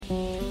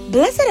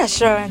Blessed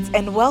assurance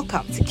and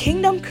welcome to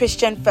Kingdom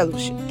Christian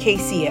Fellowship,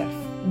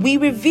 KCF. We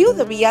reveal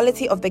the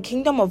reality of the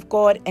kingdom of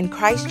God and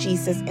Christ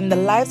Jesus in the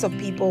lives of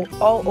people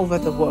all over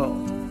the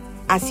world.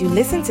 As you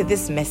listen to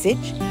this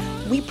message,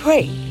 we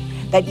pray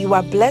that you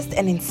are blessed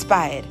and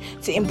inspired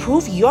to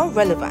improve your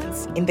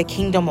relevance in the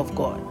kingdom of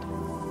God.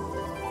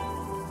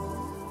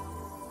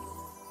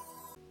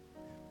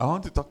 I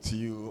want to talk to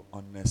you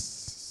on a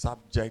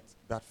subject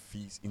that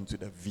feeds into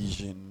the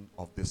vision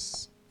of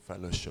this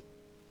fellowship.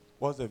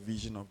 What's the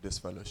vision of this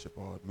fellowship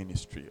or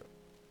ministry?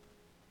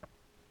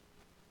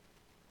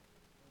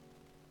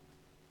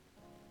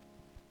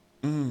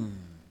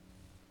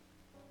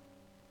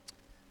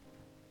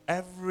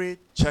 Every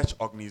church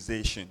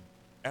organization,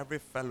 every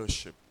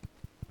fellowship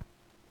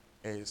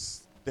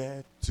is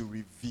there to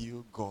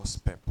reveal God's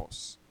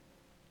purpose.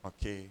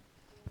 Okay?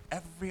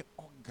 Every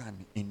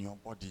organ in your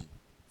body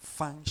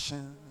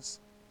functions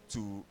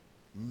to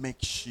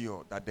make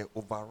sure that the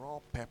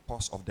overall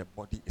purpose of the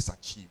body is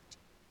achieved.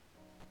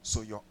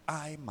 So your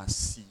eye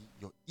must see,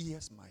 your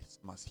ears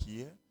must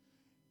hear,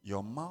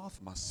 your mouth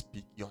must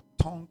speak, your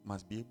tongue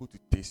must be able to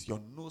taste,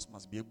 your nose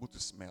must be able to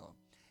smell.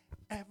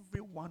 Every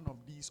one of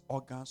these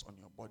organs on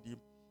your body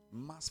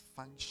must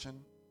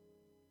function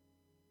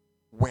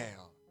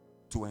well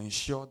to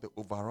ensure the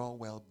overall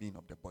well-being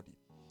of the body.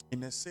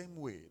 In the same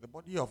way, the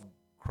body of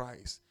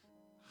Christ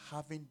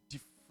having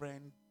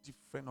different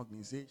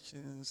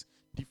organizations,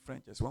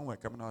 different churches. When we're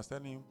coming, I was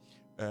telling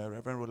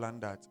Reverend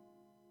Roland that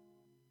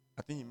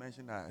I think he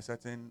mentioned that a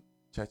certain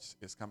church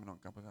is coming on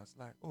campus. I was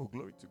like, oh,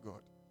 glory to God.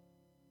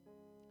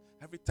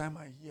 Every time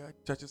I hear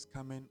churches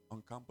coming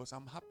on campus,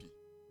 I'm happy.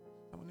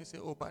 Someone say,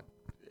 oh, but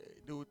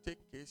they will take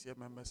KCF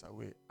members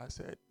away. I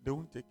said, they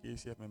won't take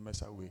KCF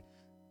members away.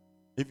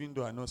 Even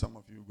though I know some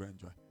of you will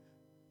enjoy.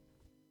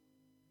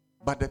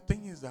 But the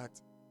thing is that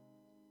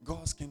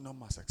God's kingdom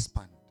must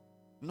expand.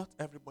 Not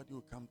everybody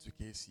will come to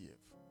KCF.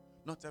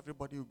 Not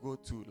everybody will go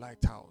to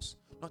Lighthouse.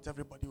 Not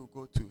everybody will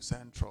go to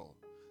Central.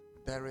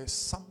 There is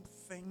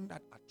something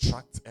that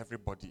attracts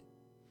everybody.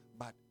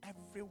 But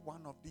every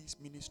one of these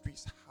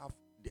ministries have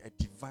a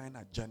divine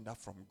agenda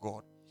from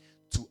God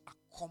to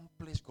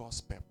accomplish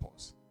God's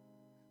purpose.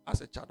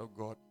 As a child of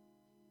God,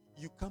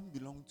 you can't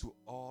belong to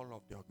all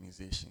of the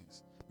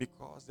organizations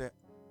because the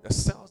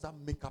cells that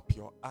make up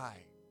your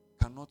eye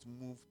cannot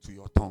move to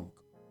your tongue.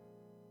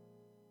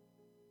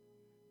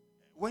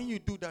 When you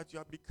do that, you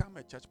have become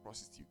a church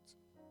prostitute.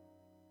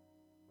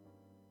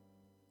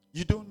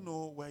 You don't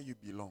know where you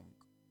belong.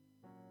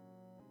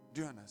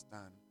 Do you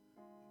understand?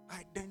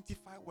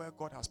 Identify where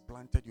God has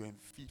planted you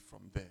and feed from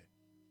there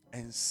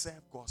and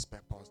serve God's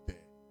purpose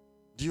there.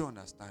 Do you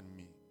understand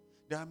me?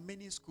 There are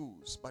many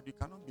schools, but you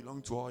cannot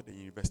belong to all the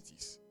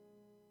universities.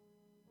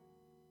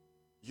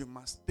 You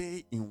must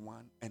stay in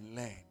one and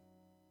learn.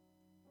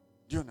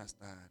 Do you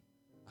understand?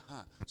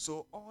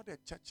 So all the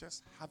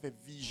churches have a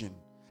vision,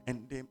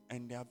 and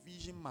their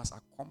vision must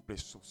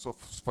accomplish. So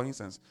for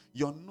instance,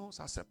 your nose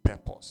has a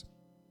purpose.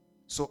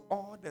 So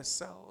all the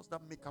cells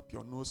that make up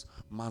your nose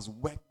must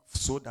work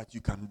so that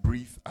you can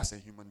breathe as a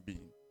human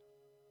being.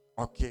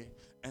 Okay?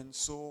 And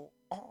so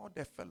all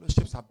the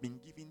fellowships have been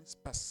given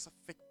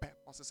specific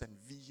purposes and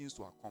visions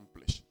to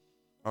accomplish.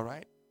 All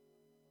right?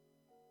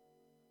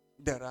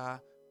 There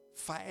are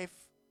 5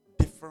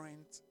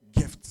 different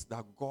gifts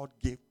that God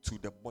gave to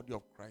the body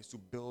of Christ to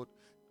build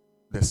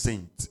the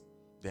saint.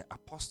 The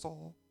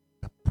apostle,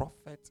 the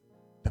prophet,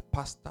 the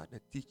pastor,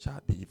 the teacher,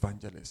 the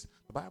evangelist.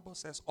 The Bible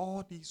says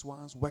all these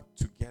ones work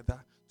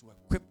together to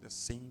equip the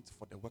saints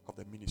for the work of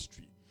the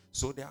ministry.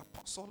 So the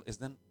apostle is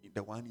then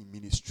the one in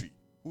ministry.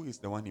 Who is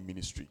the one in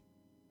ministry?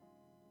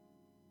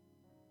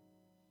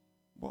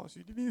 Boss,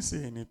 you didn't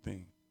say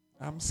anything.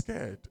 I'm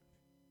scared.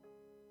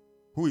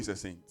 Who is a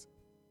saint?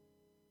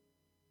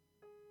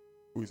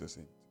 Who is a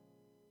saint?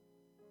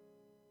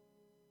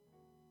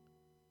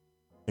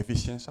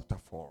 Ephesians chapter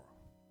 4.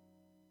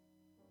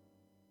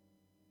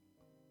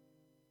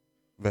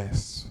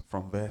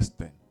 From verse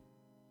 10.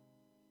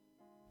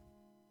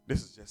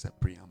 This is just a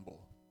preamble,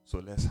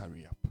 so let's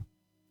hurry up.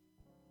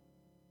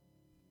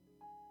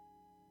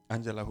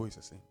 Angela, who is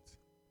a saint?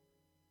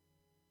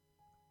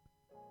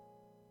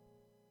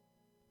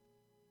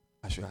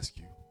 I should ask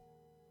you,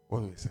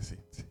 what is a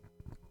saint?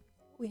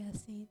 We are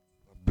saints.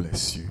 God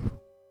bless you.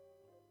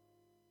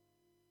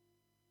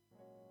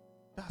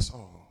 That's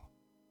all.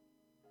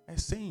 A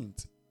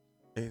saint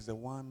is the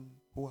one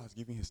who has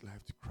given his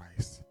life to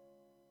Christ.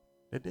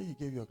 The day you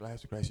gave your life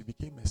to Christ, you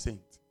became a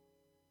saint.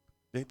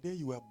 The day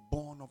you were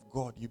born of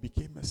God, you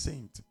became a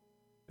saint.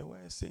 The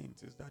word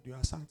saint is that you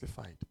are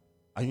sanctified.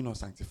 Are you not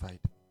sanctified?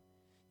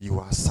 You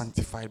are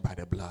sanctified by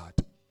the blood.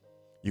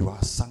 You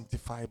are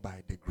sanctified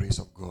by the grace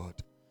of God.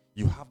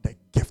 You have the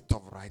gift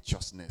of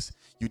righteousness.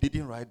 You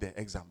didn't write the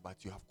exam,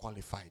 but you have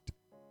qualified.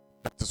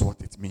 That is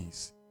what it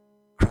means.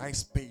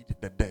 Christ paid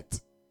the debt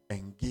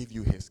and gave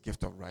you his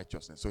gift of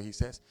righteousness. So he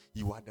says,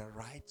 you are the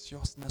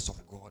righteousness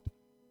of God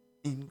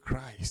in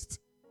Christ.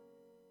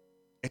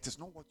 It is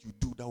not what you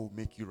do that will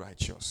make you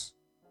righteous,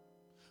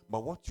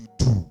 but what you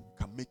do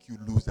can make you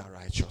lose that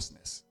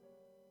righteousness.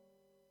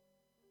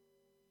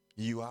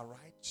 You are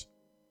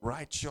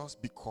righteous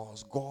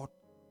because God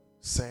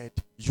said,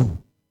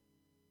 you,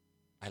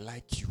 I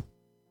like you.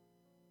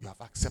 You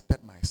have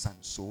accepted my son,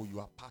 so you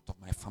are part of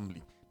my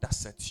family. That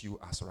sets you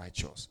as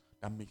righteous.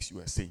 That makes you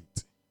a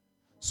saint.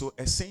 So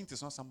a saint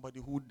is not somebody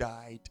who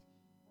died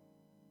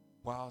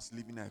whilst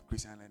living a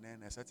Christian, and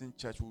then a certain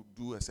church will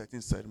do a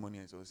certain ceremony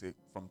and so say,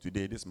 from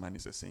today, this man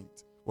is a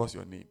saint. What's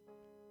your name?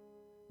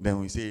 Then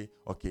we say,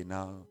 okay,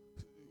 now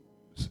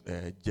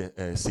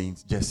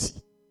Saint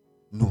Jesse.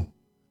 No,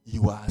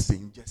 you are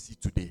Saint Jesse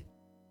today.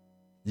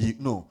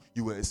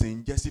 You were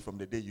Saint Jesse from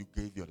the day you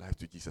gave your life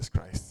to Jesus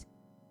Christ.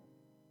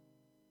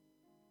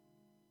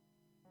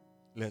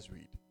 Let's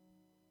read.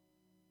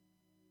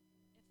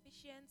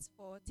 Ephesians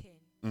 4:10.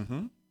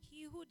 Mm-hmm.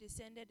 He who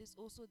descended is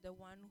also the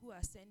one who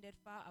ascended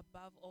far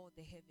above all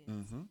the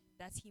heavens, Mm-hmm.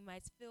 that he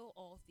might fill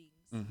all things.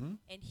 Mm-hmm.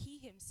 And he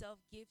himself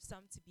gave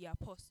some to be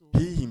apostles.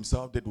 He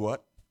himself did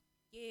what?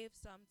 Gave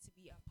some to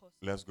be apostles.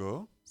 Let's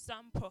go.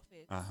 Some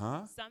prophets.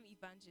 Uh-huh. Some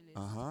evangelists.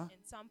 Uh-huh.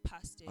 And some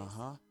pastors.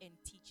 Uh-huh. And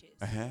teachers.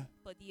 Uh-huh.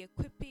 For the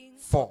equipping.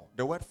 For.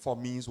 The word for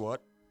means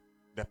what?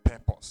 The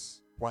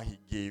purpose. Why he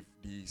gave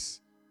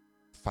these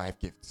 5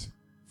 gifts.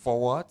 For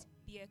what?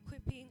 The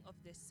equipping of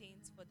the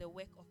saints for the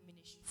work of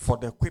ministry. For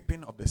the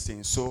equipping of the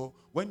saints. So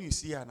when you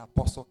see an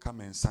apostle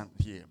come and stand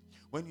here,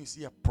 when you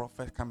see a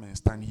prophet come and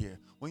stand here,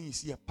 when you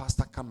see a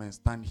pastor come and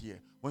stand here,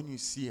 when you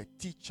see a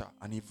teacher,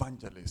 an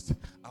evangelist,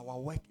 our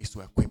work is to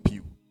equip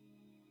you.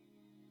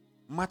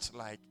 Much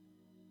like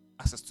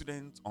as a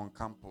student on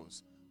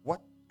campus,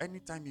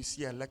 anytime you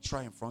see a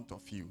lecturer in front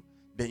of you,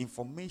 the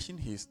information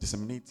he's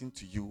disseminating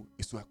to you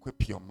is to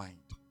equip your mind.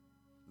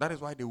 That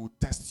is why they will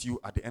test you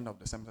at the end of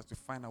the semester to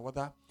find out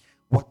whether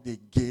what they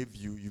gave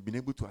you, you've been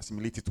able to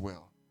assimilate it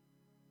well.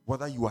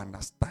 Whether you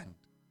understand.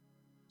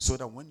 So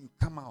that when you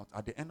come out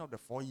at the end of the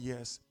 4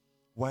 years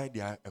while they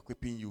are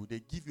equipping you,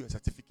 they give you a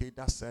certificate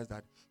that says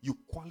that you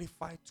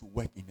qualify to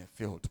work in a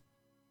field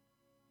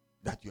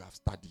that you have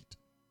studied.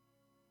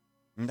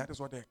 And that is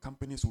what the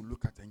companies will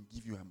look at and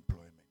give you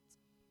employment.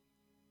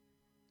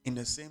 In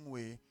the same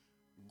way,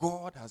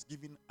 God has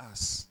given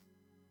us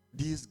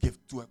these gifts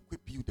to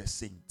equip you, the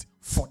saint,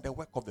 for the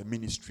work of the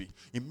ministry.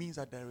 It means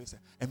that there is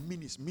a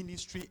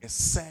ministry, a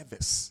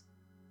service,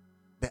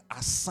 the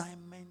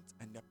assignment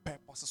and the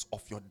purposes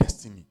of your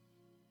destiny.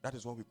 That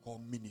is what we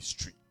call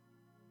ministry.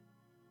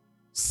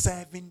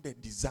 Serving the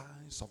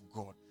desires of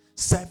God,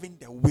 serving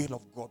the will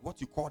of God.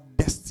 What you call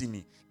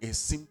destiny is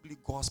simply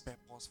God's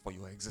purpose for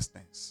your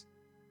existence,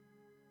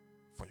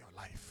 for your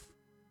life.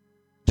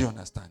 Do you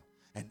understand?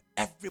 And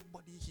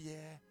everybody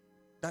here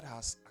that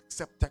has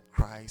accepted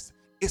Christ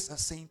is a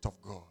saint of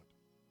God.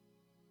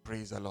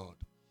 Praise the Lord.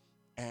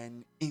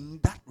 And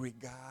in that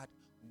regard,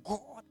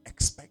 God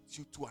expects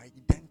you to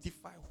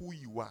identify who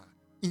you are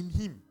in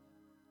Him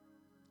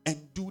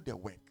and do the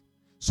work.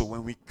 So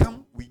when we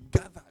come, we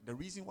gather. The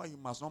reason why you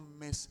must not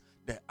miss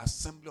the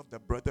assembly of the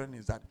brethren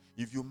is that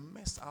if you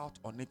miss out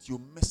on it,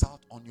 you miss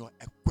out on your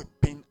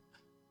equipping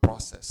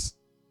process.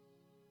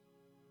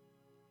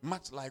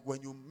 Much like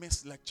when you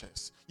miss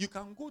lectures, you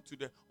can go to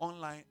the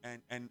online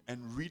and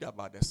read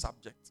about the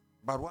subject.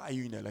 But why are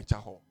you in the lecture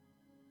hall?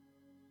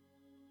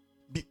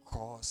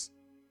 Because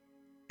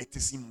it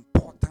is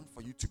important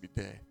for you to be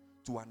there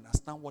to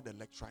understand what the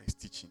lecturer is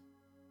teaching.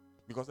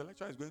 Because the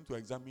lecturer is going to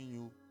examine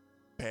you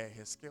per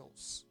his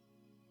skills.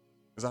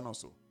 Is that not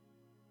so?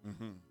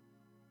 Mm-hmm.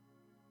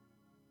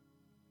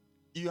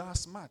 You are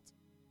smart.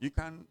 You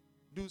can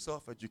do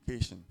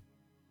self-education.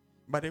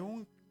 But they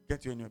won't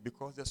get you anywhere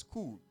because the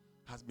school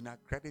has been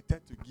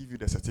accredited to give you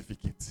the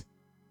certificate.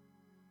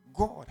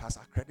 God has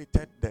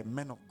accredited the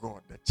men of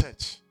God, the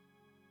church,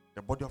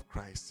 the body of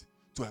Christ,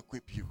 to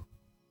equip you.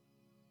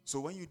 So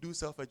when you do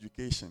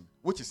self-education,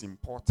 which is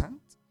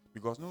important,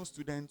 because no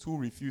student who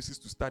refuses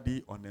to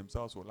study on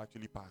themselves will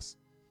actually pass.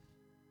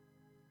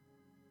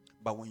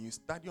 But when you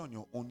study on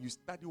your own, you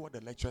study what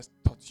the lecturers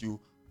taught you,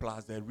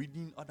 plus the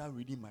other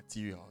reading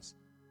materials.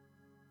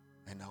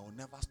 And I will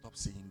never stop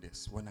saying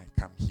this when I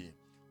come here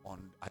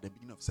at the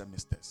beginning of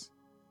semesters.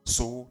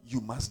 So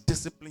you must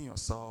discipline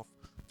yourself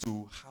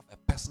to have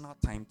a personal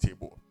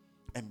timetable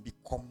and be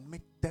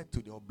committed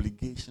to the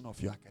obligation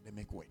of your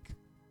academic work.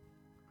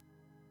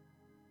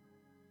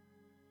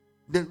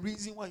 The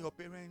reason why your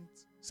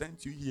parents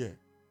sent you here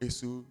is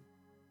to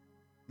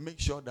make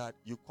sure that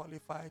you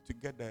qualify to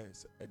get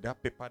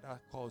that paper that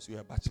calls you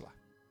a bachelor.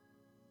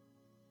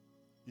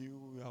 You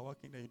are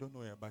working there, you don't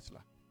know you're a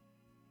bachelor.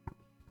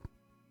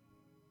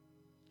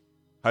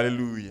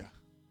 Hallelujah.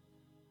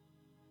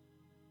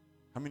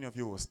 How many of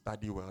you will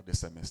study well this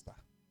semester?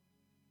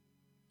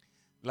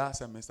 Last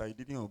semester, you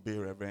didn't obey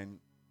Reverend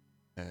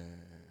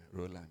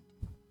Roland.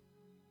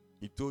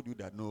 He told you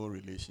that no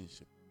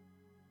relationship.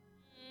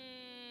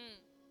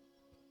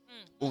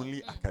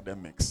 Only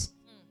academics.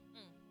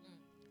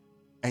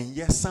 And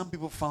yes, some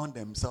people found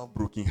themselves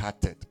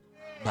brokenhearted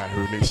by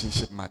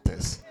relationship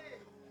matters.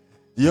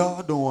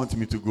 Y'all don't want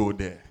me to go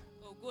there.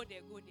 Oh, go there,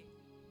 go there.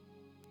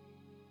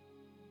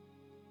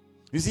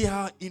 You see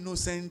how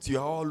innocent you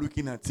are all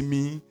looking at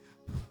me?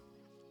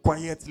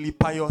 quietly,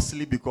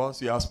 piously,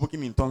 because you have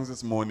spoken in tongues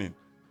this morning.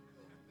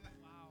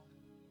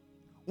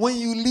 When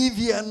you leave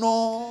here,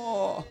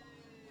 no, My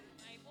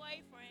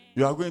boyfriend.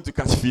 you are going to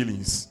catch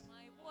feelings.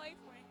 My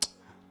boyfriend.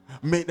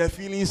 May the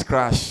feelings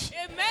crash.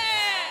 Amen.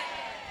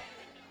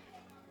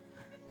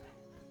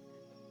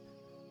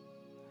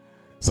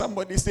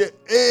 Somebody say,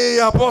 hey,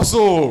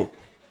 Apostle,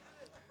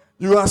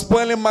 you are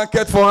spoiling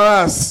market for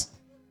us.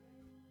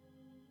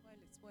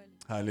 Spoil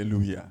it.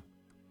 Hallelujah.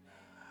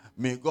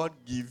 May God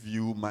give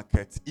you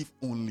market if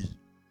only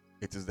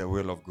it is the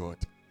will of God.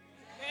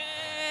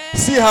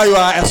 See how you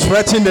are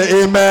stretching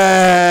the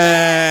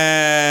amen.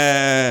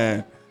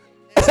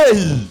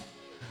 Hey.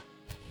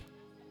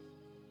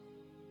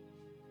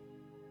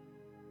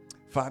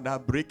 Father,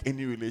 break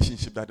any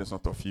relationship that is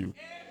not of you.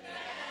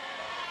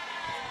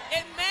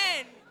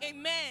 Amen.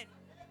 Amen.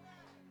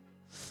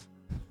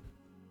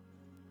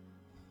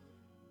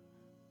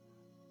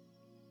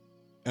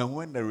 And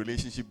when the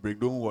relationship breaks,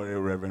 don't worry,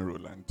 Reverend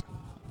Roland,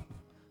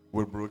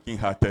 with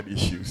broken-hearted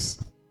issues.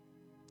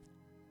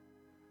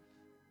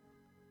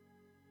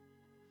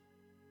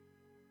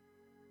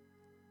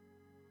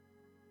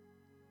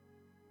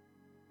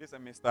 This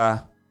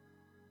semester,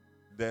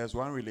 there's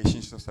one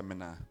relationship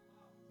seminar,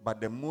 but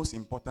the most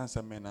important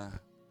seminar,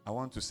 I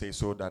want to say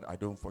so that I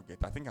don't forget.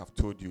 I think I've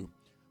told you,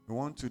 we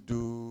want to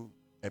do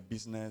a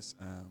business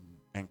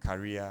and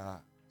career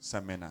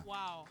seminar.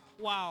 Wow.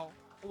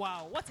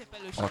 What a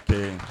fellowship.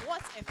 Okay.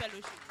 What a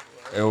fellowship.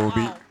 It will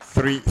be Wow.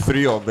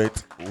 three of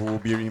it. We'll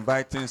be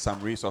inviting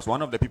some resources.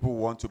 One of the people we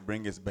want to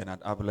bring is Bernard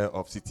Abler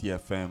of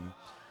CTFM.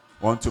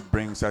 Want to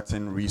bring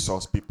certain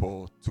resource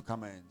people to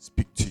come and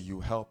speak to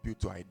you, help you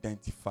to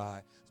identify.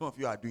 Some of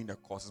you are doing the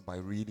courses,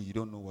 but really you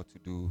don't know what to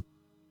do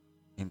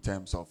in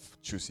terms of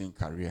choosing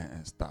career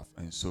and stuff.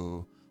 And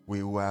so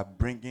we were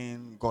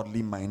bringing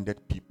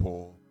godly-minded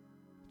people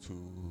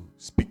to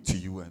speak to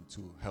you and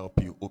to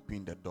help you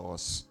open the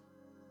doors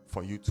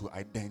for you to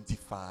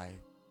identify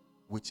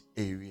which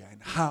area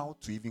and how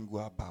to even go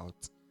about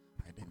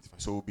identify.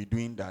 So we'll be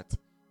doing that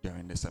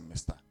during the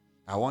semester.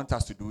 I want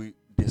us to do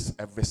this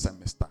every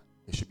semester.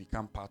 It should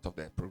become part of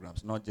the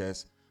programs, not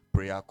just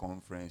prayer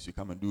conference. You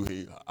come and do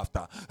hey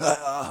after.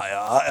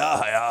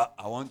 I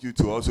want you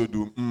to also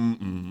do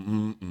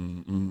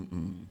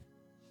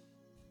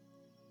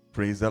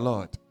Praise the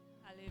Lord.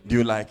 Hallelujah. Do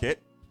you like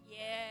it? Yeah.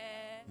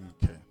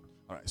 Okay.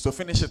 All right. So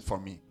finish it for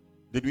me.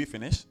 Did we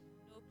finish?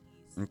 No,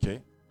 please.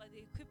 Okay. For the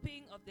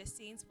equipping of the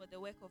saints for the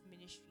work of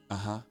ministry.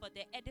 For For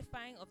the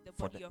edifying of the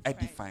the body of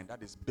edifying, Christ.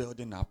 that is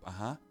building up.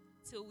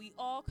 Till we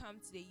all come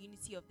to the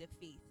unity of the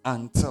faith.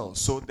 Until.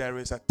 So there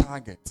is a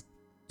target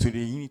to the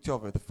unity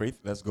of the faith.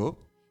 Let's go.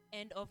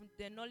 And of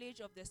the knowledge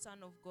of the Son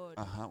of God.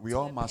 We to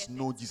all a must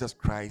know perfect- Jesus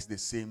Christ the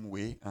same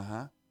way.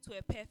 To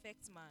a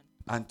perfect man.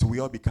 Until we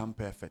all become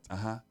perfect.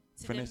 To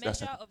Finish the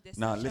that. measure of the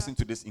Now stature, listen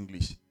to this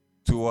English.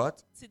 To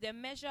what? To the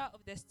measure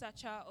of the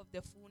stature of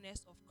the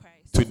fullness of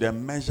Christ. To the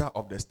measure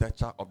of the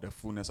stature of the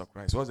fullness of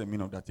Christ. What's the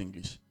meaning of that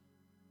English?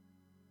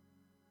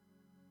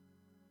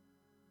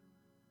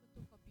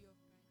 Photocopy of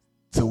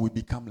Christ. Till we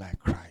become like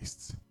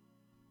Christ.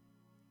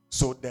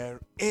 So there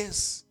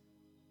is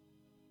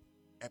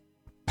a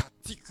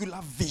particular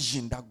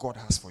vision that God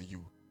has for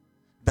you.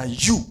 That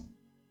you,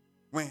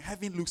 when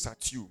heaven looks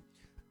at you,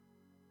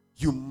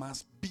 you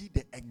must be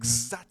the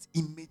exact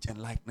image and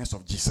likeness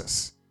of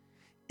Jesus.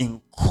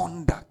 In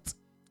conduct,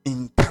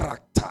 in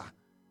character,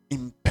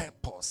 in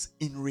purpose,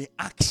 in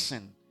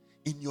reaction,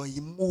 in your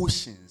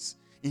emotions,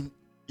 in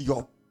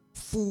your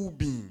full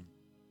being.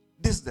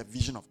 This is the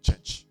vision of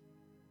church.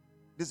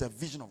 This is a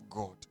vision of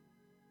God.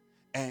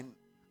 And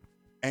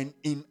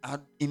in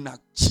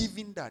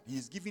achieving that, He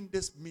is giving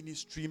this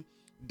ministry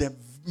the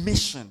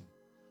mission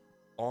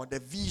or the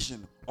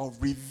vision of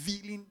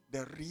revealing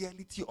the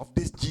reality of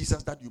this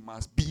Jesus that you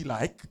must be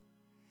like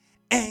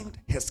and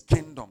His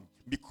kingdom.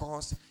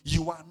 Because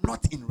you are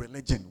not in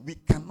religion. We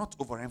cannot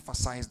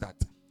overemphasize that.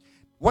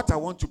 What I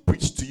want to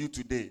preach to you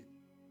today,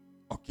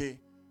 okay,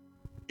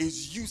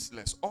 is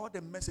useless. All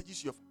the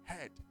messages you have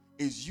heard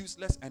is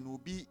useless and will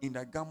be in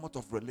the gamut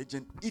of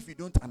religion if you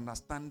don't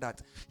understand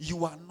that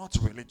you are not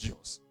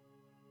religious.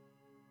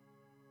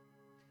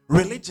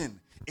 Religion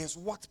is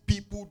what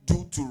people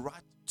do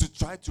to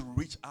try to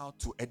reach out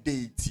to a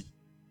deity.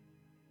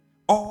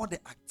 All the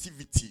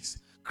activities.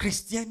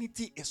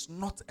 Christianity is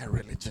not a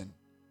religion.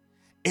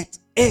 It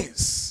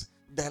is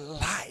the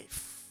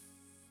life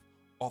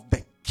of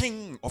the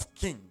King of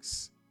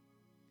Kings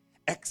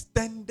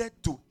extended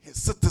to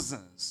His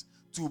citizens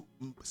to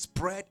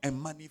spread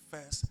and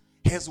manifest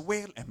His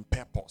will and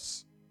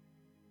purpose.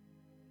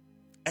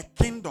 A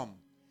kingdom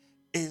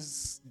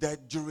is the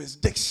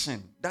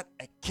jurisdiction that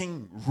a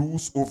king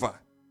rules over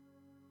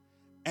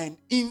and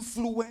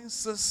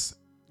influences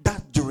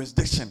that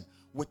jurisdiction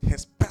with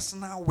his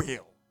personal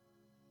will,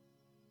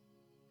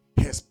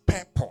 his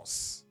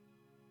purpose,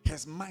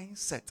 his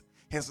mindset,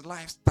 his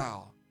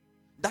lifestyle,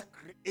 that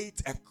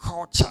creates a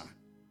culture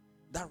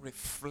that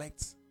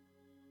reflects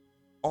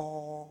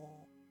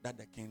all that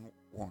the king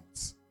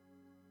wants.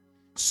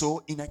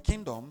 So in a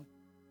kingdom,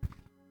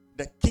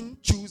 the king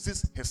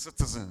chooses his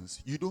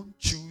citizens. You don't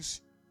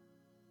choose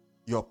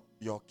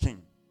your king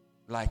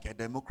like a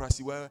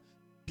democracy where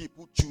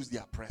people choose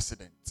their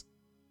president.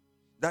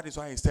 That is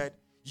why he said,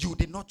 you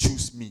did not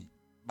choose me,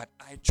 but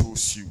I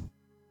chose you.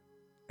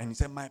 And he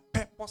said, my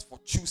purpose for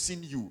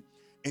choosing you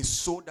is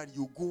so that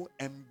you go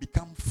and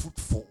become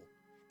fruitful,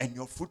 and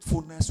your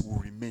fruitfulness will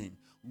remain.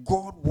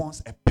 God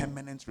wants a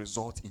permanent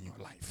result in your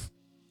life,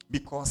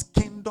 because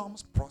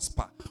kingdoms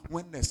prosper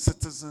when the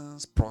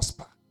citizens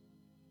prosper.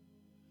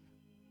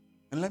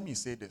 And let me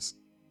say this: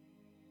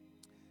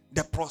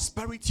 the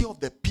prosperity of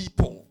the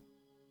people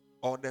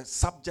or the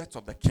subjects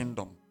of the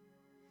kingdom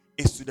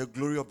is to the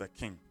glory of the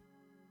king.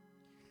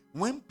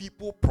 When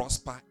people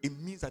prosper, it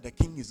means that the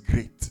king is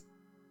great.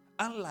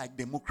 Unlike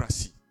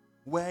democracy,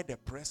 where the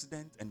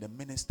president and the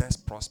ministers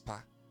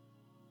prosper,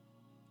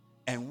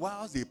 and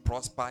whilst they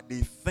prosper,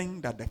 they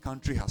think that the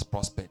country has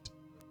prospered.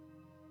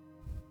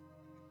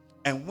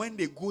 And when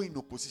they go in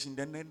opposition,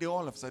 then they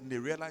all of a sudden they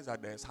realize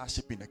that there's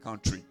hardship in the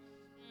country.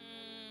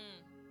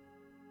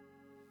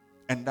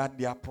 And that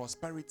their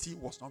prosperity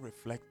was not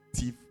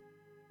reflective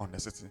on the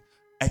citizen.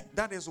 And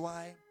that is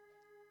why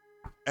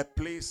a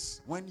place,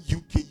 when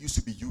UK used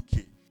to be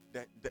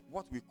UK,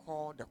 what we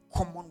call the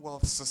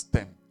Commonwealth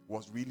system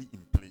was really in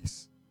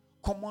place.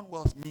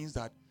 Commonwealth means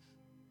that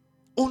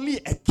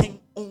only a king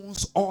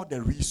owns all the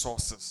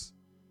resources.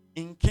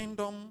 In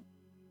kingdom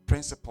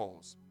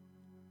principles,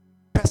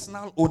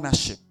 personal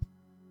ownership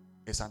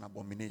is an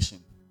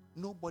abomination.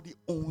 Nobody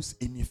owns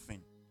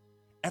anything.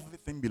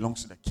 Everything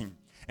belongs to the king.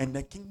 And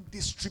the king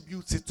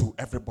distributes it to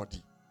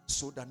everybody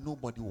so that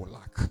nobody will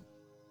lack.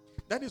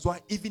 That is why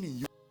even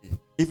in UK,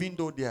 even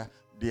though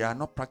they are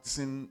not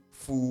practicing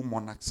full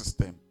monarch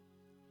system,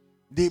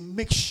 they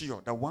make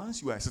sure that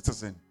once you are a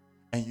citizen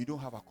and you don't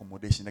have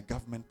accommodation, the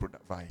government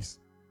provides.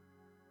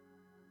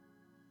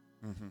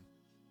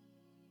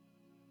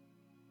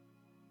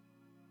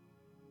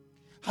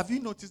 Have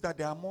you noticed that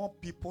there are more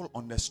people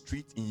on the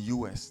street in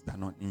US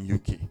than in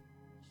UK?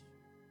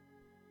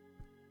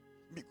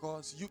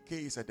 Because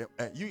US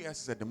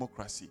is a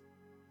democracy.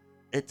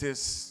 It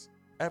is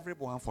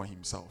everyone for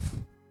himself.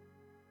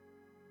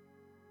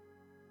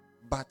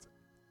 But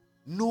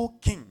no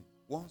king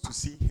wants to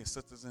see his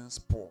citizens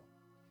poor.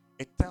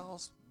 It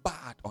tells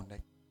bad on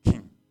the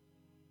king.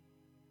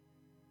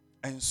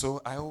 And so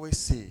I always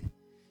say,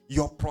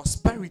 your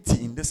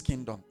prosperity in this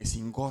kingdom is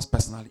in God's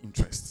personal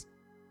interest.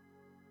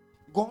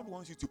 God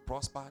wants you to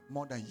prosper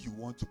more than you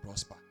want to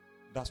prosper.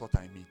 That's what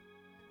I mean.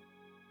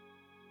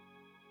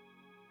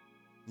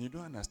 You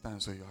don't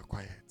understand, so you are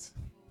quiet.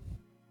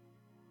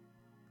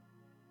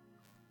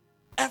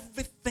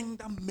 Everything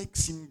that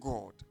makes him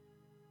God,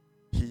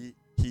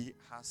 he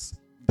has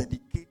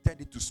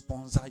dedicated it to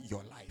sponsor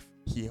your life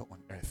here on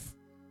earth.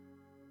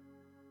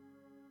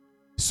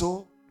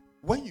 So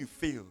when you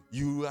fail,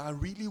 you are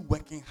really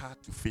working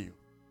hard to fail.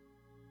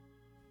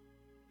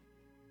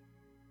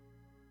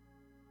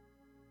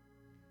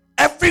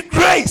 Every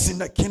grace in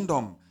the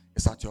kingdom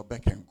is at your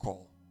beck and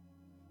call.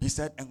 He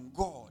said, and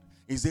God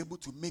is able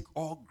to make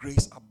all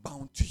grace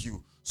abound to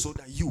you, so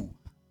that you,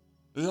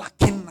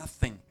 lacking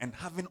nothing and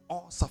having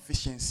all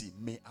sufficiency,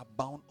 may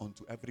abound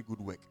unto every good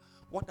work.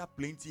 What that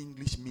plain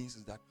English means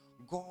is that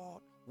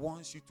God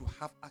wants you to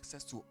have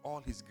access to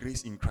all his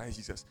grace in Christ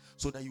Jesus,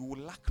 so that you will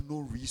lack no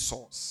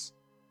resource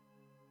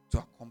to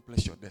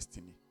accomplish your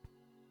destiny.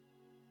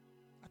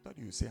 I thought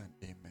you would say an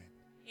amen.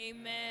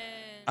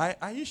 Amen.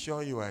 Are you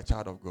sure you are a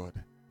child of God?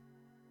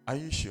 Are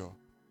you sure?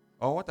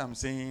 Or what I'm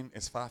saying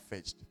is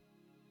far-fetched?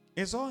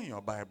 It's all in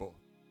your Bible.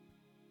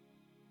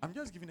 I'm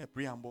just giving a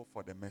preamble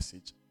for the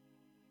message.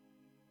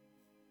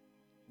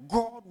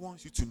 God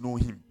wants you to know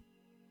him.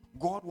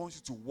 God wants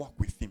you to walk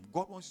with him.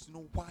 God wants you to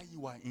know why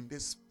you are in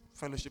this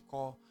fellowship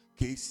called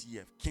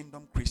KCF,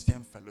 Kingdom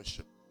Christian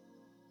Fellowship.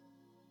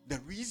 The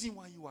reason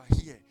why you are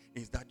here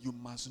is that you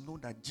must know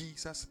that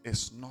Jesus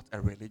is not a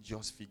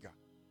religious figure.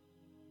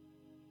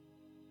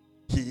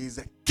 He is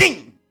a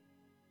king.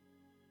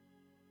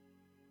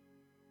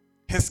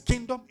 His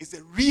kingdom is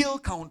a real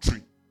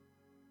country.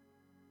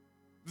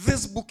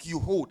 This book you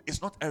hold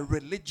is not a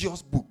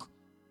religious book.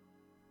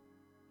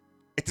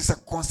 It is a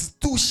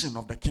constitution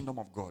of the kingdom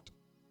of God.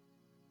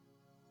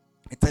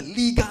 It's a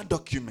legal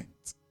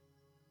document.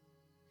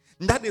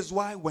 And that is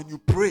why when you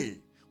pray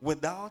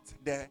without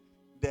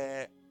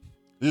the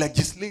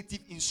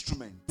legislative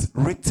instrument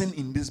written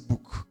in this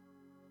book,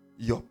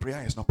 your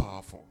prayer is not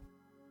powerful.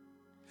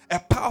 A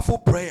powerful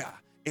prayer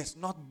is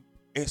not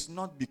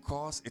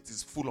because it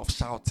is full of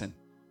shouting.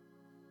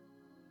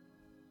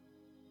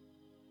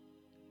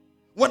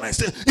 When I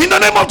say, in the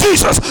name of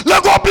Jesus,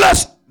 let God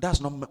bless, that's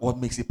not what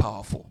makes it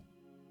powerful.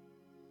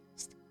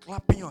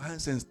 Clapping your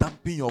hands and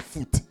stamping your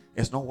foot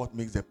is not what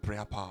makes the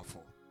prayer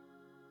powerful.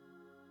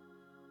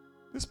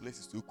 This place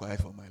is too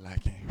quiet for my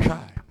liking.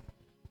 Try.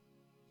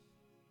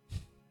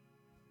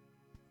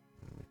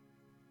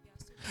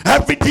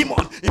 Every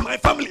demon in my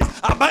family,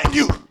 I bind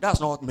you. That's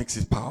not what makes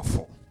it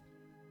powerful.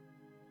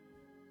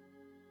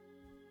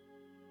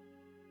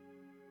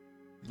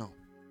 No.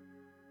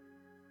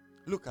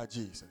 Look at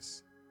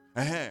Jesus.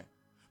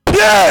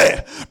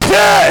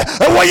 pie,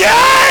 and what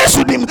yes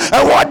with him,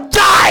 and what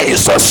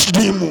dies so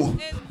stimu.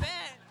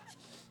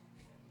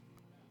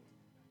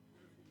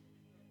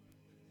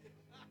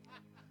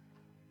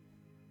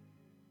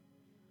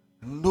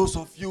 And those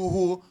of you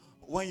who,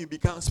 when you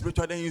become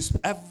spiritual, then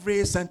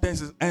every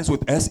sentence ends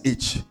with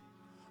SH.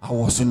 I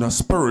was in the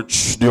spirit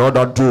the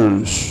other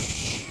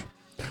days.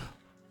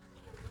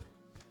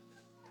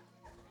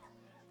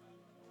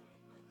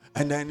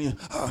 And then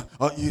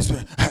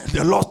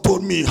the Lord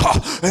told me,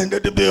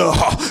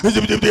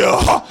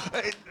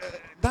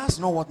 that's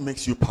not what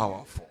makes you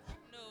powerful.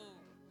 No.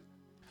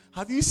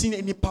 Have you seen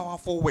any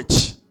powerful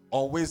witch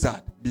or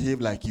wizard behave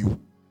like you?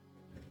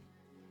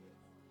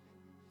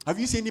 Have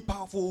you seen any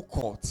powerful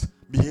court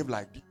behave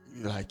like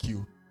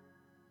you?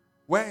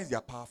 Where is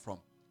their power from?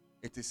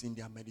 It is in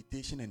their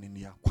meditation and in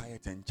their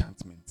quiet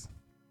enchantment.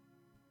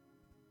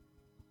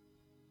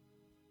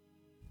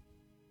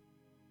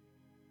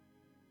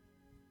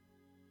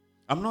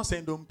 I'm not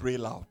saying don't pray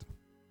loud.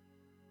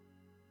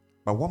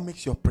 But what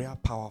makes your prayer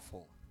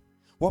powerful?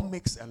 What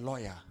makes a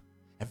lawyer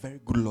a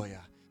very good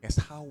lawyer is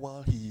how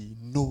well he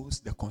knows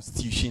the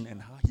Constitution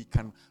and how he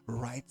can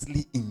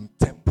rightly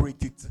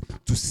interpret it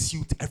to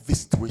suit every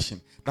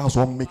situation. That's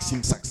what makes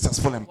him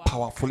successful and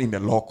powerful in the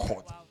law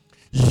court.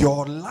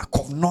 Your lack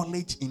of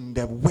knowledge in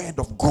the word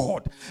of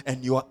God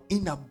and your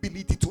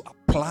inability to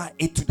apply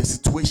it to the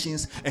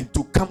situations and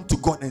to come to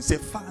God and say,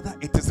 Father,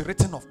 it is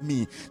written of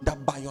me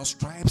that by your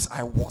stripes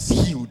I was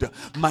healed.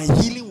 My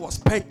healing was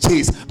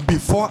purchased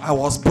before I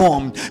was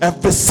born.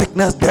 Every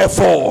sickness,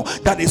 therefore,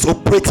 that is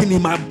operating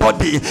in my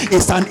body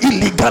is an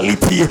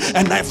illegality,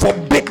 and I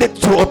forbid it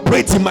to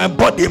operate in my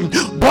body.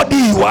 Body,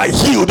 you are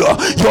healed.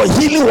 Your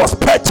healing was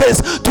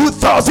purchased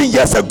 2,000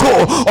 years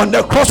ago on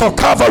the cross of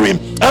Calvary.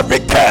 Every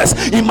curse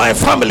in my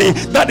family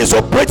that is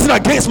operating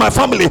against my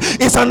family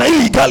is an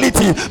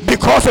illegality,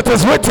 because it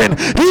is written,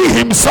 he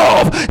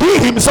himself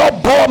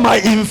bore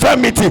my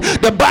infirmity.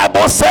 The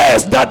Bible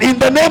says that in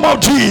the name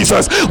of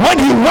Jesus,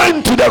 when he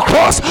went to the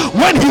cross,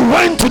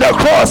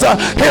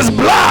 his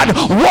blood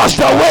washed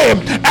away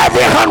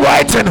every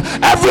handwriting,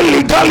 every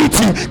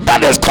legality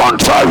that is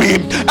contrary,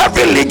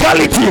 every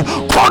legality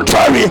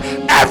contrary,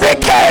 every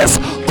curse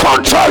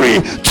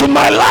contrary to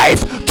my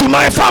life, to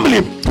my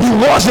family. He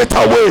washed it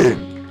away.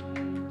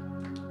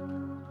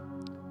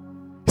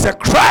 So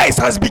Christ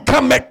has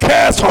become a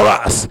curse for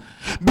us,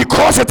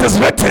 because it is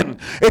written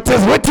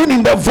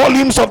in the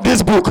volumes of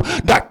this book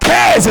that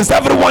curse is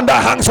everyone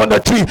that hangs on the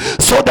tree,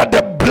 so that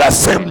the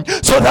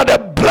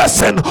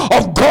blessing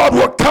of God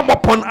will come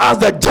upon us,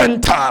 the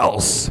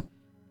Gentiles.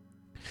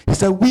 He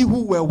said, we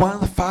who were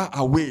once far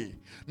away,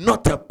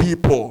 not a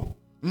people,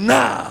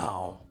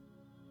 now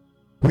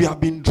we have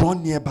been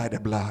drawn near by the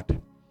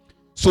blood.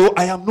 So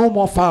I am no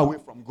more far away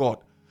from God.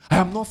 I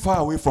am not far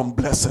away from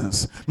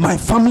blessings. My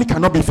family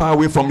cannot be far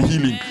away from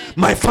healing.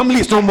 My family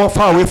is no more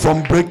far away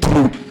from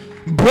breakthrough.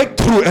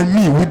 Breakthrough and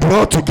me, we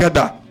dwell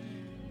together.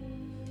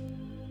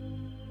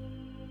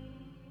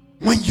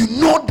 When you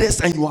know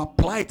this and you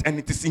apply it, and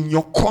it is in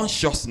your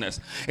consciousness,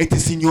 it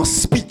is in your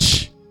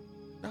speech,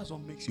 that's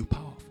what makes you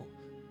powerful.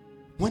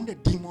 When the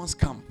demons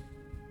come,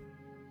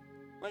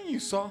 when you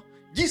saw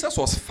Jesus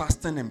was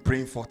fasting and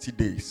praying 40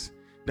 days,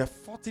 the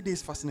 40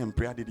 days fasting and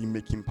prayer didn't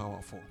make him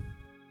powerful,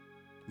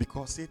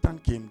 because Satan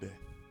came there.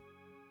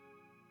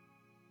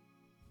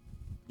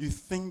 You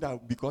think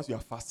that because you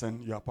are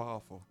fasting, you are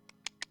powerful.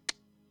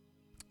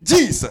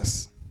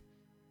 Jesus,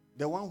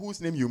 the one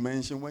whose name you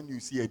mentioned when you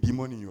see a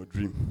demon in your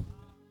dream,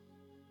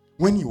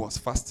 when he was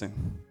fasting,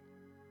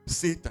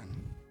 Satan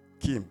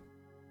came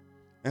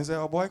and said,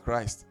 oh boy,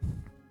 Christ,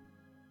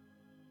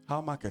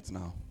 how market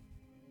now?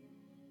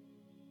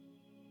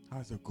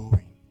 How's it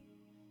going?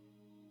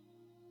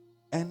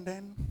 And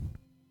then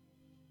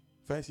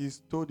first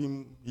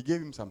he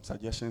gave him some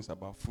suggestions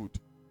about food.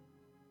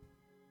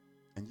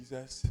 And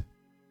Jesus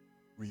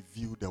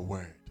revealed the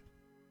word.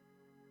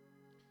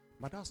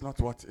 But that's not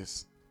what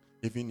is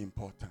even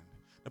important.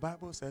 The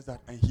Bible says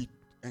that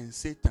and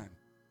Satan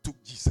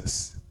took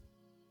Jesus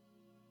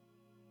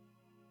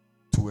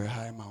to a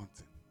high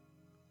mountain.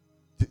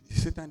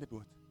 Satan did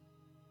what?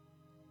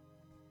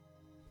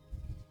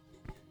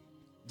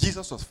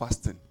 Jesus was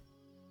fasting.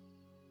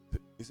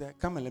 He said,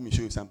 come and let me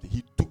show you something.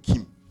 He took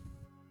him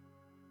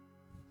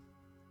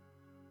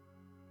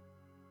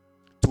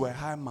to a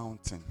high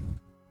mountain.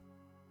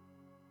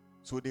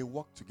 So they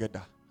walked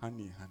together, hand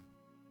in hand.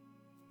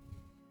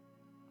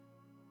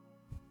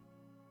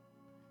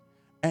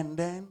 And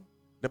then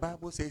the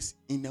Bible says,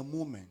 in a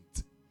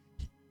moment,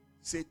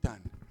 Satan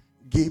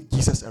gave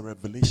Jesus a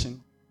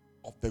revelation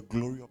of the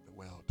glory of the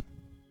world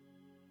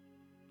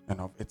and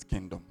of its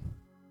kingdom.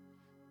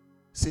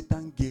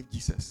 Satan gave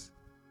Jesus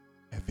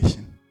a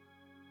vision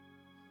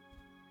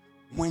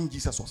when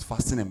Jesus was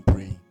fasting and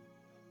praying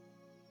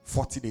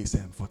 40 days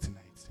and 40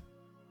 nights.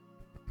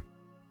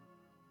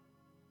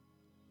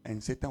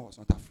 And Satan was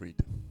not afraid.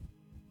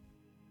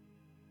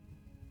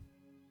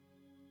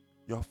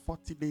 Your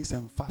 40 days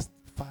and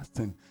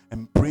fasting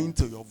and praying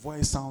till your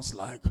voice sounds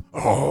like,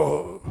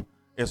 oh,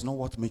 it's not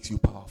what makes you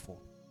powerful.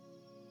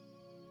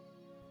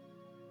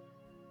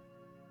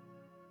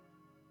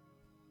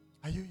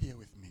 Are you here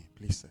with me?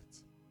 Please sit.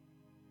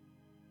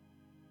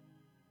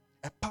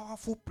 A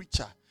powerful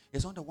preacher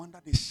is not the one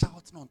that is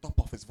shouting on top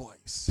of his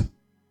voice.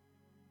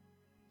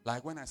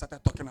 Like when I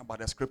started talking about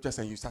the scriptures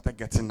and you started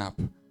getting up.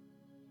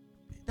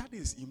 That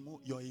is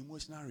your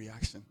emotional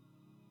reaction.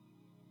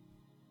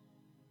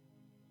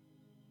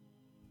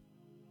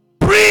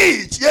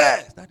 Preach!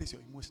 Yes! That is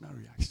your emotional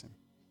reaction.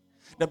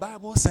 The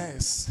Bible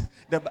says,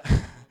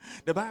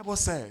 the Bible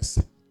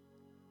says,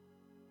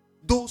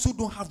 those who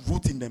don't have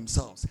root in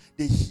themselves,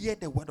 they hear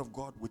the word of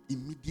God with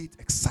immediate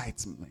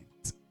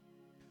excitement.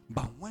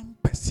 But when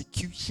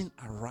persecution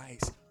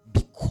arises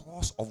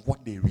because of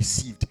what they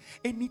received,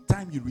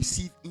 anytime you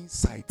receive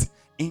insight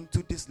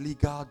into this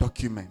legal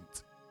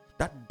document,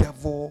 that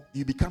devil,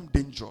 you become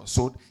dangerous.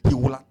 So he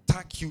will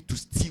attack you to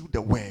steal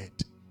the word.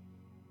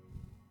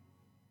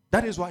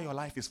 That is why your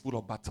life is full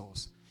of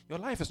battles. Your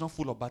life is not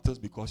full of battles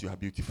because you are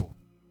beautiful.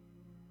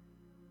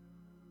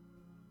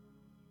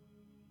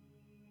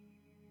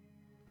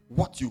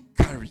 What you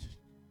carry,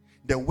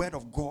 the word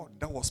of God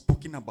that was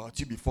spoken about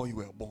you before you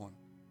were born,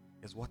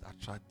 is what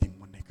attracts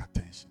demonic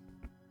attention.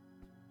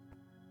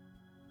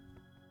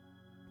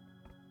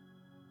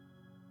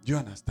 Do you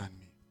understand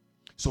me?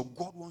 So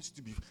God wants you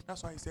to be,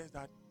 that's why he says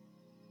that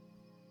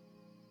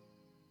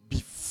be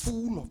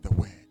full of the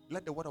word.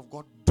 Let the word of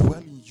God dwell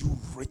in you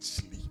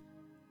richly,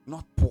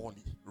 not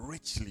poorly,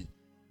 richly.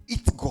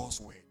 Eat God's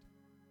word.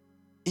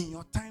 In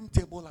your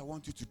timetable, I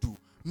want you to do,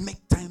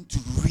 make time to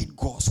read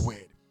God's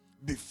word.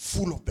 Be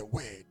full of the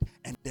word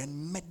and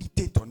then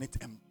meditate on it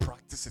and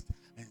practice it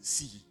and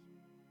see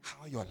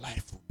how your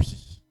life will be.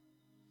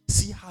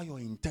 See how your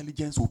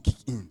intelligence will kick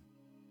in.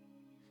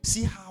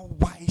 See how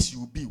wise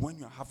you'll be when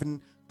you're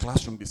having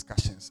classroom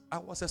discussions. I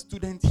was a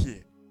student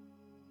here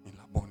in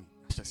Laboni,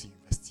 Ashesi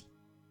University.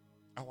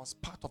 I was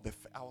part of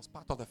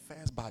the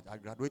first batch. I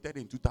graduated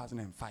in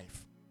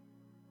 2005.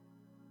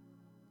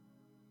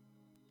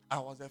 I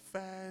was the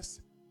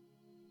first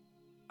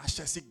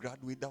Ashesi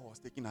graduate that was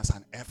taken as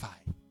an FI.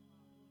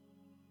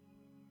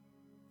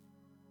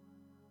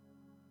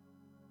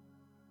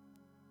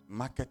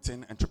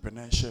 Marketing,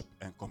 entrepreneurship,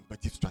 and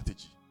competitive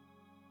strategy.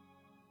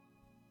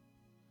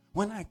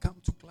 When I come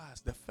to class,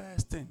 the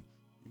first thing,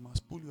 you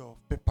must pull your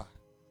paper,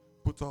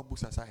 put your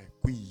books aside,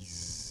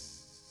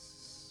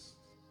 quiz.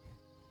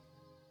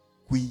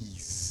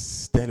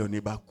 Quiz. Tell your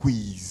neighbor,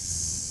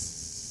 quiz.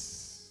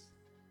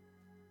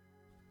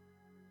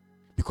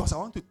 Because I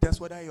want to test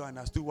whether you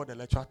understood what the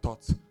lecturer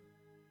taught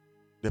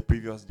the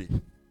previous day.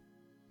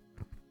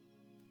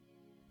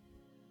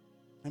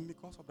 And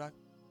because of that,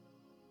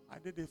 I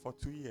did it for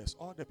 2 years.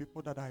 All the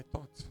people that I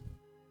taught,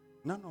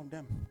 none of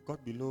them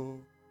got below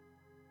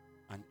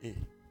an A.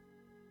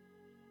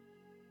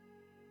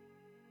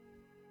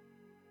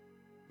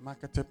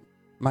 Marketing,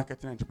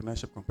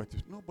 entrepreneurship,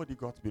 competitive. Nobody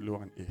got below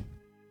an A.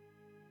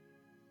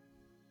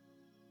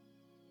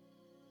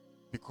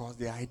 Because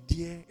the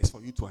idea is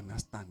for you to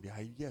understand. The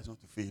idea is not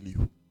to fail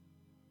you.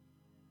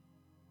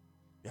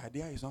 The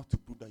idea is not to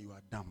prove that you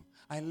are dumb.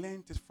 I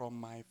learned it from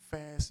my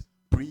first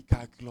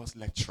pre-calculus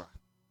lecturer.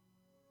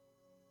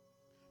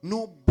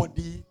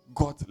 Nobody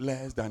got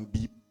less than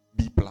B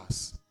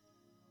plus.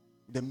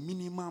 The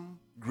minimum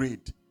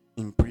grade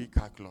in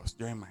pre-calculus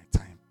during my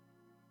time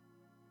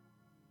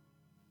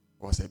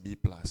was a B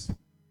plus.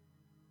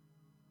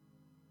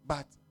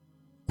 But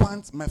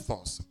quant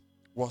methods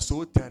was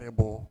so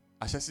terrible,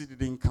 I just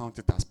didn't count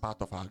it as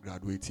part of our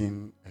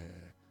graduating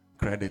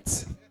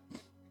credits.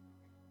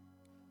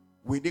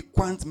 We did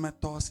quant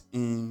methods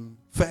in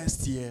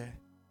first year,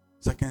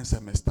 second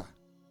semester.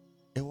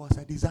 It was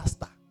a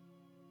disaster.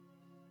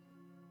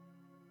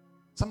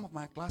 Some of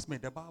my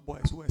classmates, the bar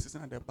boys who were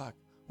sitting at the back,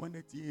 when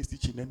the TA is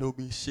teaching, then they'll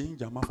be saying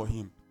Jama for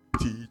him.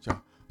 Teacher,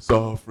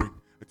 suffering,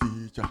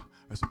 teacher.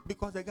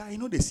 Because the guy,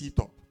 they see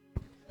top.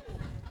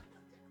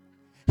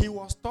 He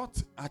was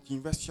taught at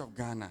University of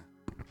Ghana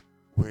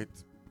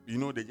with,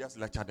 they just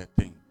lecture the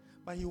thing.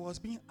 But he was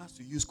being asked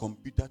to use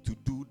computer to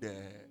do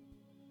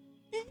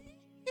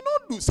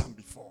do some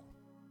before.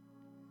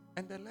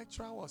 And the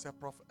lecturer was a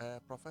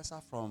professor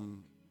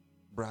from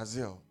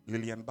Brazil,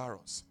 Lilian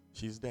Barros.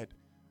 She's dead.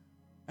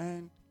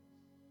 And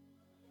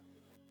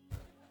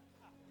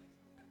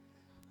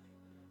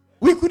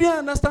we couldn't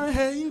understand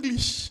her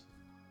English.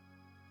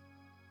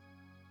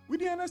 We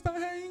didn't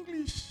understand her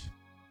English.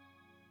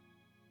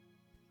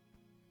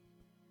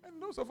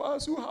 And those of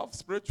us who have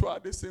spiritual,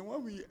 they say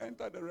when we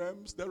enter the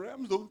realms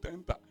don't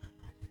enter.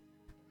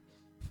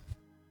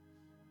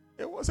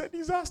 It was a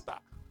disaster.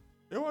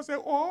 It was a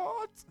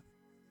what?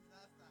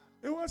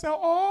 It was a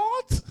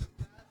what?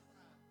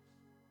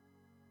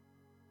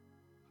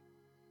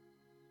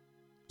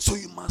 So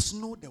you must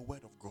know the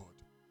word of God.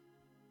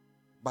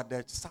 But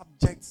the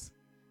subjects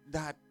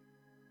that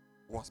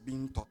was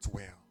being taught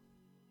well.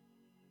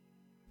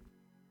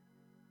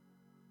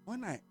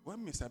 When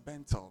Mr.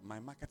 Bentel, my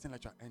marketing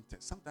lecturer,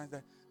 entered, sometimes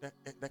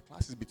the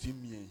class is between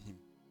me and him.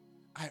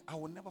 I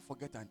will never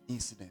forget an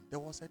incident. There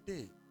was a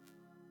day,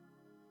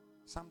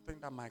 something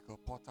that Michael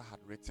Porter had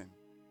written.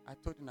 I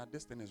told him that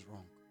this thing is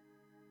wrong.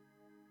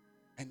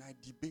 And I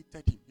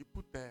debated him. He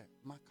put the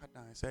marker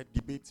down and said,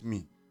 debate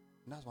me.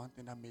 And that's one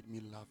thing that made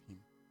me love him.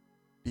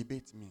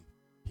 Debate me.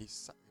 He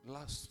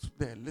stood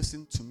there,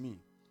 listened to me.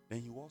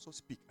 Then he will also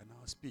speak, and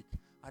I'll speak.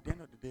 At the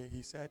end of the day,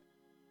 he said,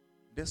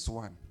 this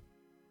one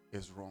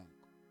is wrong.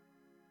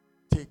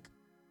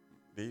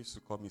 They used to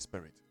call me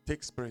spirit.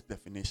 Take spirit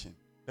definition.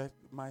 That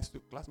my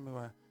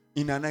classmate,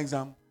 in an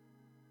exam,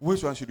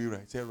 which one should you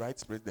write? Say, write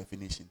spirit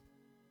definition.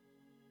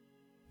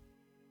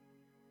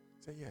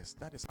 Say, yes,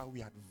 that is how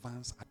we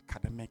advance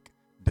academic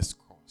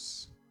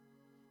discourse.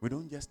 We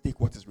don't just take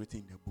what is written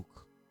in the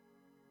book.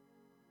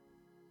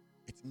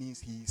 It means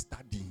he is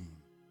studying.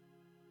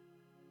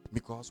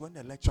 Because when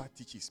the lecturer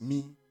teaches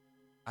me,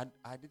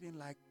 I didn't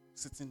like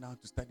sitting down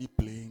to study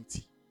playing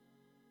tea.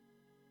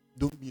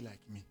 Don't be like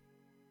me.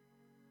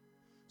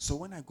 So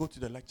when I go to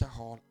the lecture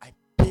hall, I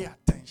pay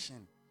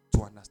attention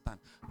to understand.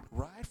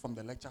 Right from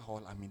the lecture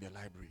hall, I'm in the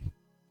library.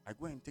 I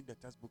go and take the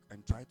textbook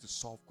and try to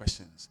solve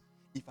questions.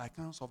 If I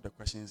can't solve the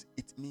questions,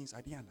 it means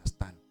I didn't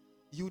understand.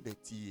 You, the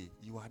TA,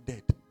 you are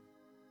dead.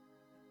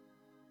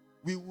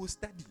 We will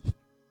study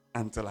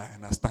until I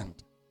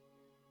understand.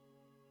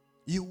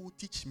 You will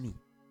teach me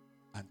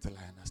until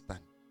I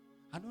understand.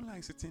 I don't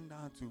like sitting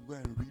down to go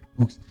and read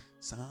books.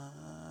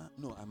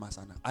 No,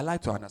 I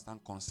like to understand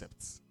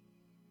concepts.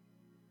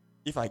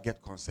 If I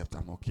get concept,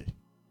 I'm okay.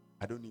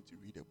 I don't need to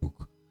read a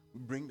book.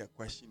 Bring the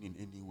question in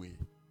any way.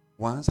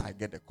 Once I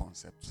get the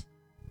concept,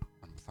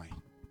 I'm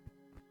fine.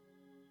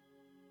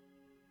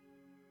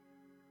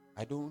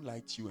 I don't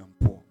like chew and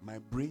pour. My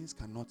brains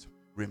cannot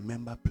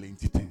remember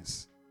plenty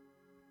things.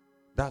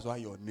 That's why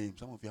your name,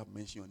 some of you have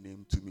mentioned your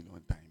name 2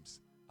 million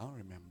times. I don't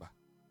remember.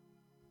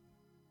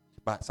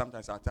 But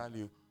sometimes I'll tell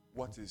you,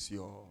 what is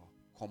your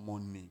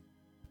common name?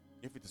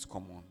 If it is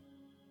common,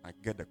 I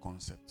get the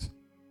concept.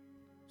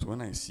 So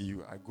when I see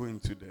you, I go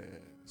into the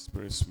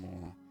spirit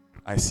small.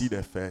 I see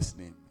the first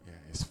name. Yeah,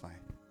 it's fine.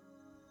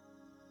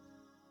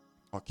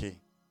 Okay.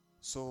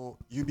 So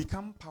you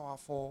become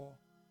powerful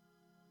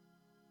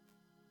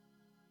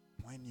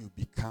when you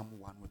become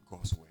one with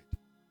God's word.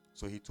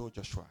 So he told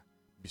Joshua,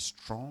 be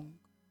strong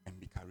and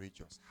be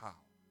courageous. How?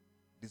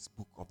 This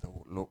book of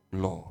the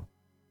law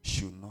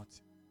should not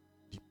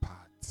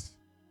depart,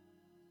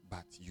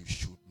 but you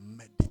should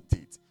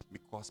meditate,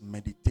 because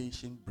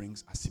meditation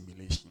brings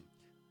assimilation.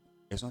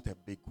 It's not a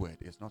big word.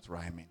 It's not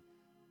rhyming.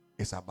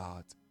 It's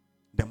about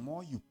the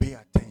more you pay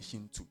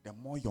attention to, the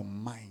more your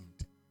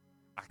mind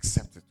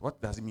accepts it. What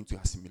does it mean to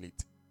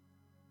assimilate?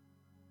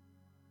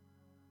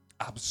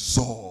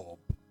 Absorb.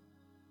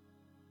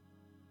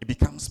 It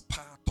becomes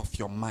part of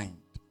your mind.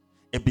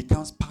 It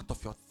becomes part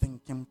of your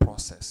thinking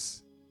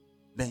process.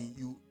 Then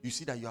you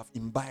see that you have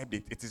imbibed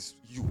it. It is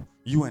you.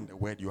 You and the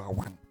word, you are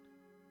one.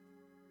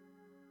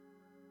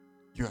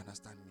 You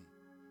understand me?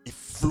 It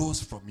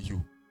flows from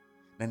you.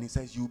 Then he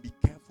says, you be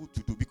careful to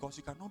do, because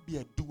you cannot be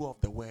a doer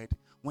of the word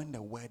when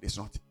the word is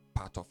not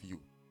part of you.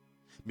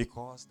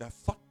 Because the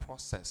thought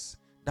process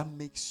that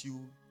makes you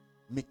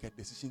make a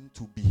decision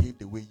to behave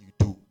the way you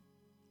do,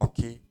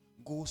 okay,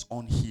 goes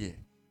on here.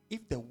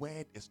 If the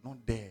word is not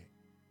there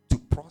to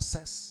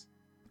process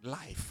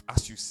life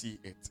as you see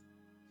it,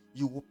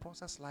 you will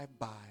process life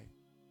by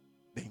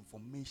the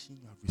information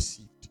you have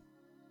received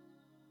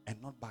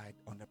and not by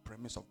on the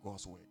premise of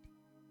God's word.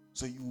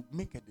 So you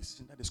make a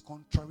decision that is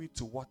contrary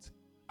to what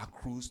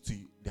accrues to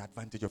the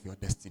advantage of your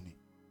destiny.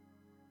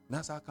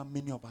 That's how come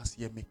many of us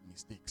here make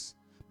mistakes.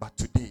 But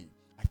today,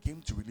 I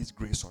came to release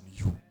grace on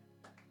you,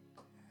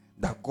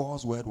 that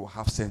God's word will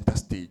have center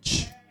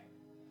stage,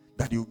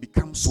 that you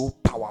become so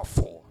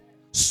powerful,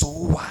 so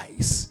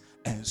wise,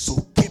 and so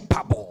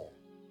capable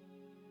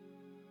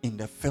in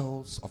the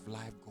fields of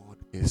life God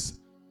is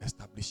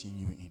establishing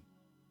you in.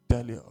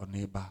 Tell your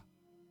neighbor,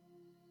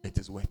 it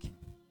is working.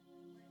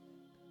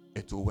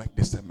 It will work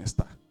this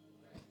semester.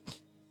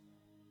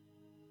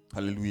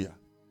 Hallelujah.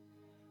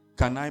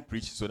 Can I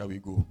preach so that we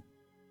go?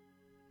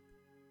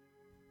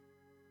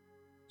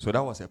 So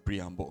that was a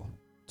preamble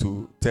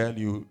to tell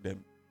you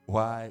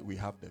why we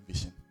have the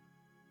vision.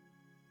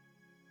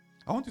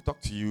 I want to talk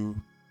to you.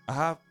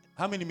 How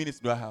many minutes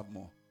do I have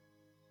more?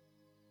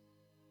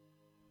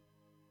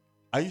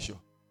 Are you sure?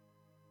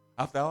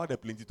 After all the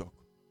plenty talk.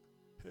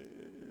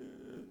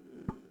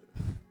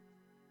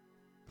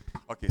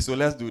 Okay, so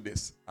let's do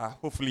this.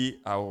 Hopefully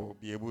I will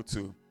be able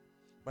to.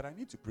 But I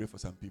need to pray for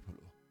some people.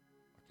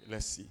 Okay,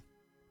 let's see.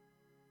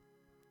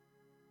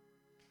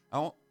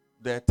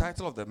 The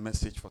title of the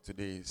message for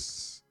today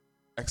is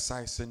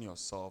Exercising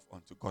Yourself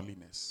unto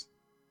Godliness,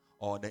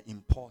 or the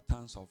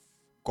importance of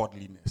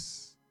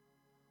godliness.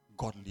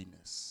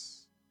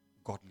 Godliness.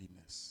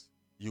 Godliness.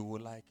 You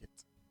will like it.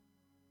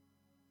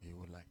 You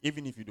will like it.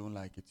 Even if you don't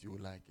like it, you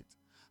will like it.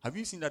 Have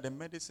you seen that the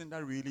medicine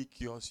that really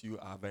cures you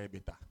are very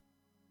bitter?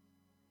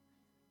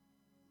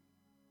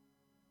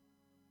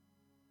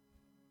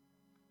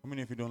 How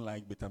many of you don't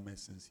like bitter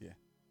medicines here?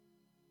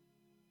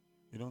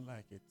 You don't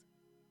like it?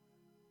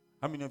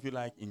 How many of you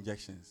like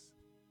injections?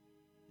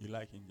 You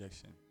like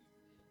injection?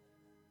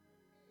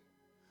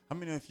 How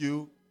many of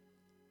you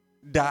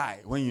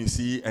die when you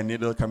see a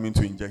needle coming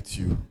to inject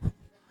you?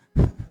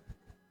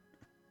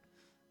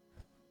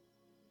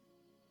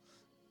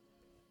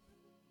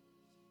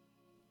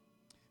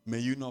 May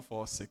you not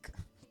fall sick.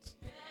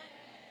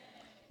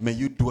 May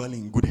you dwell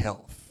in good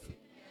health.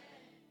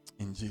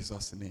 In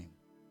Jesus' name.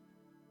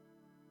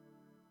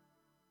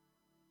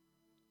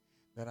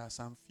 There are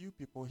some few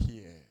people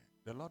here.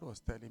 The Lord was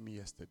telling me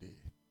yesterday.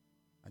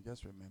 I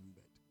just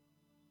remembered.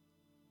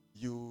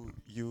 You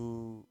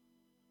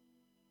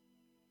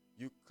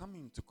come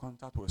into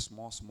contact with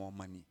small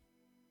money.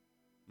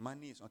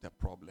 Money is not a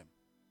problem.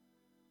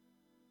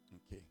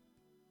 Okay.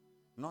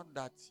 Not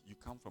that you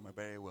come from a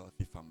very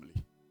wealthy family,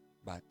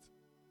 but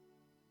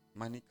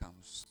money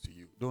comes to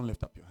you. Don't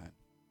lift up your hand.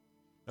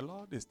 The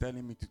Lord is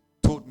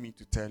told me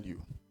to tell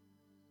you,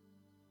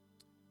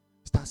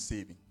 start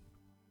saving.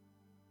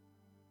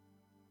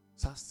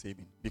 Start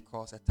saving,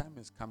 because a time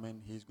is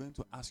coming, He's going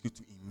to ask you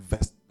to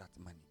invest that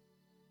money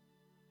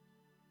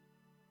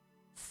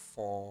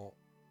for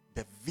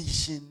the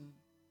vision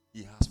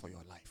He has for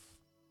your life.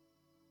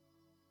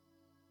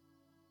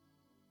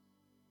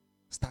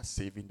 Start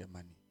saving the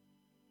money.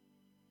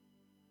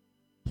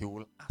 He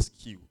will ask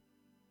you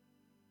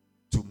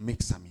to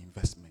make some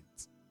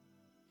investments,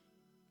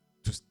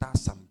 to start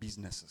some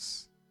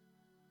businesses,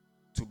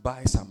 to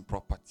buy some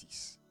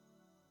properties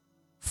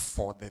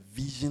for the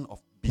vision of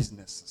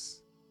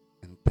businesses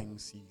and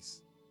things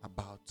He's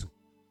about to.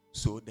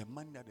 So the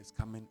money that is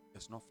coming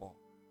is not for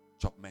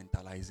job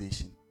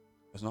mentalization.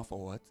 It's not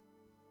for what?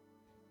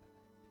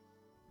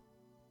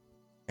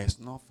 It's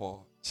not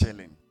for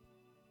chilling.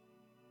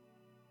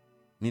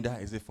 Neither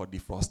is it for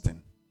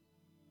defrosting.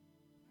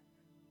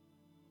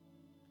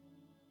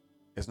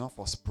 It's not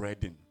for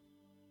spreading.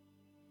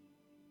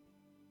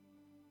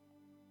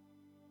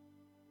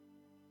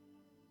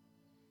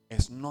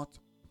 It's not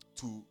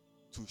to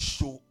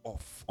show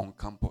off on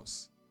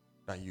campus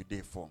that you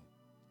there for.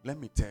 Let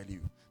me tell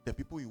you, the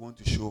people you want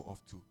to show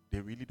off to, they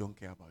really don't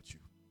care about you.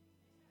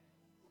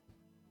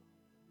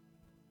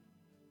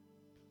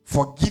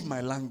 Forgive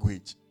my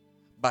language,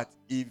 but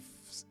if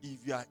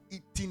you are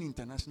eating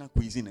international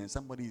cuisine and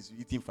somebody is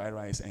eating fried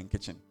rice and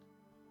kitchen,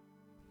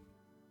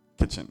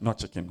 not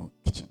chicken, no,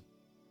 kitchen,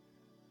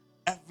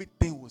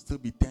 everything will still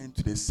be turned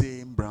to the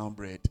same brown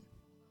bread.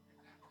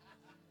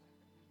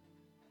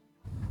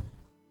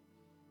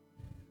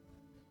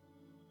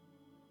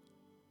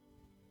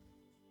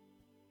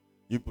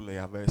 You people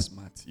are very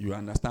smart. You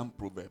understand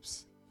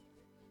Proverbs.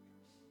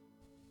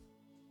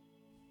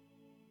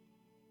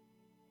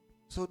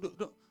 So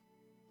don't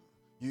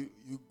you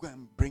go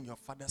and bring your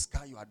father's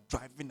car. You are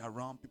driving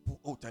around.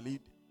 People, tell you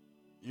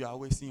are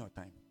wasting your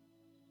time.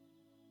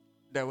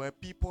 There were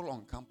people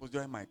on campus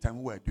during my time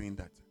who were doing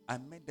that. I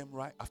met them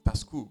right after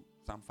school,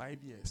 some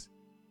 5 years.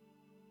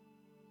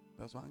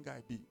 There's one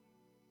guy,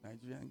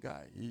 Nigerian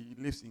guy. He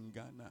lives in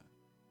Ghana.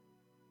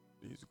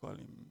 They used to call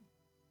him,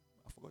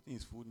 I've forgotten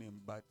his full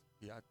name, but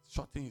he had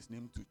shortened his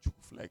name to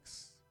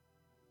Chukuflex.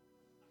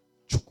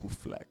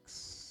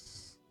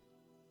 Chukuflex.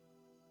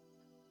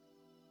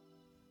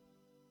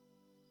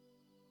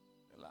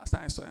 The last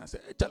time I saw him, I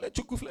said, "Hey, Charlie,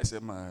 Chukuflex." I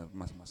said,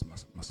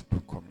 must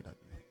call me that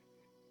way.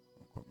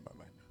 Don't call me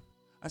by now.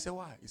 I said,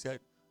 why? He said,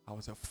 I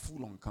was a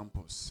fool on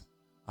campus.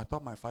 I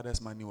thought my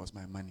father's money was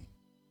my money.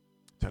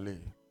 Charlie,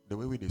 the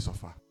way they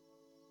suffer.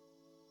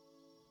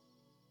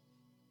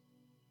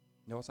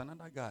 There was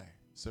another guy,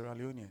 Sierra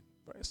Leonean,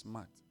 very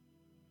smart.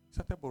 He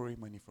started borrowing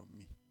money from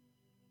me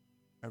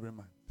every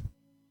month.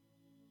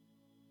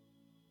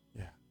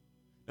 Yeah.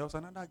 There was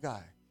another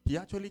guy. He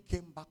actually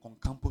came back on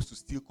campus to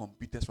steal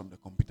computers from the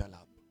computer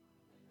lab.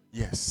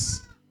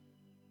 Yes.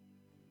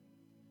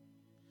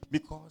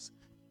 Because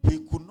he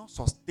could not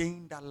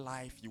sustain that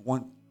life he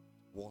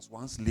was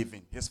once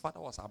living. His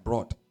father was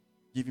abroad.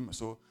 Give him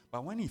so.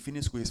 But when he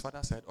finished school, his father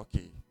said,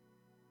 okay,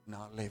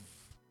 now live.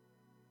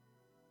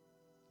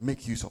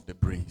 Make use of the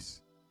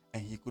brains.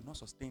 And he could not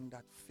sustain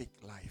that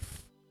fake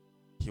life.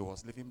 He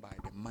was living by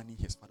the money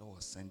his father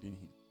was sending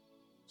him.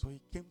 So he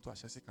came to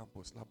Ashesi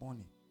campus,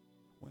 Laboni,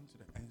 went to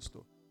the end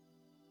store.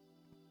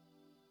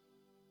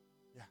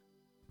 Yeah.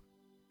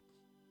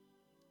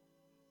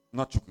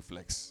 Not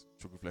Chukuflex.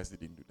 Chukuflex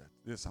didn't do that.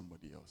 There's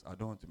somebody else. I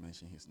don't want to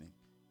mention his name.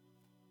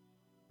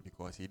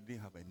 Because he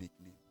didn't have a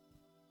nickname.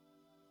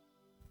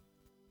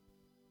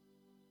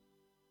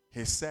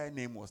 His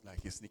surname was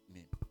like his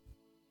nickname.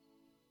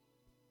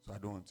 So I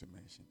don't want to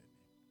mention the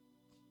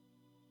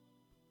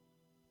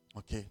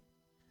name. Okay.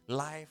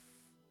 Life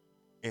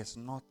does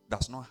not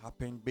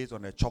happen based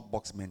on a chop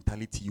box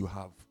mentality you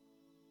have.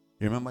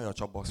 You remember your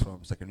chop box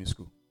from secondary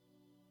school?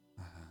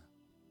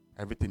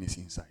 Everything is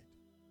inside.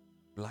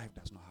 Life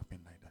does not happen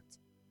like that.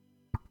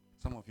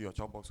 Some of your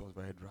chop box was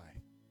very dry.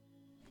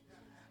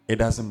 It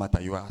doesn't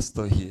matter. You are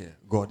still here.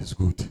 God is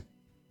good.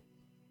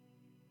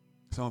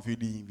 Some of you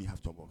didn't even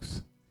have chop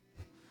box.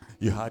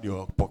 You had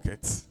your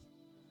pockets,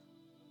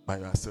 but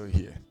you are still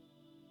here.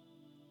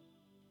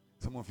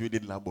 Some of you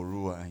did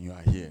laboro and you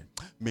are here.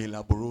 May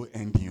laboro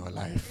end in your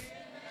life.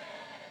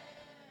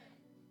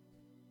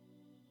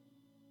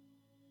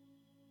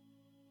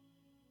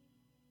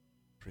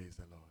 Praise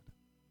the Lord.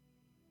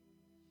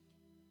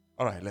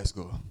 All right, let's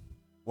go.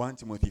 1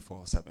 Timothy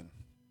 4:7.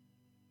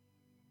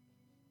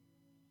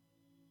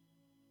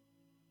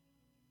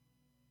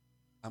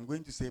 I'm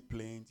going to say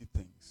plenty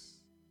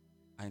things.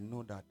 I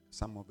know that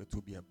some of it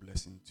will be a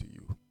blessing to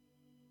you.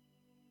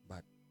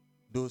 But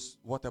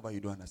whatever you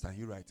don't understand,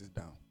 you write it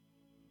down.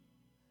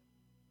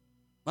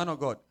 Man of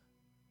God,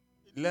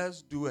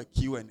 let's do a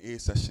Q&A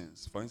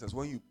sessions. For instance,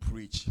 when you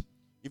preach,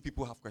 if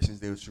people have questions,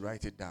 they should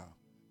write it down.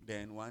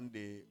 Then one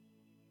day,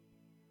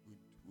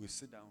 we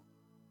sit down.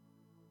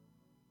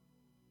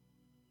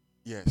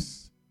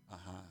 Yes.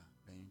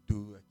 Then you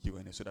do a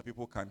Q&A so that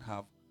people can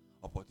have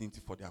opportunity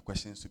for their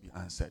questions to be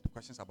answered.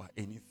 Questions about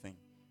anything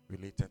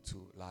related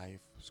to life,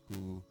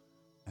 school,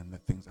 and the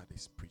things that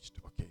is preached.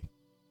 Okay.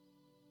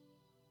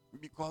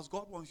 Because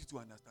God wants you to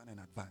understand and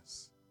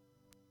advance.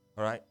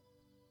 All right?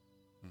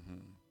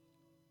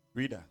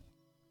 Reader.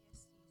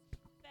 Yes,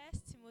 please.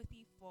 1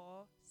 Timothy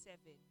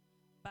 4:7.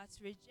 But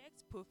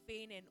reject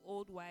profane and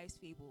old wives'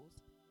 fables,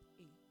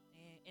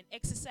 and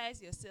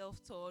exercise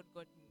yourself toward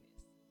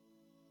godliness.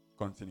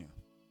 Continue.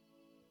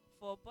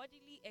 For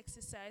bodily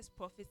exercise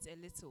profits a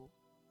little,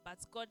 but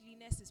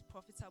godliness is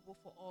profitable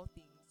for all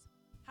things,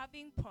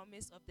 having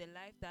promise of the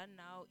life that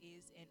now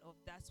is and of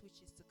that which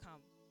is to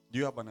come. Do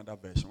you have another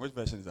version? Which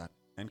version is that?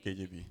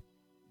 NKJV.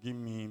 Give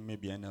me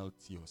maybe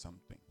NLT or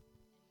something.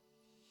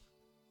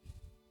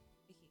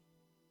 Okay.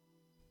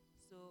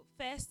 So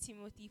 1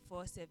 Timothy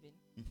 4:7.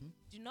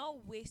 Do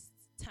not waste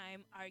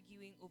time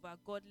arguing over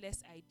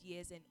godless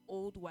ideas and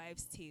old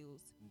wives'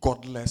 tales.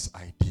 Godless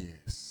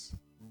ideas.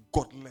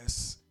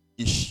 Godless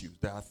issues.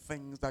 There are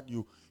things that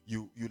you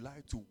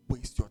like to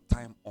waste your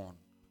time on.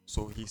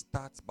 So he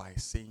starts by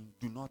saying,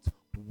 do not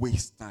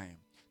waste time.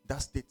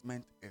 That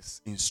statement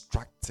is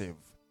instructive.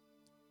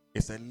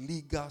 It's a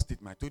legal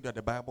statement. I told you that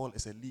the Bible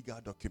is a legal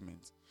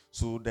document.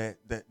 So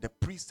the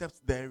precepts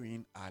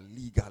therein are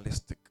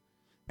legalistic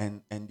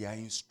and they are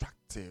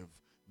instructive.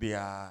 They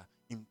are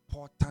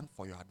important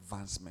for your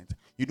advancement.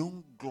 You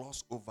don't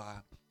gloss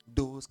over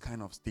those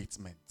kind of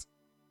statements.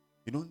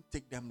 You don't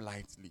take them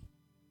lightly.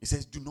 It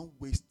says, do not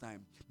waste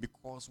time,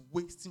 because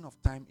wasting of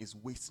time is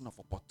wasting of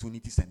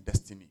opportunities and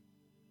destiny.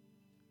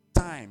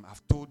 Time,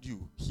 I've told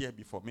you here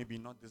before, maybe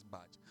not this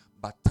batch,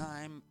 but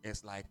time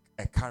is like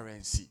a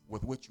currency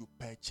with which you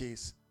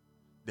purchase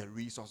the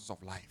resources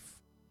of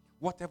life.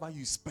 Whatever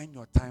you spend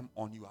your time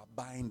on, you are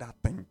buying that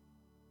thing.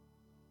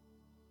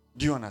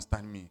 Do you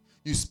understand me?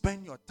 You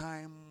spend your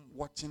time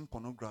watching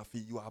pornography,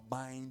 you are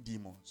buying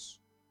demons.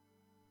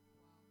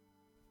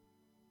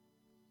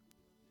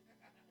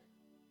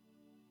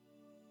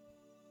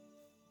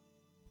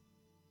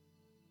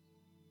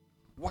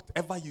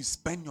 Whatever you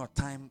spend your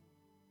time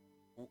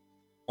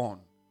on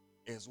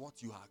is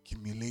what you are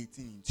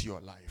accumulating into your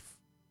life.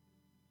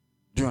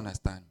 Do you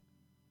understand?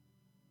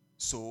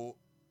 So,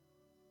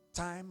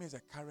 time is a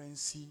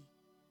currency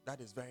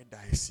that is very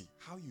dicey.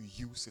 How you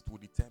use it will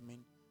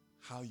determine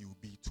how you will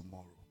be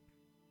tomorrow.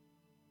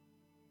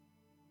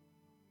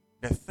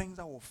 The things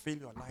that will fill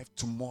your life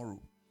tomorrow,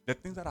 the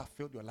things that have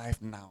filled your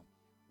life now,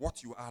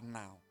 what you are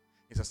now,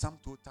 is a sum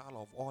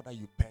total of all that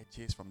you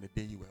purchased from the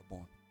day you were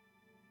born.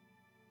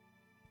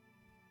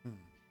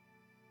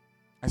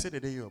 I say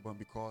the day you were born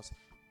because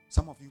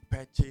some of you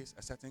purchase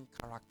a certain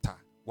character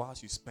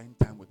whilst you spend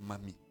time with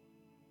mommy.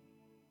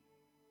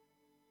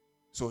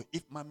 So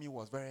if mommy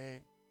was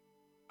very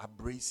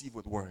abrasive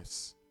with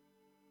words,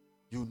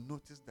 you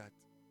notice that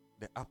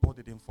the apple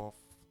didn't fall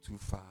too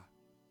far.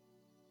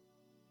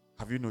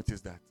 Have you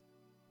noticed that?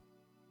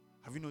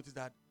 Have you noticed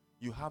that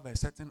you have a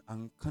certain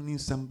uncanny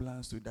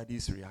semblance to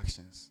daddy's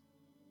reactions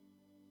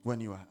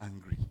when you are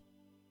angry?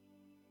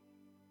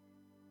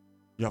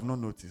 You have not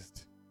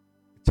noticed.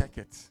 Check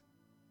it.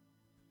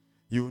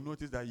 You will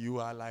notice that you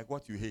are like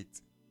what you hate.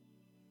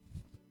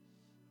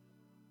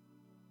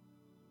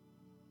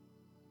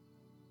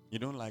 You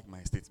don't like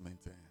my statement.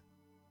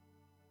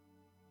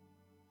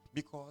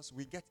 Because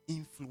we get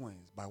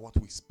influenced by what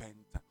we spend,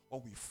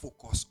 what we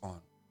focus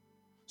on.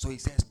 So he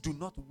says, do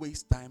not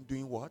waste time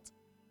doing what?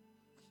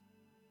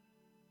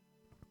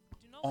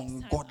 Do not On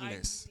waste time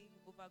godless. arguing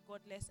over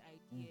godless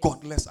ideas.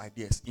 Godless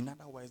ideas. In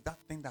other words, that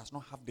thing does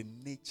not have the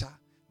nature,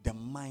 the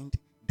mind,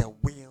 the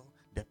will,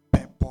 the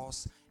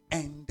purpose,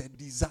 and the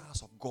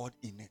desires of God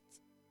in it.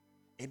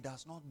 It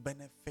does not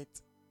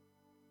benefit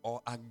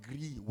or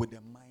agree with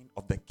the mind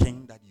of the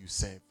king that you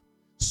serve.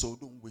 So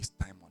don't waste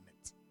time on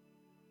it.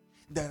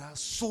 There are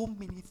so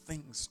many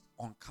things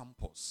on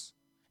campus.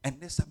 And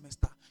this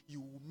semester,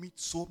 you will meet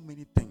so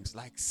many things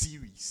like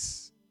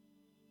series.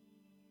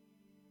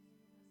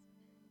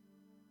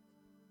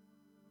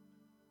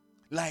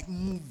 Like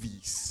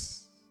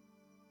movies.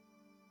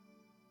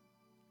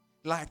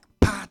 Like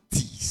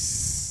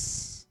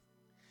parties.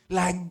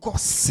 Like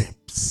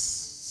gossips.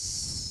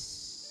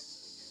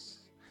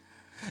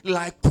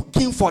 Like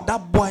cooking for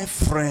that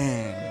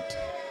boyfriend.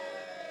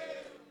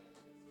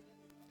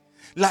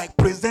 Like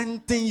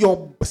presenting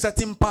your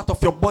certain part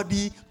of your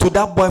body to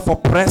that boy for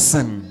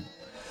pressing.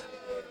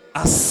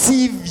 As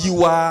if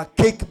you are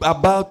cake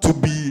about to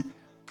be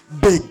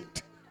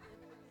baked.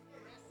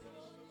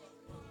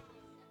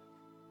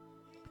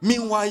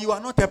 Meanwhile, you are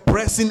not a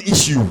pressing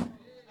issue,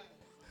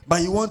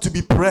 but you want to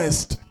be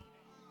pressed.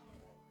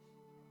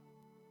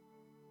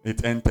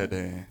 It entered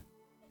there.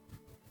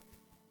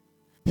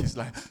 He's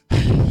like,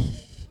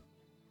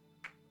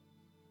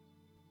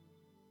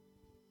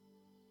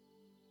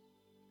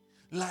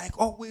 like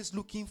always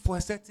looking for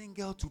a certain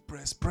girl to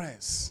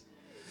press.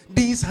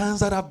 These hands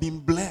that have been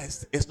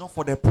blessed, it's not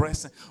for the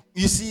present.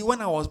 You see,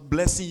 when I was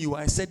blessing you,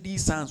 I said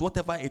these hands,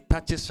 whatever it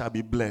touches shall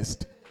be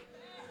blessed.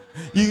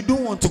 You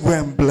don't want to go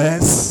and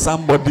bless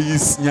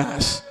somebody's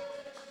nyash.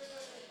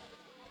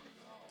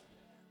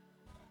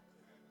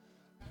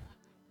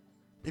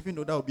 Even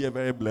though that would be a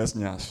very blessed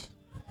nyash.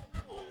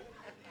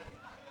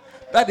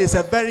 That is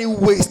a very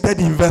wasted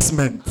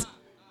investment.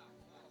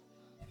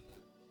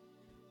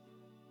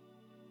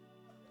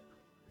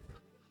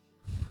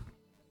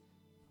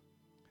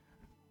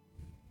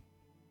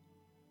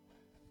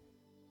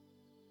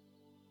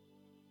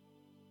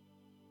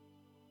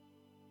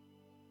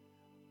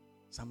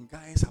 Some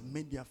guys have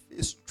made their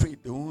face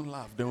straight. They won't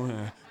laugh.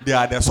 They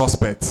are the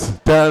suspects.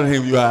 Tell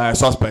him you are a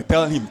suspect.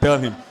 Tell him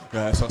you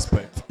are a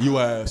suspect. You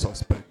are a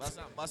suspect.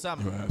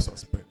 Basam. You are a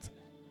suspect.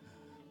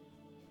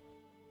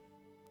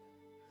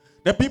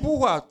 The people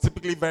who are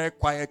typically very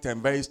quiet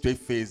and very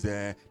straight-faced,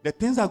 the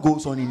things that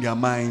goes on in their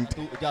mind.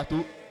 They are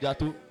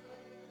two.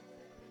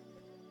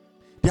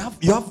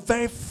 You have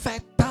very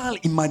fertile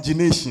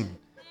imagination.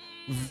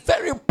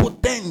 Very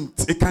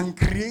potent. It can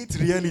create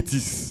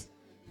realities.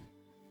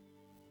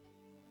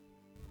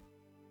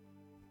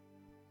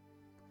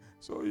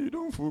 So you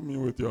don't fool me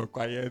with your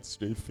quiet,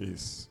 straight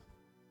face.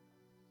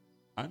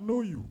 I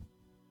know you.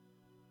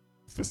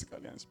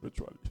 Physically and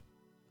spiritually.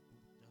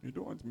 You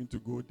don't want me to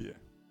go there.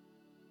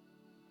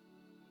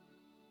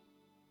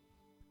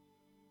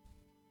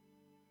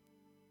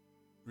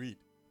 Read.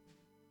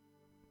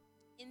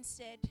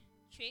 Instead,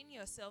 train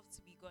yourself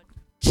to be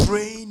godly.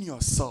 Train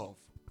yourself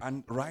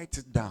and write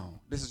it down.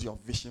 This is your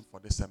vision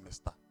for the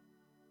semester.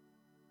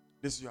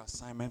 This is your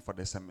assignment for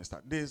the semester.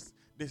 This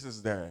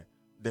is the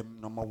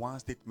number one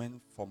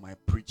statement for my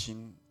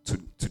preaching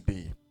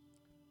today.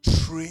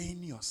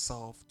 Train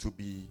yourself to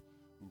be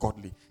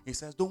godly. He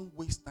says, don't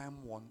waste time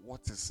on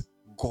what is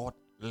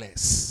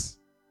godless.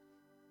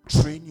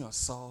 Train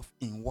yourself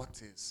in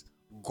what is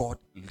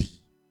godly.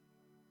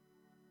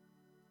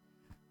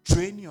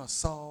 Train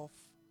yourself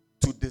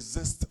to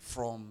desist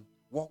from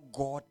what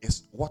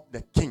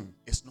the king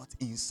is not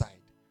inside.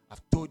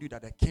 I've told you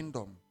that the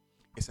kingdom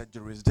is a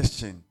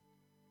jurisdiction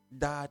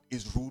that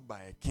is ruled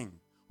by a king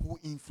who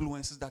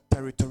influences that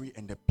territory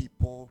and the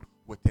people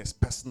with his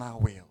personal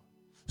will.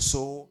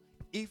 So,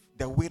 if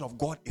the will of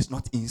God is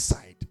not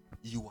inside,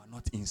 you are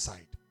not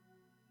inside.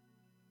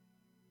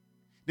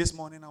 This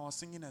morning I was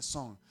singing a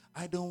song.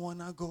 I don't want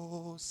to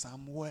go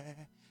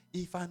somewhere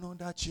if I know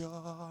that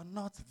you're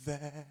not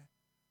there.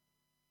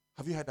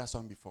 Have you heard that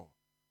song before?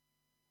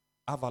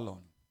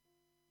 Avalon.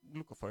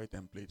 Look for it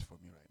and play it for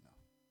me right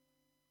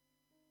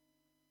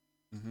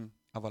now.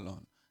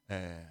 Avalon.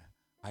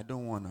 I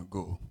don't want to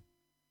go.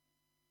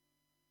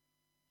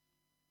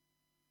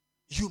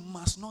 You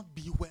must not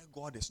be where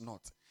God is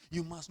not.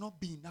 You must not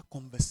be in that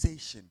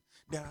conversation.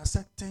 There are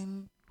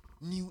certain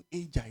new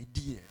age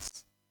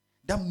ideas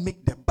that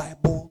make the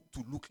Bible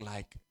to look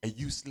like a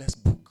useless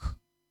book.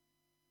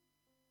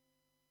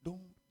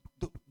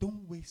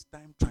 Don't waste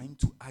time trying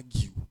to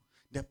argue.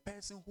 The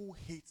person who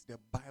hates the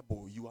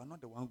Bible, you are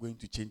not the one going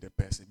to change the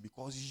person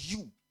because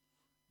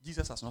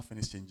Jesus has not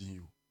finished changing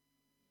you.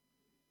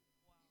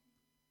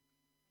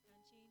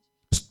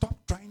 Stop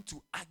trying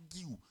to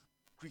argue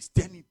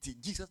Christianity.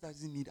 Jesus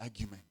doesn't need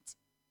argument.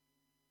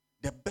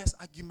 The best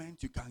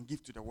argument you can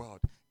give to the world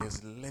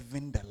is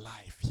living the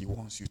life he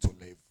wants you to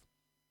live.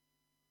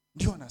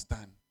 Do you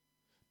understand?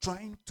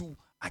 Trying to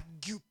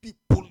argue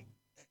people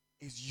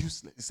is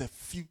useless. It's a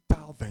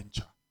futile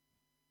venture.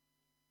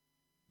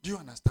 Do you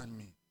understand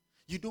me?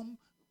 You don't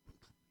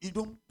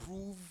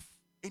prove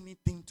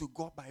anything to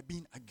God by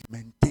being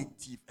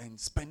argumentative and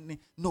spending.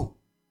 No.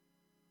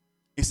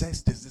 It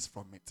says desist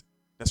from it.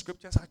 The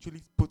scriptures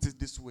actually put it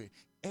this way.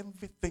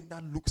 Everything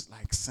that looks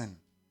like sin,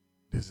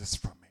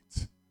 desist from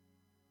it.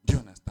 Do you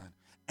understand?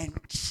 And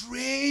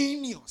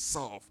train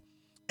yourself.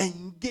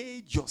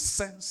 Engage your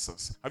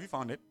senses. Have you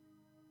found it?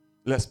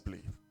 Let's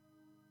play.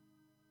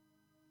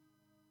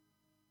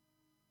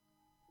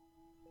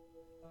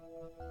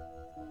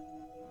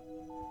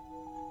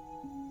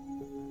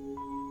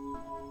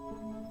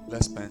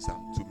 Let's spend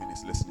some 2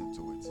 minutes listening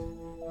to it.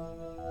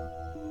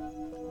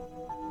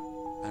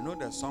 I know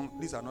the song,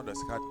 these are not the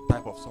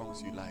type of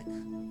songs you like.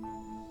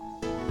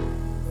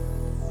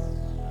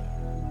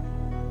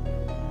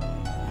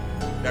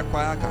 The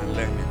choir can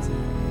learn it.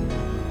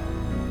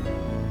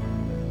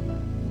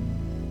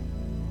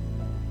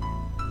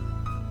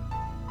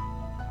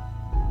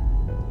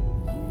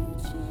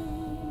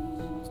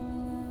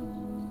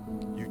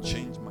 You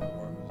changed my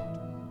world.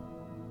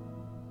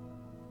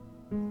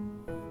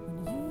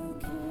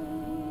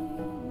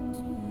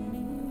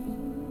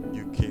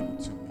 You came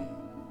to me.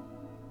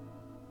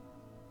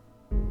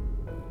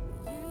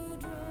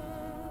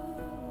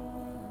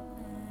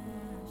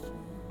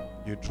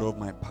 You drove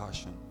my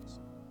passions.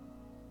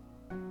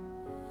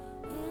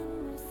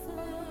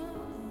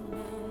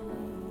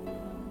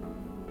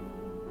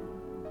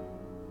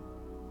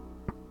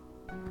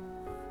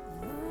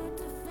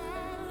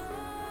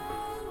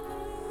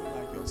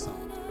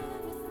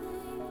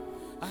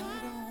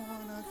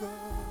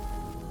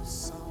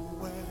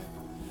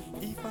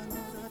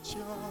 know that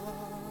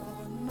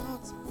you're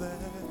not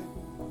there.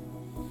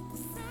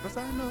 'Cause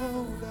I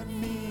know that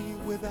me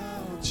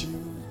without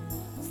you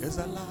is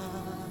a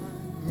lie.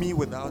 Me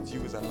without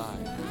you is a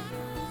lie.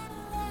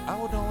 I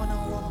wouldn't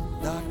wanna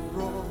walk that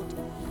road,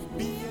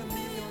 be a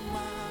million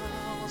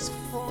miles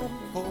from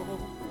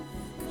home.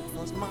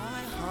 'Cause my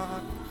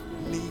heart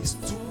needs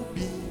to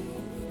be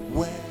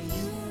where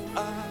you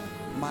are.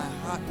 My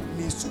heart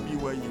needs to be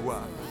where you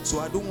are. So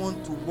I don't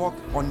want to walk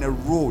on a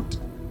road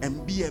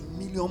and be a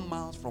million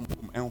miles from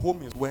home, and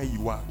home is where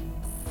you are.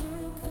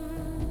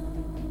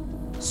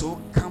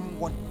 So come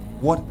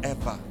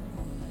whatever.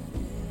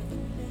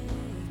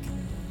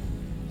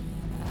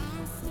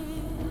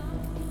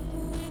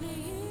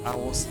 I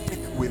will stick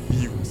with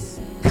you.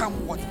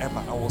 Come whatever,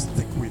 I will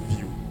stick with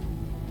you.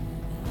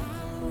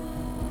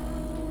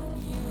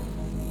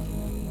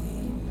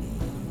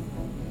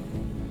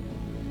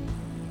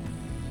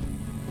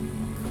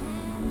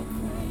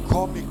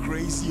 Call me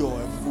crazy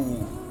or a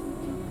fool,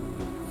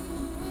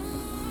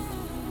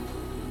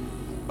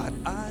 but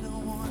I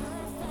don't want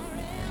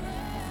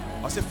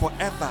to. I say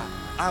forever,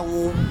 I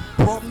will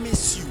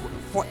promise you.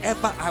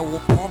 Forever, I will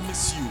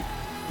promise you.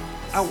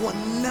 I will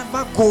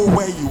never go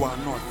where you are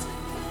not.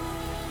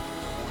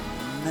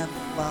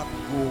 Never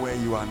go where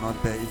you are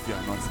not there if you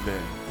are not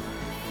there.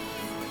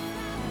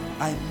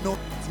 I know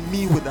it's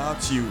me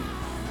without you.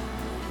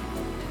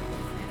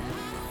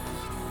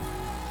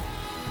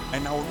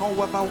 And I will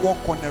not ever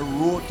walk on a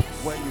road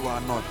where you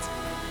are not.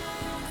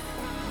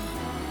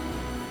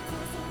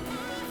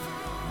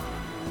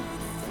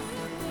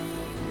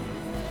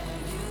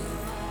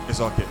 It's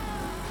okay.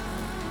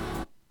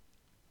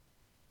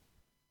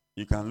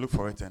 You can look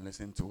for it and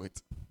listen to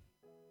it.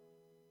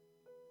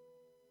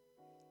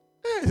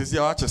 Hey, this is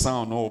your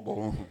sound,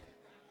 no.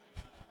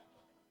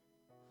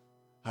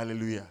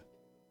 Hallelujah.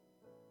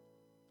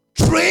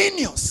 Train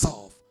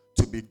yourself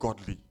to be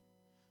godly.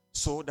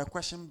 So the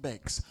question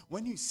begs,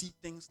 when you see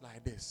things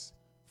like this,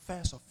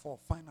 first of all,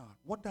 find out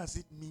what does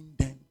it mean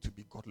then to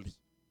be godly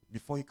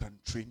before you can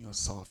train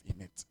yourself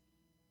in it.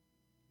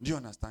 Do you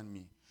understand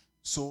me?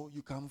 So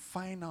you can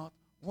find out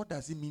what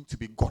does it mean to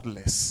be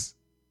godless.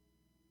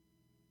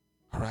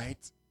 All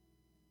right?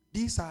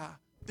 These are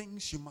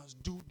things you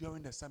must do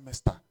during the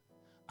semester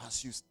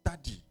as you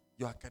study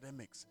your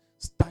academics.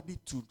 Study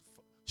to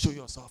show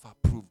yourself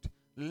approved.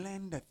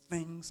 Learn the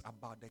things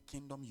about the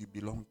kingdom you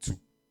belong to.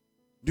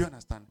 Do you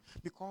understand?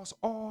 Because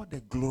all the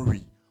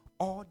glory,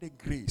 all the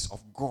grace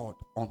of God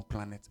on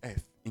planet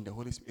Earth in the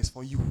Holy Spirit is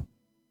for you.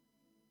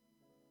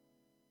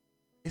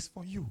 It's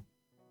for you.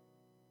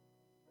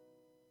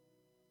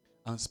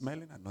 I'm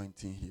smelling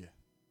anointing here.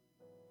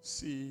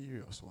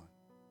 Serious one.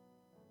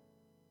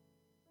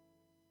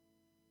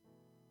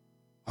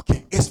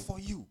 Okay, it's for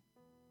you.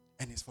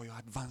 And it's for your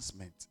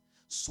advancement.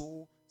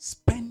 So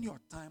spend your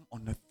time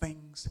on the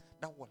things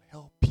that will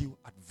help you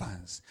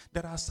advance.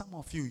 There are some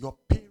of you, your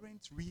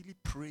parents really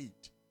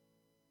prayed.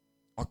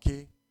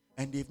 Okay?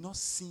 And they've not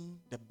seen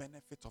the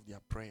benefit of their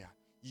prayer.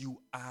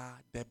 You are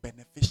the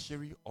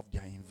beneficiary of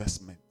their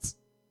investment.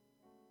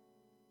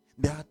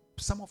 There are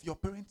some of your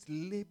parents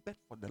labored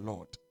for the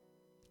Lord.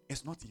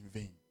 It's not in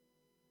vain.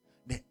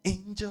 The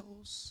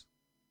angels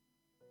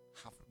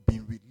have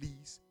been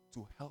released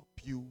to help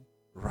you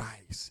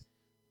rise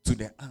to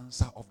the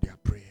answer of their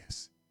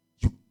prayers.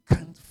 You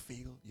can't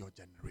fail your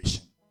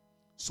generation.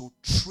 So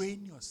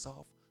train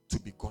yourself to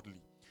be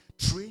godly.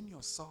 Train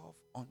yourself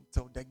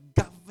until the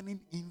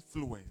governing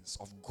influence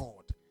of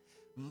God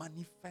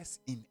manifests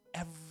in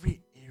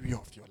every area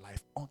of your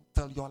life,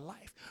 until your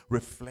life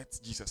reflects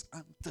Jesus,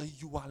 until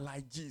you are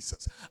like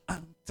Jesus,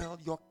 until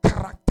your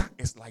character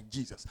is like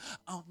Jesus,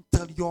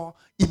 until your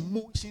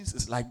emotions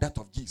is like that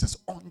of Jesus,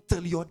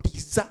 until your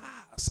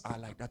desires are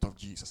like that of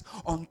Jesus,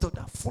 until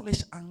that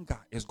foolish anger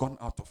is gone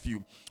out of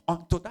you,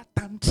 until that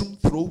tantrum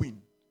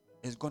throwing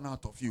is gone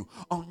out of you,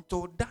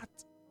 until that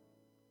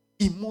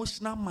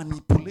emotional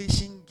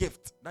manipulation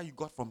gift that you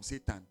got from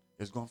Satan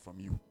is gone from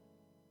you.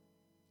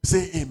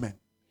 Say amen.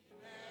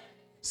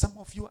 Some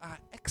of you are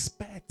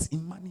experts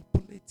in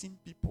manipulating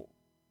people.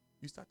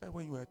 You started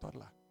when you were a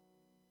toddler.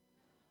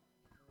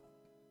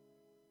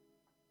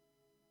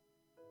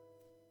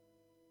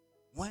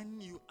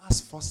 When you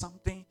ask for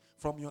something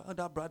from your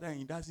elder brother and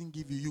he doesn't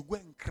give you, you go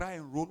and cry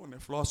and roll on the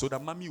floor so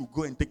that mommy will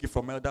go and take it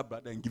from elder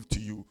brother and give to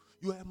you.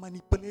 You are a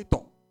manipulator.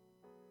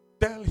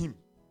 Tell him.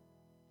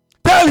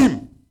 Tell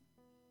him.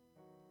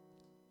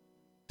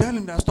 Tell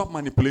him that stop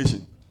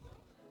manipulation.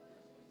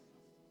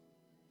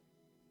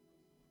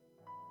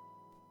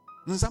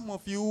 And some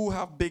of you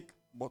have big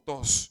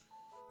bottles.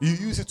 You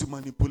use it to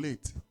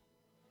manipulate.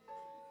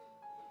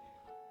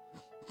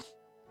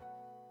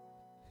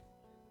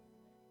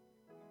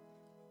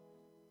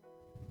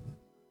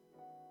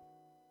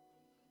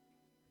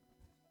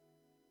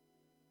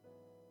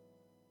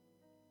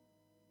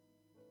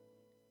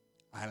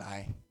 I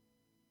lie.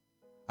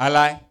 I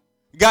lie.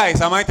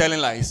 Guys, am I telling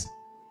lies?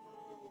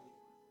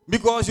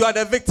 Because you are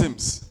the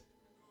victims.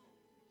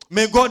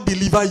 May God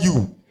deliver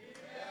you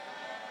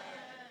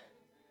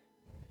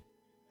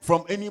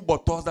from any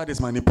bottles that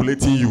is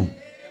manipulating you.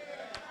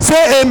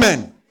 Say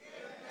amen.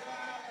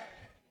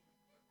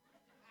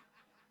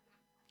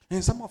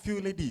 And some of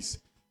you ladies,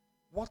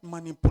 what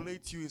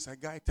manipulates you is a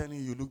guy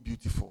telling you look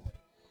beautiful.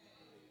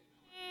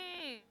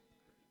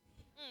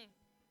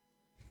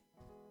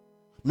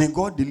 May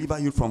God deliver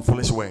you from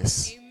foolish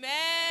words.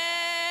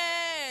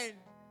 Amen.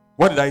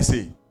 What did I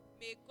say?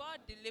 May God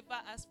deliver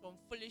us from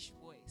foolish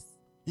words.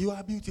 You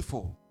are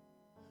beautiful.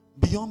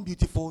 Beyond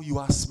beautiful, you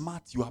are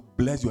smart, you are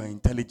blessed, you are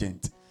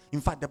intelligent.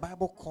 In fact, the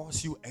Bible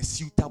calls you a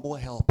suitable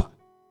helper.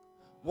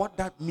 What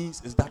that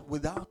means is that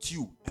without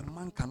you, a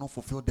man cannot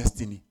fulfill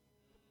destiny.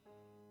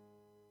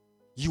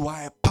 You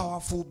are a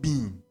powerful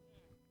being.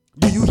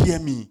 Do you hear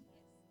me?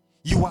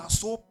 You are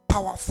so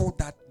powerful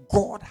that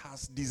God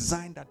has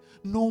designed that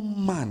no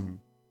man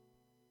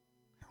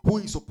who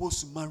is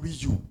supposed to marry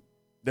you,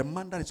 the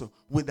man that is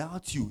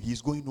without you, he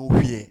is going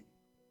nowhere.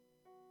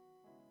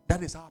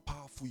 That is how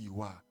powerful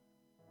you are.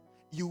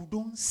 You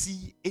don't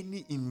see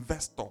any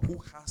investor who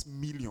has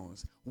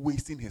millions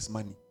wasting his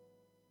money.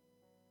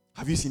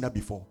 Have you seen that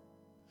before?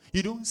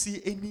 You don't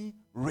see any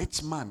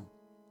rich man,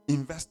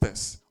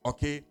 investors,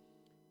 okay,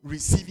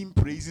 receiving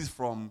praises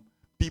from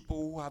people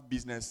who have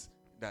business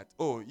that,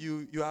 oh,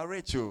 you are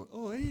rich,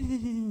 oh,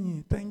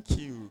 hey, thank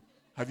you.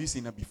 Have you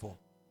seen that before?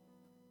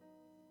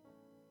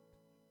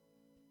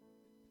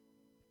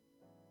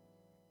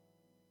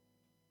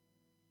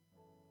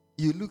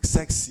 You look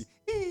sexy.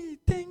 Hey,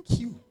 thank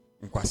you.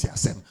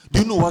 Do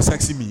you know what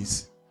sexy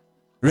means?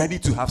 Ready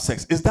to have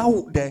sex. Is that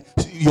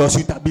your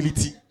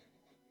suitability?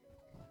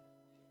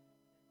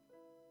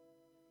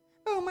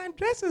 Oh, my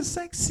dress is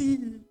sexy.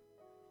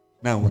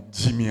 Now,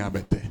 Jimmy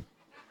Abete.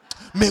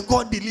 May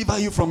God deliver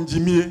you from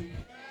Jimmy.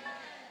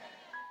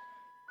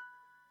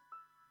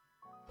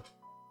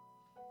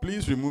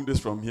 Please remove this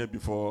from here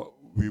before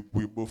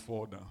we both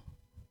fall down.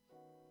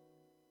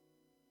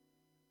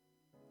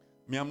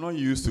 Me, I'm not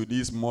used to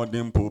this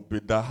modern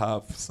pulpit that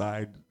have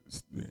sides.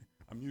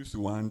 I'm used to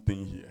one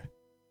thing here.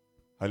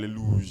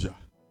 Hallelujah.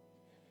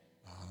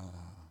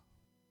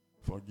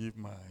 Forgive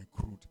my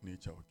crude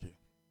nature, okay.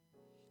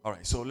 All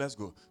right, so let's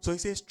go. So he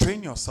says,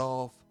 train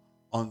yourself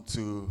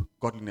unto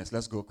godliness.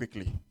 Let's go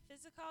quickly.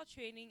 Physical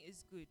training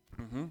is good,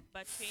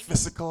 but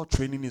physical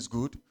training is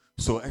good,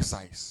 so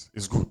exercise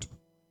is good.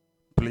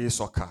 Play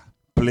soccer,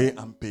 play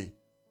and pay.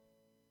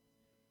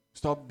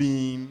 Stop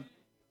being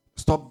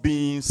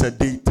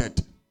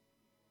sedated.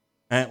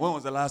 And when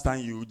was the last time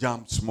you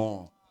jumped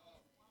small?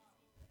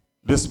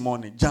 This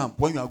morning, jump.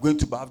 When you are going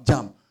to bath,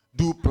 jump.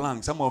 Do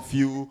plank. Some of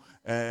you,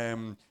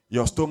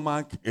 your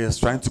stomach is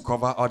trying to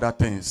cover other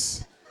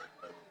things.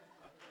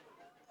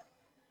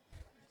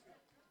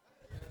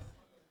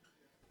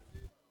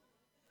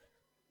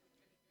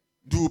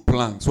 Do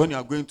planks. When you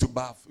are going to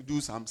bath, do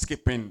some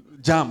skipping.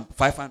 Jump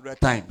 500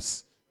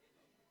 times.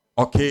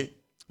 Okay?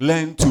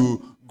 Learn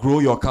to grow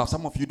your calf.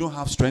 Some of you don't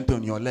have strength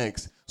on your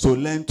legs. So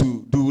learn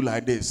to do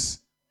like this.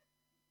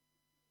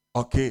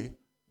 Okay?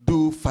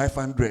 Do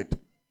 500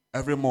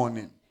 every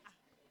morning.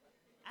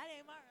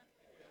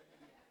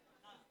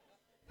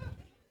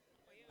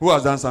 Who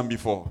has done some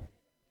before?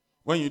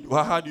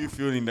 How do you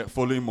feel in the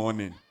following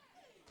morning?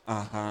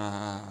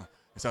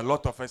 It's a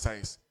lot of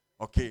exercise.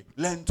 Okay?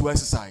 Learn to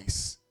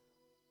exercise.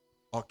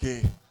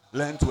 Okay?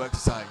 Learn to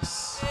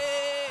exercise.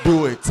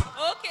 Do it.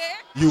 Okay.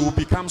 You will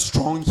become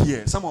strong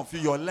here. Some of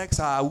you, your legs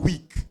are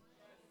weak.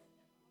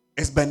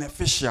 It's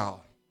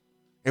beneficial.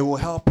 It will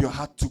help your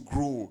heart to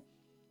grow.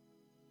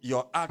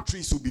 Your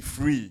arteries will be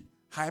free.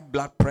 High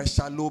blood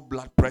pressure, low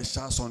blood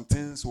pressure, some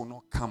things will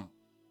not come.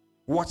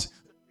 Watch.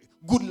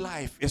 Good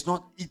life is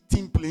not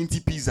eating plenty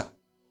pizza.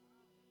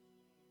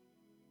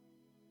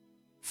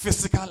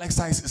 Physical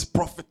exercise is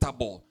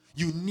profitable.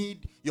 You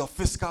need your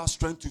physical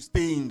strength to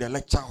stay in the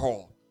lecture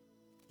hall.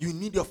 You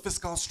need your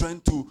physical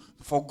strength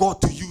for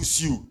God to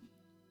use you.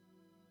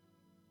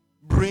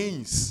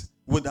 Brains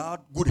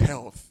without good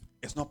health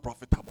is not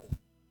profitable.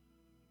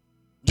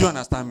 Do you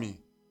understand me?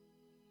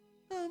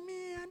 Oh,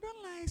 me, I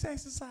don't like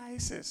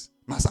exercises.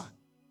 Massa,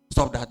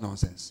 stop that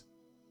nonsense.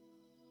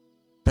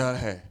 Tell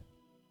her.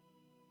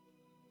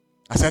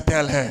 I said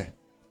tell her.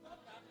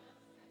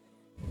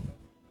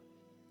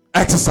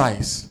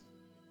 Exercise.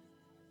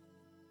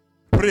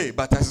 Pray,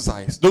 but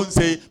exercise. Don't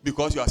say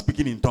because you are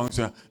speaking in tongues,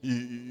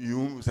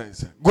 you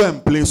say, go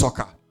and play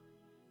soccer.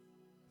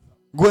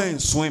 Go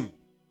and swim.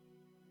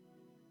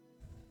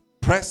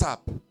 Press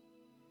up.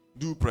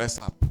 Do press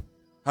up.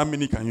 How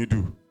many can you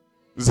do?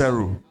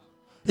 0.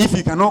 If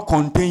you cannot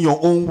contain your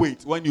own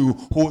weight when you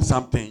hold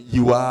something,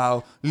 you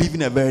are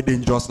living a very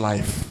dangerous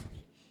life.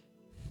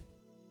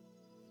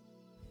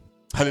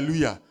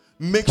 Hallelujah.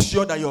 Make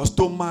sure that your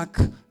stomach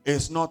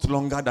is not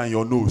longer than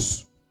your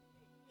nose.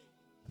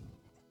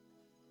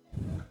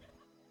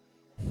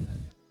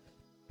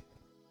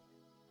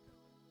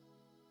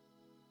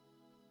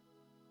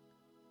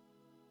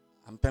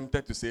 I'm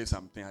tempted to say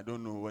something. I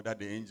don't know whether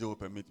the angel will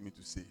permit me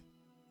to say.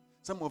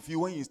 Some of you,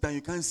 when you stand,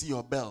 you can't see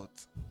your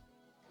belt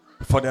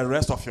for the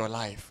rest of your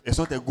life. It's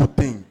not a good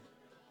thing.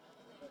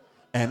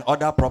 And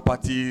other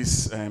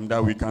properties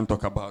that we can't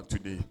talk about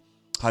today.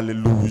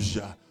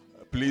 Hallelujah.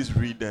 Please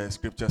read the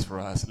scriptures for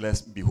us.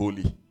 Let's be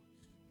holy.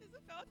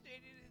 Physical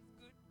training is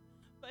good,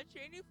 but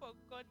training for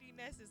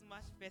godliness is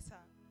much better.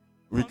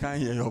 We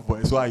can't hear your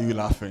voice. Why are you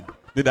laughing?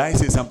 Did I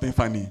say something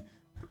funny?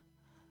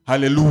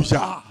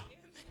 Hallelujah.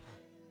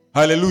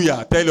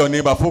 Hallelujah. Tell your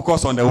neighbor,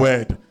 focus on the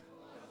word.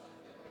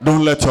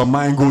 Don't let your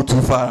mind go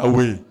too far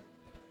away.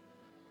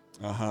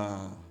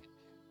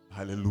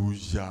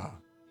 Hallelujah.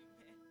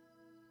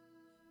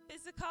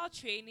 Physical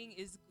training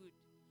is good,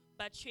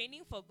 but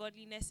training for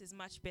godliness is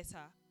much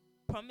better,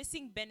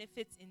 promising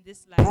benefits in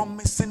this life.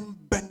 Promising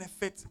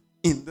benefits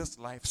in this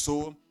life.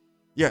 So,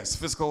 yes,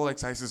 physical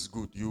exercise is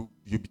good. You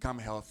become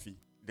healthy.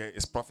 There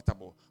is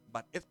profitable.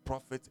 But its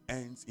profit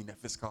ends in the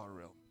physical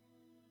realm.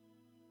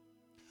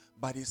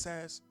 But it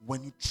says,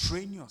 when you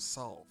train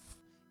yourself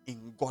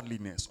in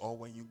godliness, or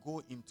when you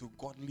go into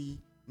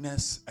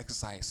godliness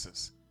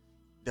exercises,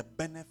 the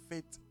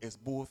benefit is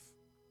both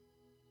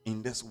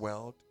in this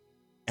world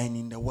and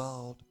in the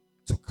world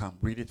to come.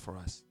 Read it for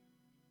us.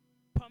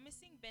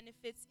 Promising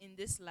benefits in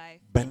this life.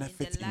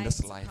 Benefits in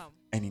this life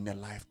and in the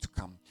life to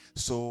come.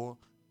 So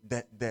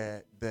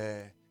the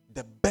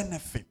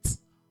benefit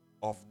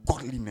of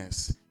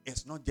godliness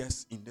is not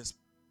just in this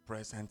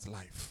present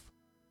life.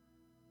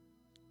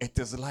 It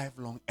is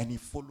lifelong, and it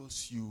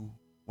follows you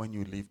when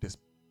you leave this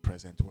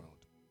present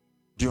world.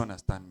 Do you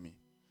understand me?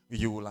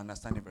 You will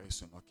understand it very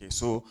soon. Okay,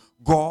 so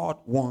God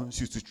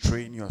wants you to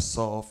train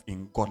yourself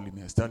in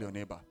godliness. Tell your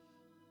neighbor.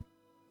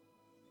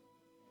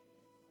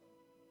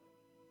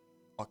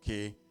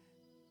 Okay,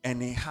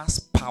 and it has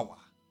power.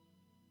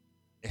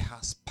 It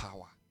has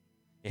power.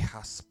 It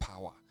has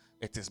power.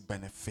 It is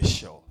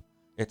beneficial.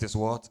 It is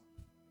what?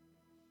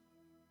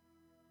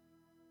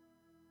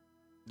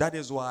 That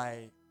is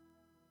why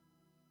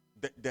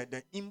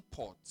the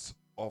import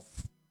of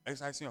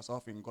exercising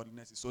yourself in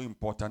godliness is so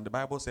important. The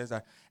Bible says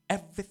that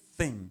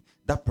everything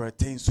that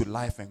pertains to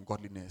life and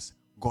godliness,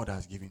 God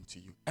has given to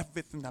you.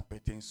 Everything that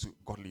pertains to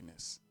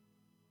godliness.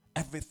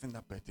 Everything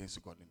that pertains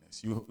to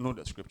godliness. You know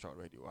the scripture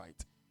already, right?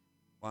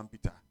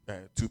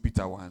 2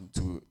 Peter 1,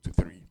 2 to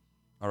 3.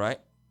 All right?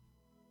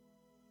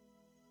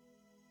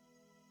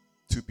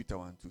 2 Peter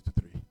 1, 2 to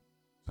 3.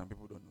 Some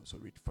people don't know, so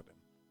read for them.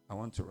 I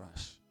want to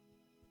rush.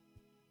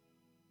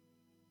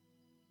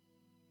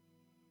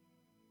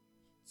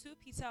 2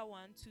 Peter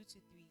 1, 2 to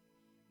 3.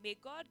 May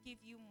God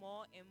give you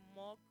more and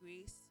more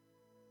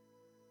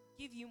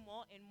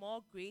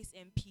grace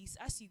and peace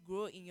as you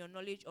grow in your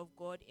knowledge of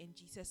God and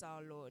Jesus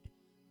our Lord.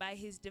 By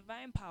his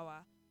divine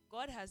power,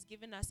 God has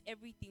given us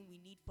everything we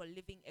need for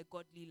living a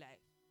godly life.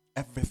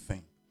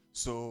 Everything.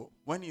 So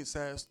when he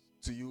says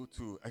to you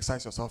to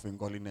exercise yourself in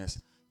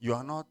godliness, you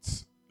are not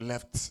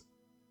left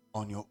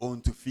on your own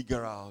to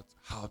figure out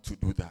how to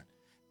do that.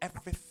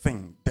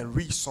 Everything, the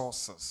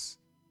resources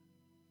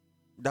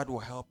that will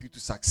help you to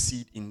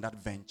succeed in that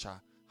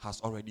venture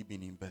has already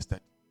been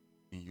invested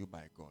in you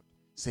by God.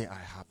 Say, I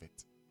have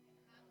it.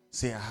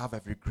 Say, I have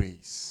every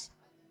grace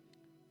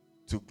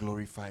to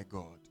glorify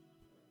God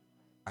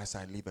as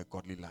I live a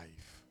godly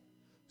life.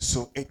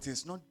 So it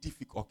is not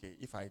difficult. Okay,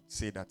 if I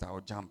say that,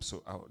 I'll jump.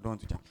 So I don't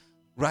want to jump.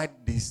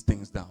 Write these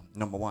things down.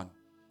 Number one,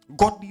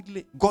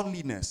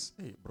 godliness.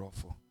 Hey, bro.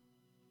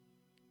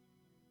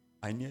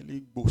 I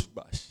nearly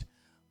bash.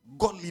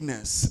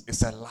 Godliness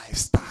is a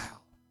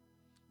lifestyle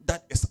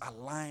that is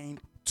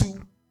aligned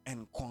to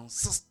and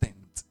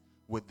consistent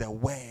with the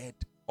word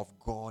of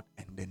God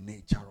and the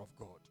nature of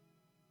God.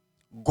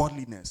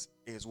 Godliness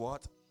is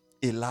what?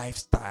 A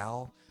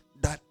lifestyle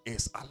that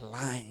is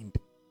aligned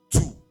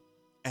to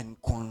and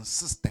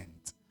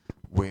consistent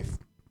with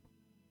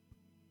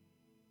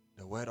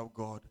the word of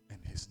God and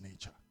his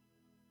nature.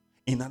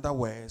 In other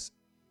words,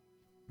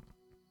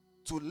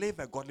 to live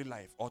a godly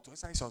life or to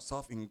exercise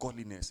yourself in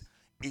godliness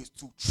is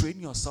to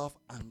train yourself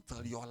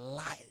until your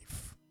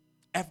life,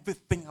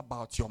 everything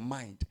about your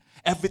mind,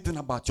 everything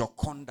about your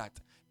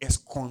conduct is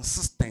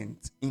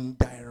consistent in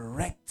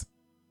direct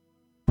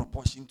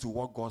proportion to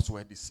what God's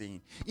word is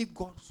saying. If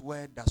God's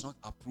word does not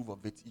approve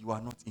of it, you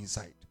are not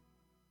inside.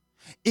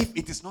 If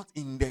it is not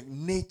in the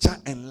nature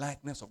and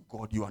likeness of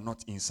God, you are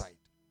not inside.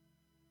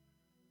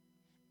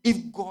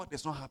 If God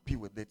is not happy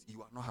with it,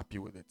 you are not happy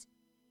with it.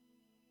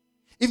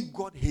 If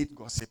God hates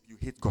gossip, you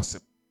hate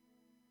gossip.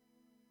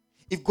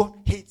 If God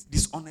hates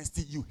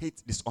dishonesty, you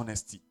hate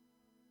dishonesty.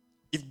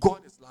 If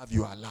God is love,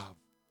 you are love.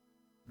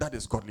 That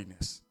is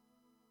godliness.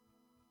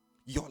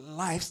 Your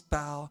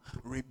lifestyle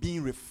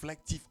being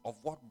reflective of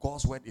what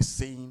God's word is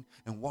saying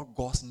and what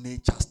God's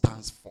nature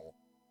stands for.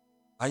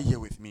 Are you here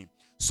with me?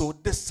 So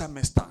this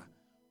semester,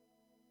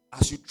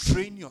 as you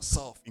train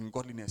yourself in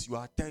godliness, you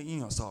are telling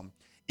yourself,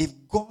 if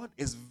God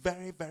is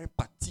very, very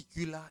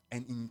particular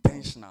and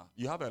intentional,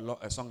 you have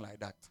a song like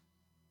that.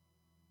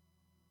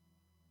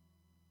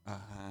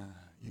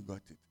 You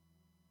got it.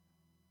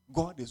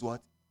 God is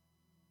what?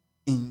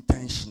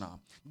 Intentional.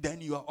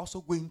 Then you are also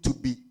going to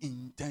be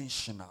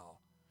intentional.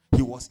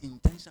 He was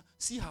intentional.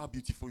 See how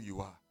beautiful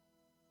you are.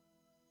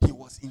 He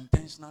was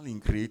intentional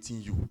in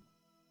creating you.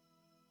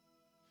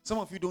 Some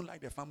of you don't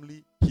like the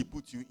family he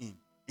put you in.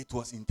 It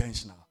was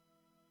intentional.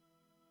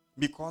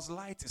 Because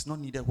light is not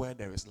needed where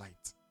there is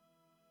light.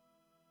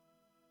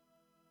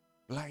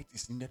 Light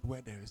is needed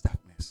where there is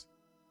darkness.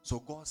 So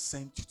God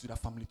sent you to that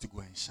family to go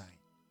and shine.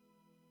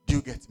 Do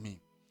you get me?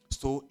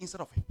 So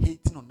instead of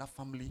hating on that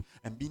family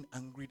and being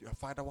angry at your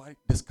father, why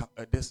this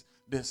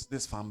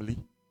family,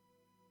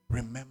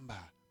 remember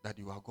that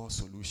you are God's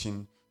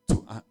solution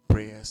to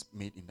prayers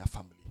made in that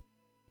family.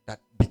 That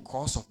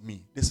because of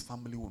me, this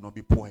family will not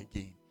be poor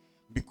again.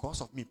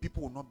 Because of me,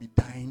 people will not be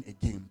dying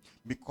again.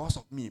 Because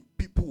of me,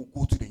 people will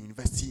go to the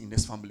university in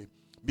this family.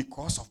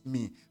 Because of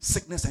me,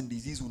 sickness and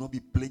disease will not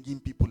be plaguing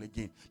people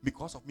again.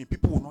 Because of me,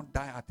 people will not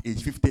die at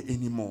age 50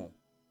 anymore.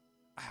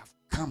 I have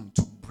come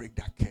to break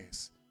that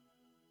curse.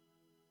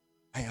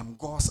 I am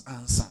God's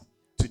answer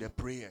to the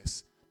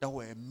prayers that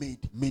were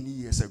made many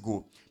years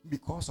ago.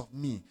 Because of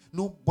me,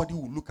 nobody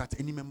will look at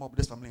any member of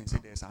this family and say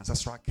there's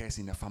ancestral curse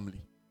in the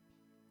family.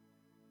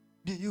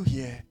 Do you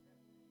hear?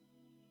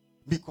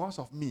 Because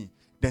of me,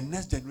 the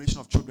next generation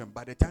of children,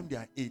 by the time they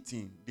are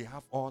 18, they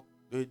all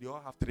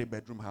have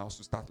 3-bedroom house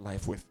to start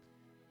life with.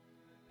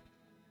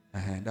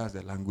 And that's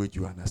the language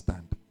you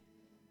understand.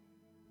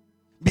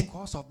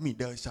 Because of me,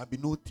 there shall be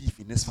no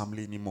thief in this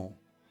family anymore.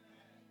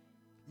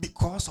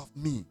 Because of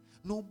me,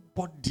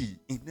 nobody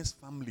in this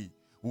family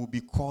will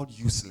be called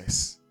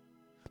useless.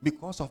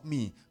 Because of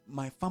me,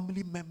 my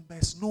family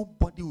members,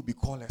 nobody will be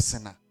called a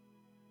sinner.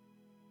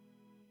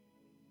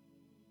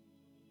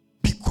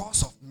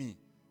 Because of me,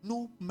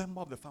 no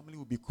member of the family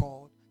will be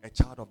called a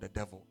child of the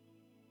devil.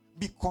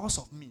 Because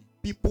of me,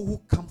 people who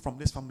come from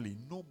this family,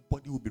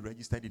 nobody will be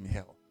registered in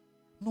hell.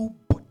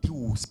 Nobody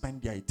will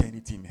spend their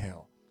eternity in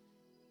hell.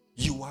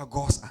 You are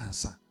God's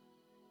answer.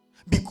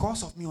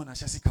 Because of me on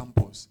Ashesi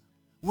campus,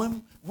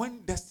 when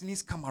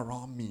destinies come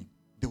around me,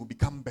 they will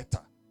become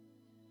better.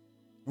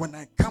 When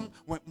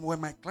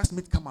my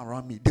classmates come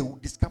around me, they will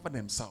discover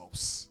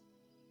themselves.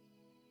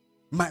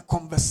 My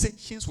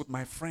conversations with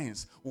my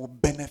friends will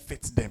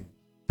benefit them.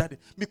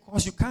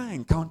 Because you can't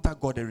encounter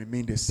God and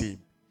remain the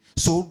same.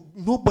 So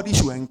nobody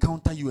should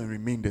encounter you and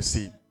remain the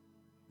same.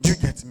 Do you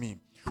get me?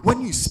 When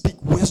you speak,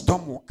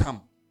 wisdom will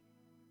come.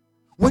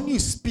 When you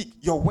speak,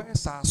 your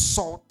words are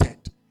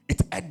salted.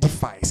 It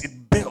edifies.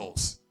 It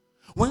builds.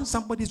 When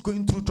somebody is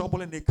going through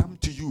trouble and they come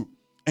to you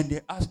and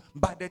they ask,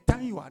 by the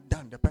time you are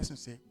done, the person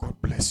say, God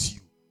bless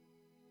you.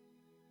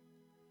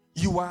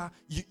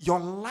 Your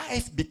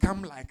life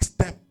become like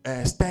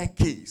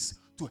staircase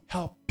to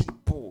help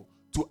people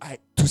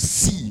to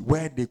see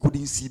where they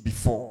couldn't see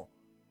before.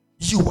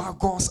 You are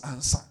God's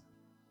answer.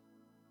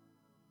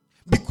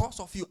 Because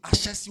of you,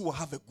 Ashesi will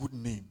have a good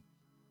name.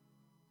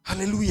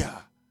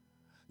 Hallelujah.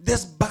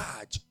 This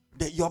badge,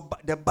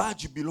 the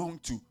badge you belong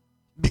to,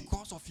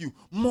 because of you,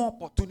 more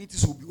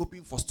opportunities will be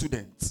open for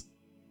students.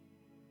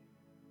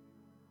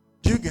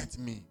 Do you get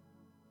me?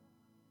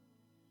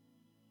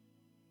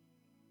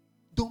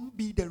 Don't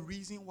be the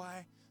reason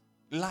why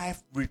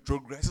life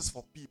retrogresses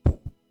for people.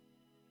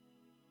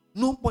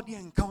 Nobody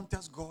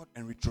encounters God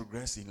and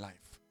retrogresses in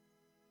life.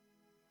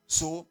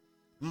 So,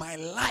 my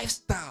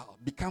lifestyle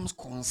becomes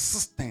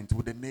consistent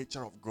with the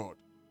nature of God.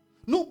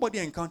 Nobody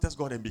encounters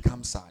God and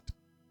becomes sad.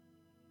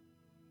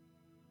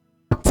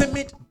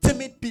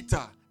 Timid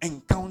Peter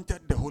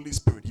encountered the Holy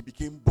Spirit. He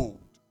became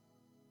bold.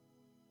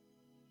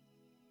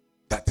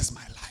 That is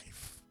my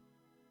life.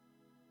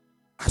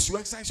 As you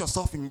exercise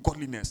yourself in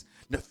godliness,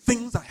 the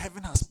things that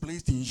heaven has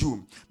placed in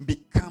you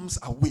becomes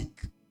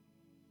awake.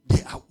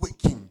 They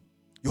awaken.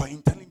 Your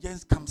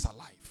intelligence comes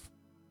alive.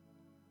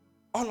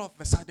 All of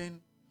a sudden,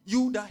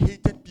 you that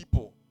hated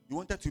people, you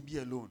wanted to be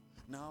alone.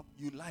 Now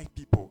you like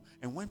people.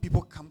 And when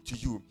people come to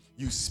you,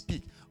 you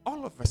speak.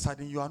 All of a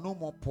sudden, you are no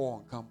more poor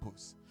on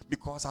campus.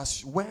 Because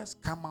as words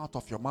come out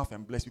of your mouth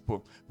and bless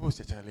people, people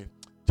say, Charlie,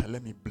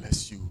 let me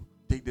bless you.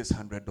 Take this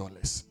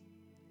 $100.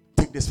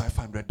 Take this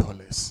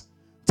 $500.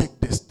 Take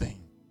this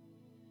thing.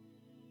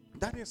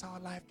 That is how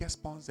life gets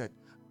sponsored.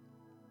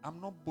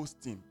 I'm not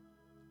boasting.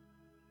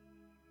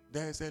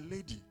 There is a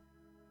lady.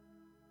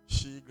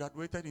 She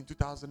graduated in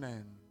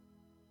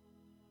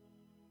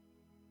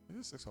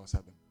 2006 or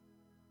 7.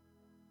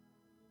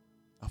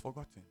 I've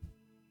forgotten.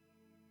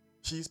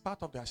 She is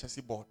part of the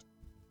Ashesi board.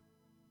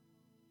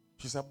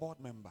 She's a board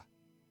member.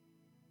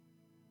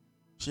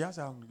 She has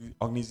an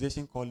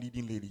organization called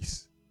Leading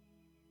Ladies.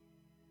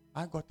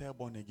 I got her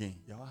born again.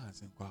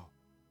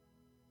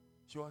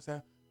 She was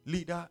a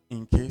leader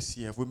in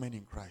KCF, Women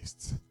in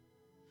Christ.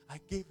 I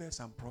gave her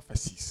some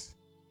prophecies.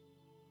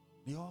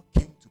 They all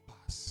came to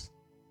pass.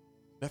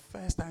 The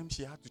first time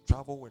she had to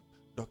travel with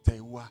Dr.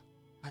 Iwa,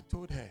 I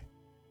told her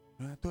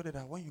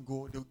that when you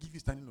go, they'll give you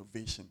standing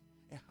ovation.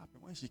 It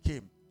happened. When she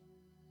came,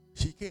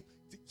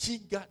 she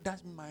got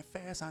that's my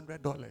first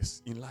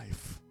 $100 in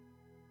life.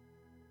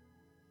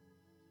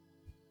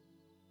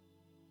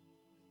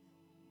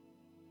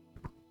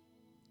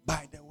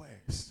 By the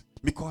words,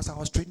 because I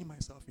was training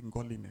myself in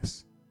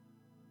godliness.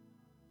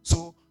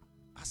 So,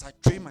 as I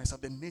trained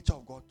myself, the nature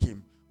of God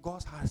came.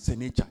 God has a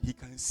nature. He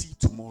can see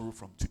tomorrow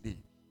from today.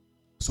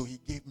 So he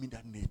gave me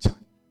that nature.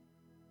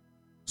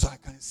 So I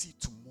can see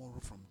tomorrow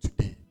from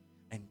today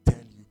and tell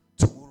you,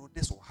 tomorrow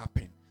this will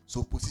happen.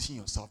 So position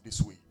yourself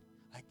this way.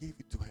 I gave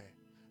it to her.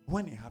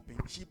 When it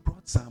happened, she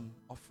brought some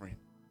offering.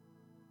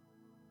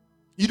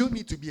 You don't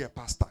need to be a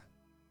pastor.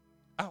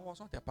 I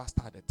was not a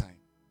pastor at the time,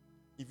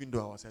 even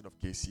though I was head of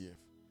KCF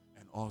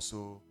and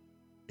also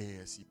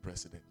ASC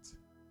president.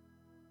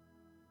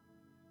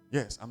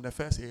 Yes, I'm the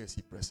first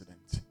ASC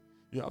president.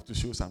 You have to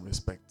show some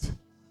respect.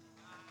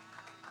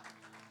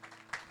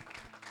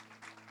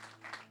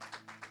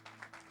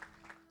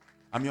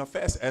 I'm your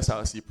first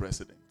SRC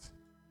president.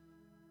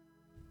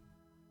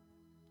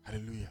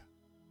 Hallelujah.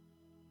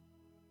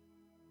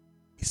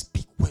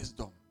 Speak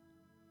wisdom.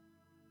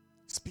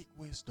 Speak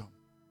wisdom.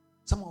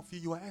 Some of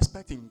you are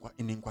expert in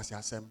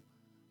Nkwasiasem.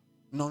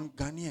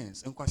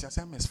 Non-Ghanaians,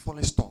 Nkwasiasem is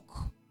foolish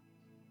talk.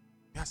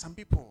 There are some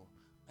people,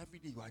 every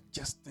day you are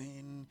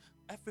jesting.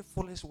 Every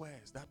foolish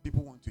words that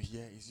people want to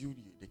hear is you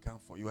they come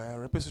for. You are a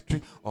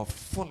repository of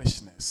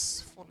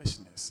foolishness.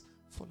 Foolishness.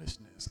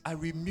 Foolishness. I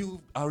remove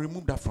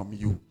that from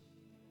you.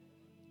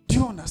 Do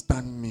you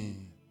understand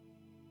me?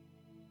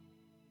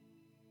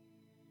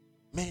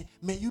 May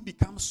you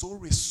become so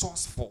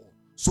resourceful,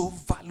 so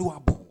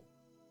valuable.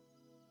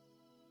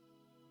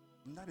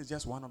 And that is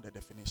just one of the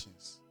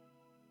definitions.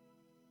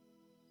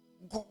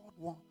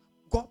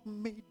 God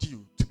made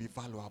you to be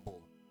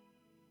valuable.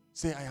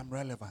 Say, I am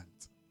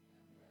relevant.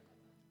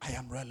 I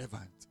am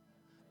relevant.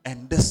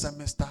 And this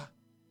semester,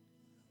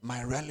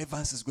 my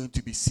relevance is going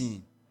to be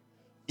seen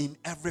in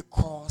every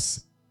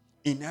course,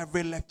 in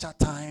every lecture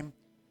time,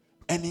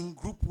 and in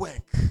group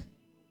work.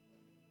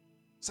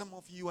 Some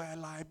of you are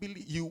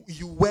liability.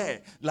 You were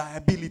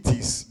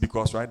liabilities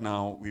because right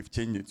now we've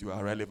changed it. You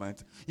are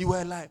relevant. You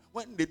were like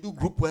when they do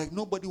group work,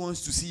 nobody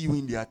wants to see you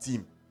in their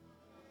team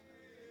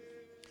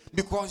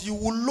because you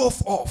will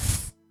loaf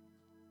off.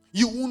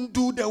 You won't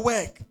do the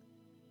work.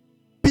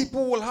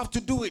 People will have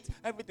to do it.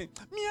 Everything.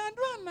 Me, I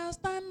don't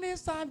understand this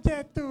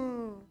subject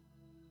too.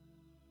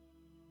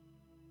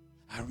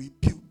 I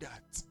rebuke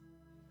that.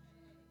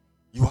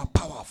 You are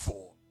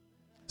powerful.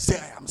 Say,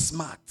 I am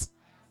smart.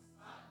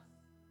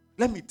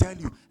 Let me tell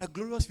you, a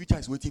glorious future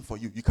is waiting for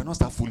you. You cannot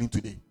start fooling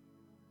today.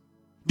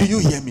 Do you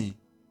hear me?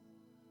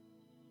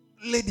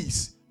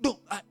 Ladies, don't.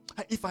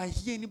 If I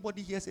hear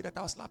anybody here say that,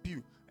 I'll slap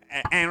you.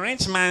 A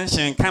rich man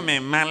should come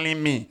and marry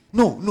me.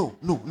 No.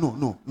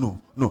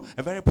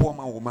 A very poor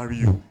man will marry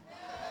you.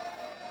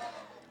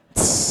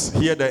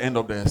 Hear the end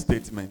of the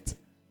statement.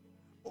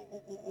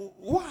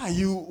 Why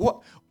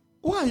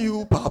are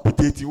you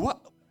palpitating? What?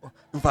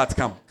 In fact,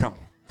 come.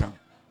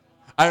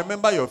 I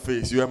remember your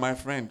face. You are my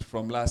friend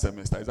from last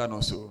semester. Is that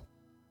not so?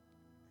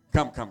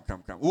 Come.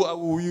 Who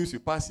will use you?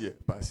 Pass here.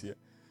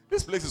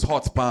 This place is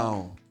hot,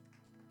 pound.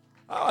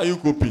 How are you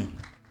coping?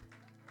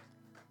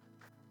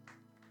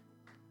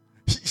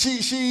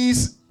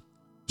 She's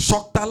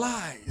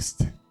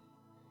shockalized.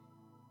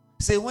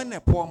 Say, when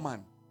a poor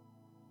man,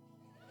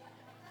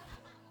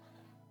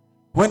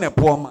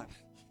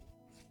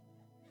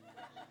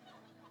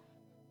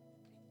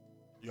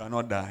 you are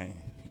not dying.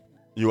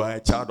 You are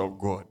a child of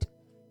God.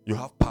 You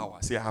have power.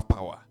 Say, I have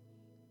power.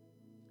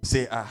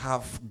 Say, I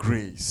have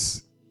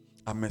grace.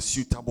 I'm a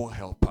suitable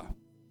helper.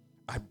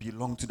 I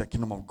belong to the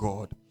kingdom of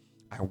God.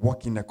 I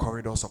walk in the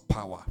corridors of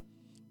power.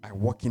 I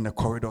walk in the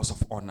corridors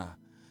of honor.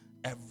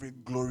 Every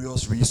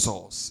glorious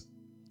resource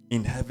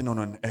in heaven and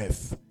on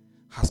earth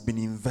has been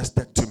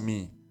invested to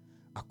me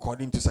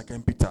according to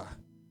 2 Peter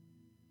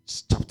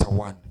chapter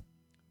 1.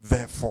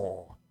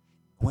 Therefore,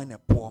 when a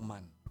poor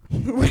man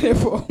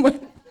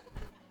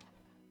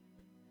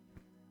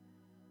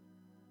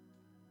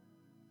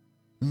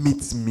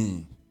meets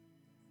me.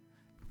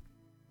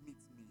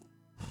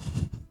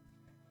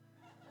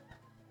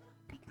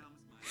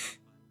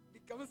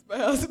 Becomes my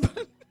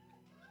husband.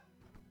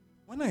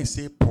 When I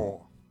say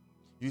poor,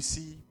 you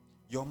see,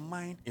 your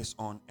mind is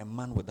on a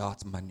man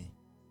without money.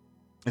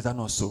 Is that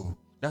not so?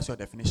 That's your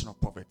definition of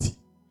poverty.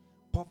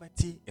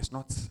 Poverty is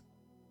not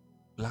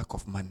lack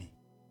of money.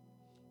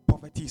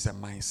 Poverty is a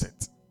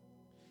mindset.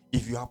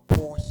 If you are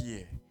poor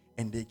here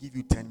and they give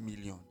you 10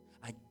 million,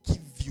 I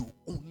give you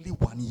only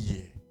 1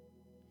 year.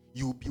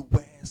 You will be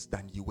worse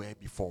than you were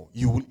before.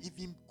 You will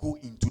even go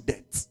into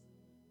debt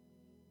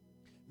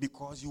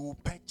because you will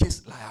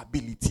purchase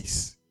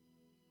liabilities,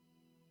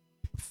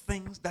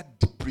 things that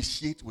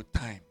depreciate with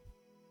time.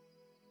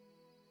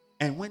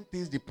 And when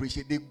things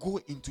depreciate, they go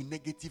into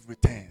negative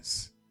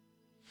returns.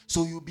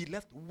 So you'll be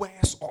left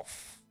worse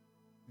off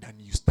than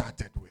you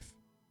started with.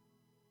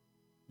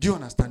 Do you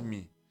understand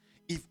me?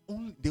 If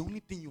the only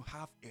thing you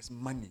have is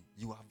money,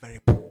 you are very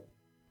poor.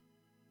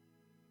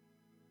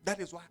 That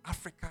is why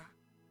Africa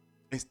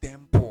is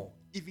damn poor,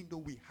 even though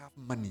we have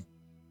money.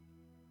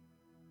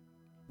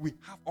 We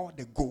have all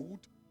the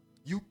gold.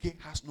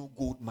 UK has no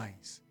gold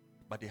mines,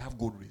 but they have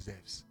gold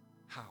reserves.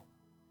 How?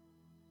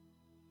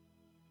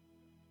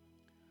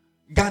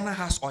 Ghana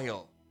has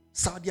oil.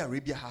 Saudi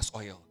Arabia has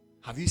oil.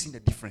 Have you seen the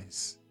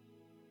difference?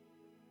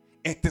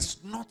 It is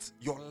not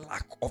your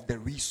lack of the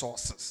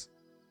resources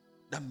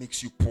that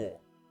makes you poor.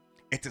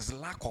 It is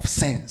lack of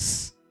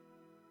sense.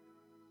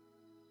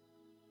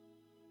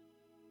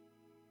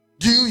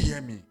 Do you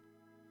hear me?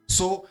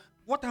 So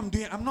what I'm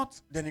doing, I'm not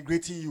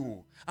denigrating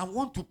you. I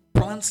want to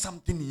plant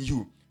something in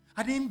you.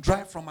 I didn't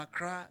drive from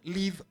Accra,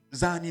 leave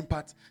Zion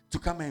Impact to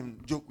come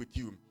and joke with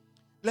you.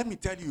 Let me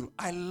tell you,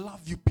 I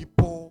love you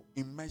people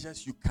in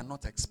measures you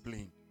cannot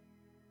explain.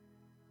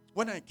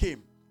 When I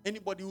came,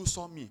 anybody who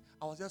saw me,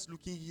 I was just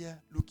looking here,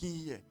 looking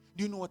here.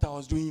 Do you know what I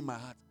was doing in my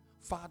heart?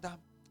 Father,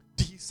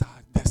 these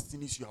are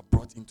destinies you have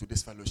brought into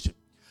this fellowship.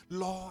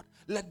 Lord,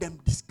 let them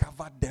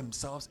discover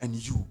themselves and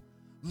you.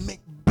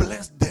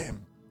 Bless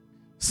them.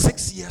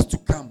 6 years to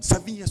come,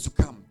 7 years to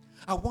come.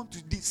 I want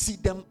to see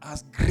them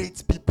as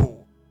great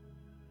people.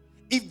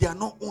 If they are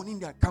not owning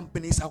their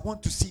companies, I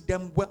want to see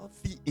them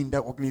wealthy in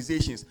their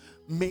organizations.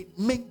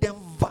 Make them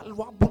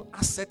valuable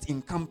assets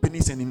in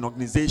companies and in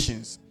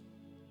organizations.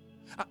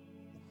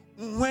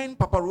 When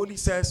Papa Rolly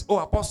says, "Oh,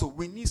 Apostle,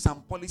 we need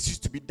some policies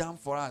to be done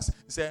for us,"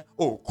 he said,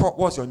 "Oh,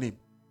 what's your name?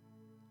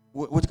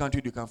 Which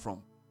country do you come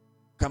from?"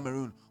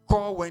 Cameroon.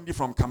 Call Wendy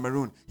from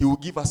Cameroon. He will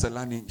give us a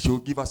land. She will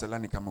give us a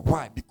land in Cameroon.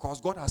 Why? Because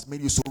God has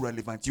made you so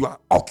relevant. You are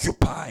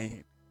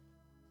occupying.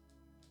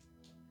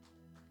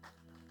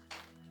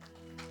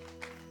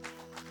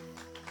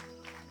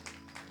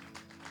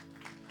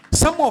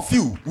 Some of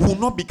you will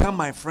not become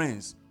my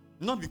friends,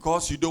 not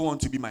because you don't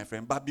want to be my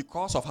friend, but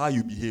because of how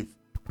you behave.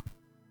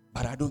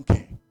 But I don't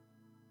care.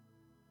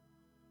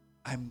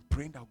 I'm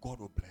praying that God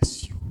will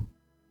bless you.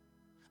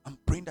 I'm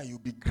praying that you'll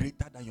be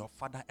greater than your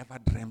father ever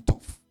dreamt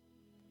of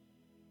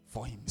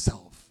for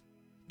himself.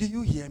 Do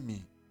you hear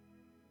me?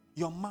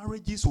 Your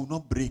marriages will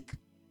not break.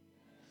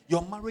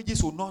 Your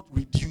marriages will not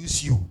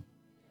reduce you.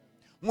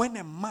 When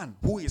a man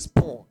who is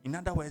poor, in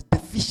other words,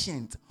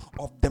 deficient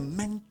of the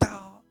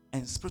mental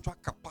and spiritual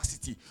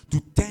capacity to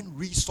turn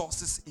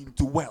resources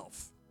into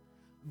wealth,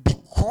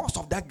 because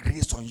of that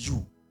grace on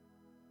you,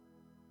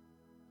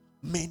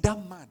 may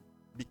that man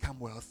become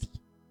wealthy.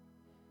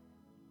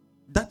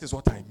 That is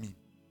what I mean.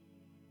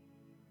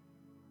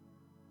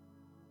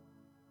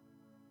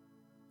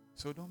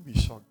 So don't be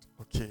shocked,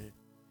 okay?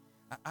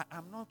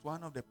 I'm not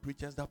one of the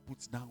preachers that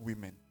puts down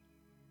women.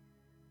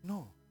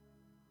 No.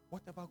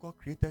 Whatever God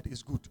created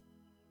is good.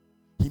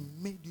 He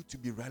made you to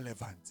be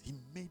relevant. He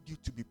made you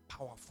to be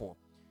powerful.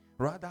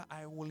 Rather,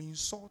 I will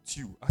insult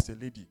you as a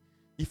lady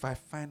if I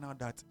find out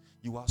that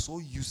you are so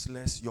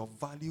useless, your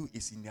value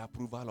is in the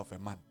approval of a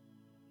man.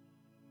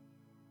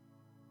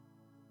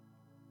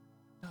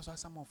 That's why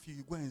some of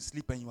you go and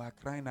sleep and you are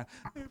crying.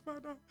 "Hey,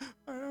 Father,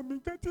 I am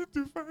getting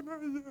to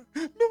final year.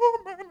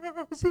 No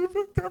man has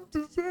even come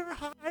to say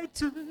hi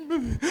to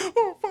me.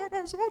 Oh,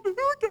 Father, so do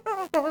you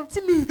care about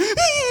me?"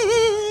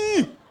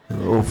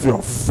 Of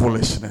your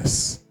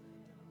foolishness.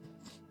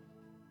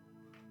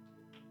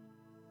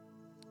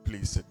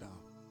 Please sit down.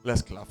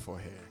 Let's clap for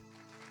her.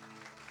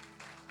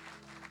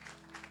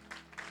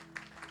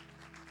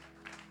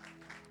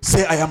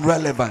 Say, "I am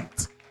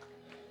relevant."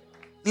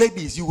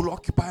 Ladies, you will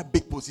occupy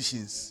big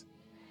positions.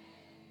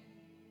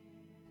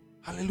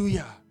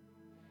 Hallelujah.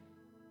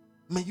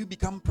 May you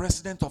become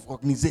president of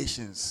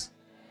organizations.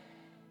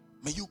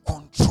 May you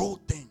control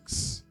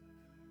things.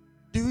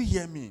 Do you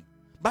hear me?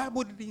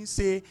 Bible didn't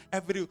say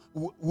every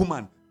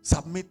woman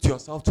submit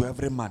yourself to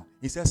every man.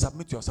 It says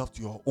submit yourself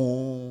to your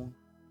own.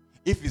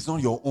 If it's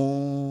not your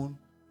own,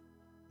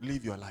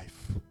 live your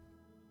life.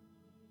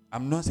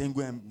 I'm not saying go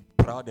and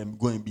be proud and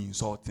go and be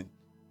insulting.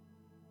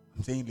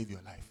 I'm saying live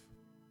your life.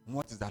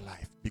 What is that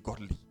life? Be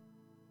godly.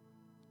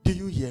 Do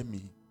you hear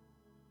me?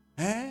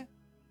 Eh?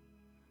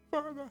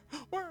 Father,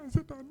 why is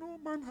it that no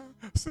man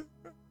has said,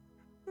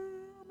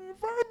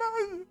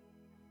 finally,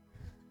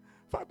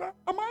 Father,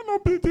 am I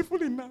not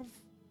beautiful enough?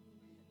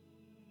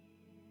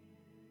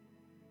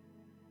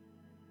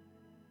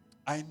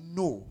 I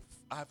know,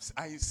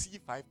 I see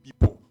 5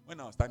 people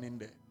when I was standing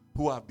there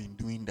who have been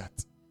doing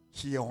that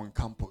here on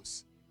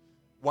campus.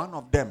 One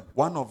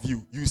of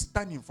you, you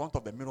stand in front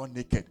of the mirror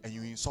naked and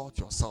you insult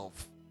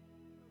yourself.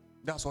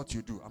 That's what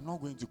you do. I'm not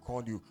going to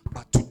call you,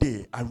 but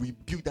today I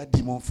rebuke that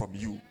demon from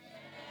you.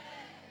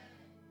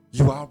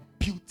 You are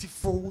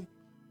beautiful,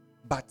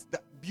 but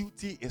that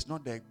beauty is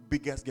not the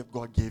biggest gift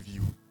God gave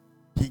you.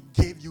 He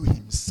gave you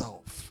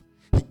himself.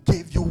 He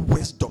gave you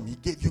wisdom. He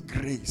gave you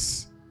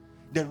grace.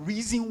 The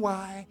reason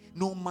why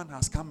no man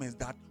has come is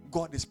that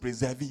God is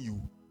preserving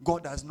you.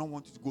 God does not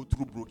want you to go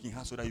through broken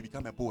hearts so that you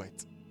become a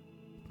poet.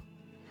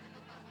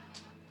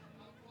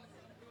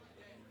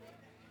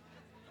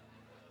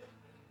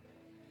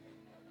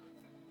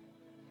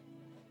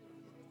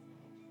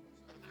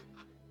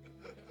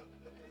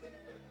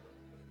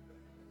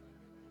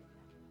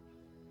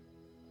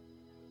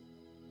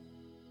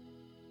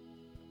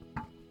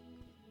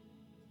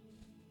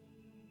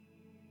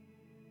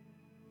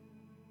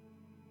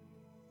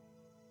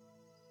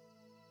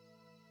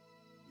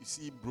 You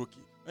see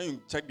broken. When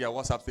you check their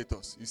WhatsApp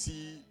status, you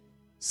see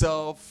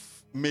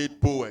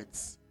self-made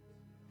poets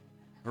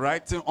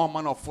writing all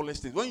manner of foolish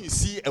things. When you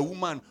see a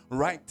woman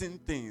writing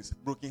things,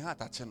 broken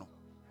heart at channel.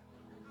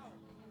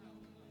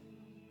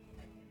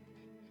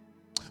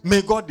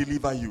 May God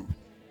deliver you.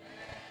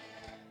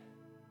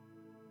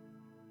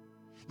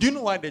 Do you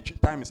know why the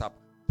time is up?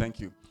 Thank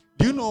you.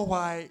 Do you know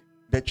why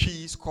the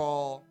tree is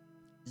called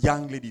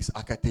Young ladies,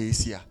 akata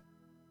esia.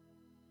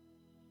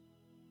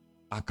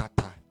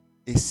 Akata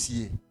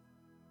esie.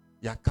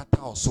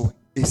 Yakata also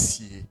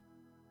esie.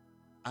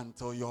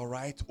 Until your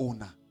right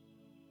owner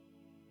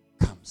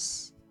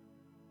comes.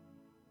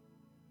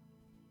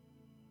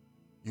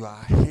 You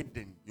are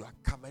hidden. You are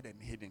covered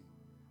and hidden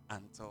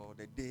until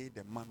the day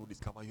the man will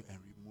discover you and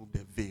remove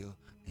the veil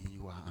and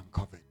you are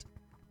uncovered.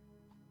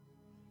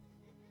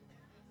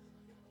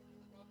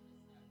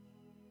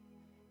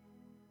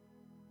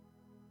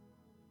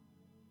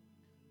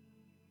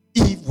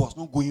 Eve was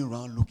not going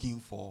around looking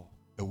for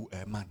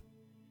a man.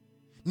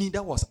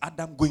 Neither was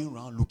Adam going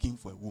around looking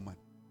for a woman.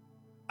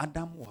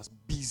 Adam was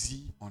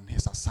busy on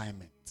his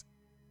assignment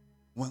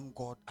when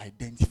God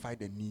identified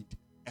the need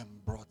and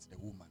brought the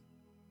woman.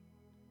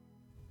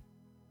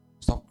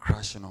 Stop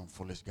crashing on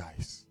foolish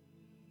guys.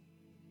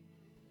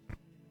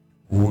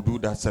 We'll do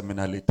that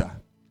seminar later.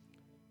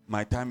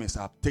 My time is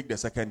up. Take the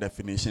second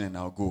definition and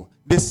I'll go.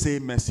 This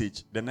same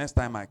message, the next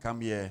time I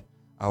come here,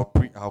 I'll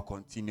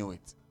continue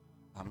it.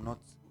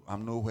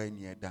 I'm nowhere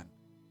near done.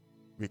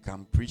 We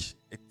can preach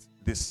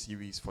this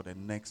series for the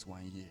next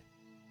 1 year.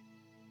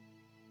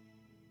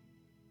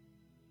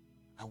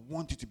 I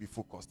want you to be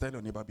focused. Tell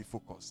your neighbor, be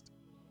focused.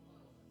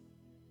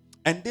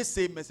 And this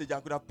same message, I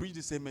could have preached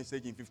the same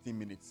message in 15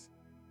 minutes.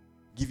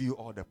 Give you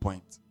all the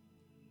points.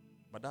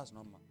 But that's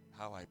not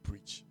how I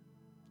preach.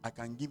 I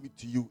can give it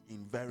to you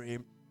in very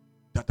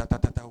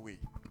way.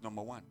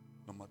 Number 1,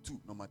 number 2,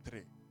 number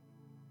 3.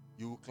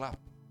 You will clap,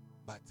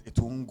 but it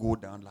won't go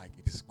down like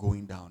it is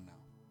going down now.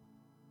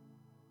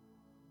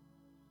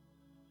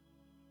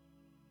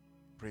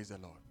 Praise the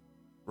Lord.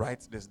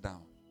 Write this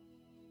down.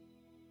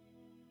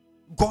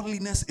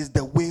 Godliness is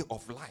the way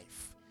of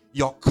life,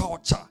 your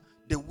culture,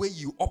 the way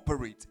you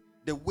operate,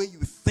 the way you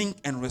think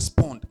and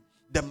respond,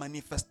 the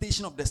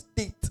manifestation of the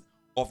state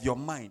of your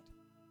mind.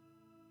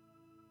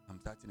 I'm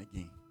starting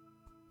again.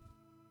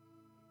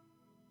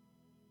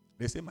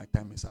 They say my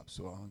time is up,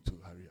 so I want to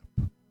hurry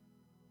up.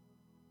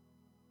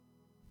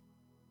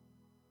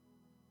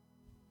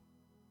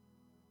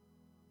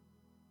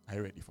 Are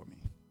you ready for me?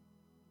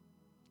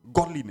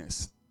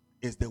 Godliness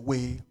is the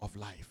way of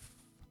life,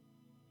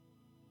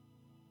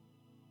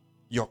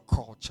 your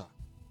culture,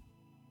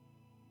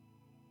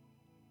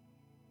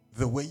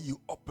 the way you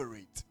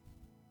operate,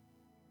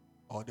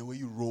 or the way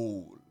you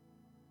roll.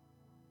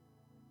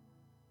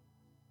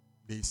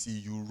 They see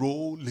you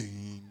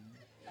rolling.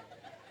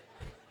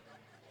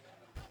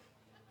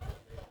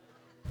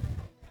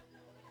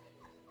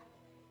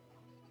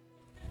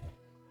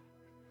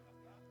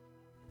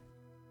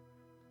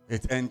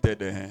 It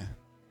entered.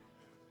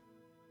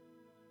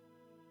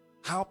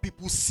 How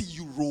people see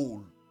you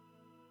roll.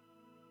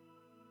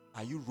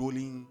 Are you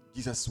rolling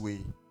Jesus'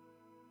 way?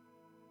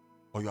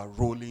 Or you are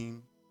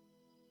rolling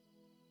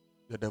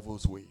the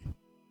devil's way?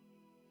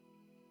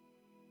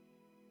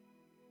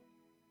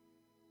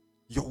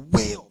 Your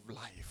way of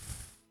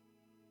life,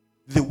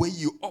 the way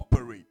you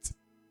operate,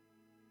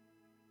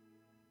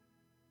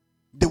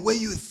 the way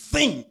you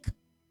think,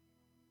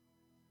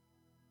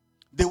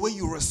 the way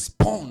you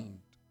respond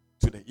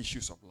to the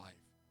issues of life,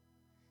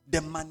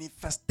 the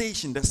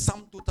manifestation, the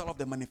sum total of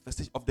the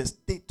manifestation of the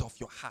state of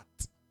your heart.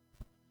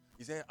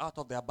 He said, out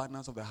of the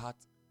abundance of the heart,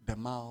 the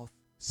mouth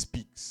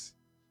speaks.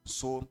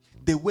 So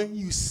the way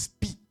you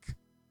speak,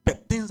 the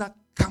things that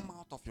come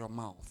out of your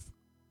mouth,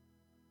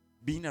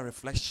 being a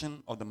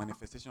reflection of the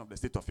manifestation of the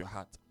state of your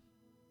heart,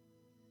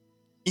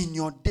 in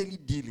your daily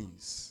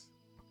dealings,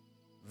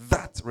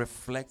 that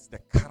reflects the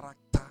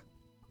character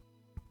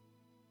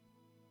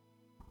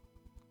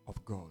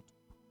of God.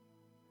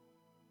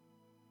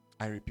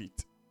 I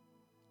repeat,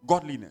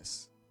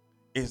 godliness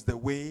is the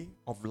way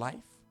of life,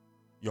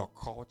 your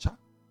culture,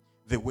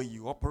 the way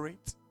you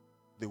operate,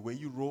 the way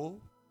you roll,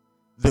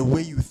 the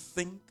way you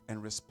think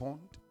and respond,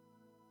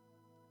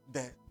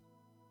 the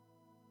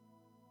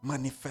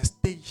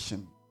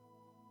manifestation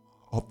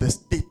of the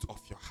state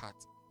of your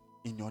heart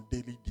in your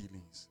daily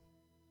dealings,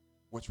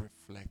 which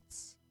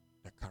reflects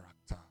the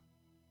character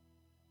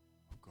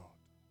of God.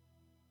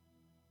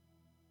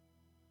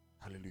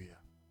 Hallelujah.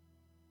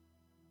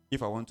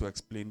 If I want to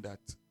explain that,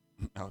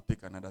 I'll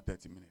take another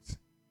 30 minutes.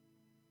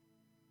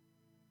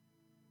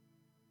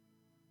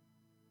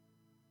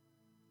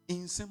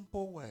 In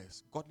simple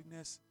words,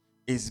 godliness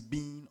is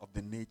being of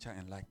the nature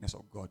and likeness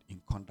of God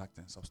in conduct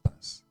and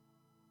substance.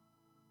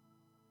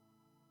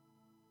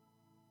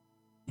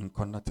 In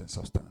conduct and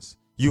substance.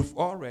 You've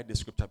all read the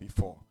scripture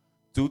before.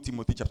 2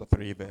 Timothy chapter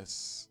 3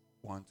 verse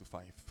 1 to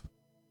 5.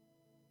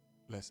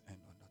 Let's end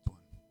on that one.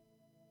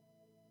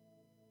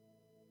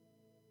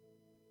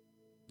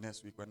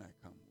 Next week when I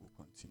come,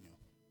 we'll continue.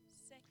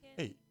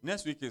 Hey,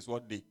 next week is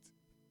what date?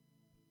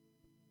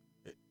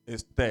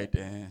 It's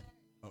 3rd.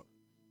 Oh,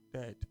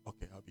 3rd.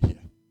 Okay, I'll be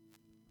here.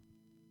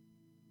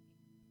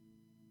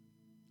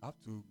 I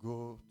have to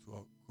go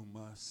to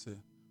Kumasi,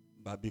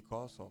 but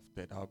because of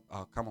that,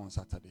 I'll come on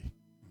Saturday.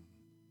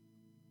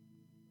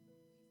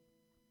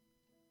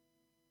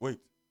 Wait.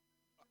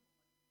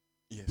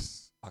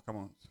 Yes, I'll come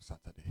on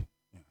Saturday.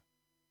 Yeah.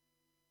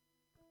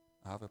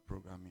 I have a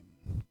program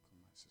in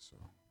Kumasi, so.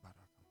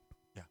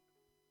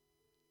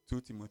 2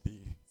 Timothy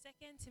 2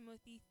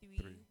 Timothy 3,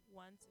 Three.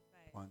 1 to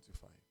 5. 1 to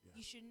 5. Yeah.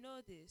 You should know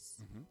this,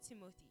 Mhm.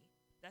 Timothy,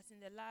 that in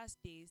the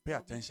last days Pay there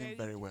will be attention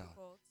very well.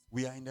 difficult.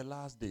 We are in the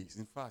last days.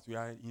 In fact, we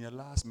are in the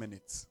last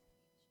minutes,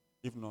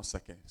 if not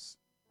seconds.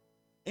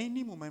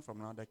 Any moment from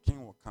now, the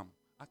king will come.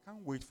 I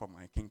can't wait for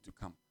my king to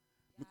come.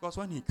 Because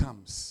when he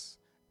comes,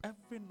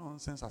 every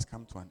nonsense has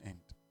come to an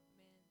end.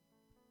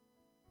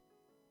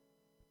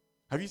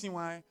 Have you seen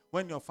why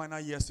when your final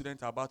year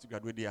students are about to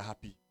graduate, they are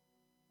happy?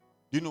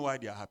 Do you know why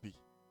they are happy?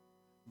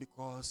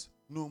 Because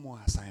no more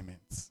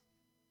assignments.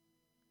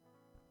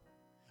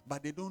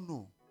 But they don't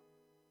know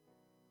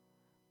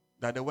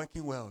that the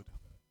working world,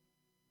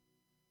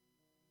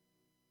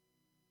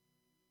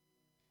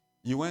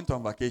 you went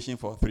on vacation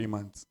for 3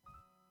 months.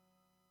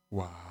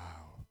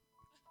 Wow.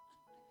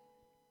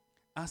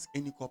 Ask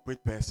any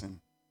corporate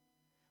person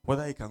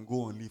whether he can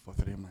go on leave for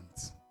 3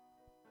 months.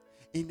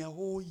 In a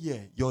whole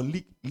year, your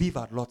leave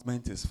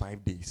allotment is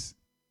 5 days.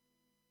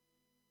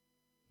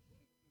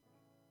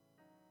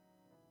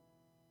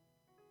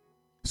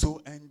 So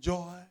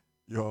enjoy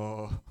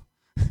your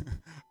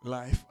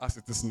life as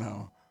it is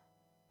now.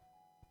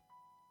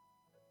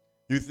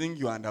 You think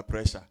you are under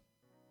pressure.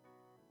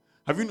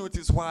 Have you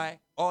noticed why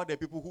all the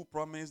people who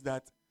promise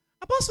that,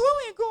 Apostle, when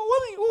we go,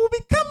 we will be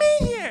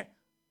coming here,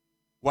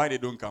 why they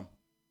don't come?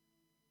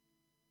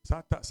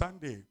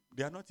 Sunday,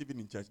 they are not even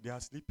in church. They are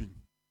sleeping,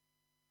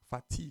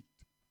 fatigued.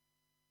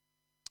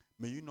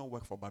 May you not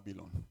work for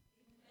Babylon. Amen.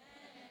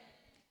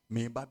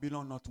 May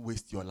Babylon not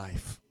waste your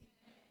life.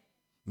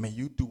 May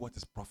you do what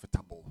is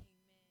profitable. Amen.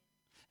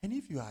 And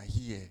if you are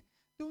here,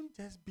 don't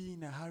just be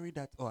in a hurry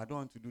that, I don't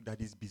want to do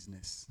daddy's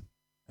business.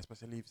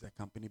 Especially if it's a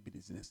company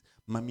business.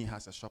 Mommy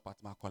has a shop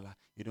at Makola.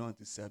 You don't want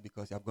to sell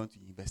because you have gone to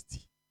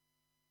university.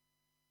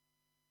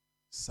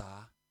 Sir,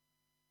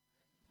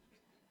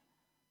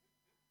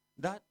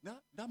 that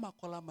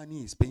Makola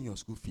money is paying your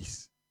school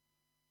fees.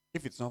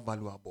 If it's not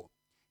valuable,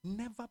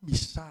 never be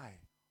shy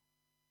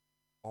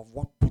of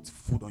what puts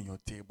food on your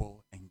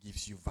table and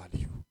gives you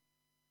value.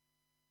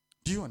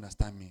 Do you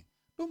understand me?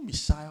 Don't be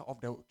shy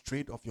of the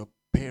trade of your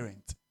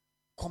parent.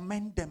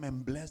 Commend them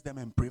and bless them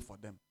and pray for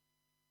them.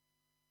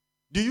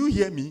 Do you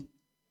hear me?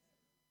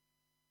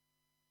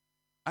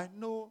 I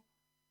know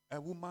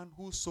a woman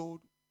who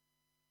sold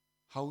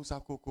Hausa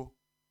cocoa.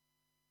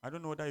 I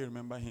don't know whether you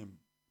remember him.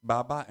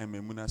 Baba and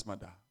Memuna's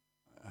mother.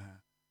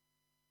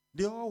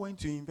 They all went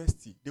to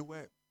university.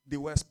 They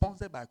were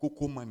sponsored by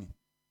cocoa money.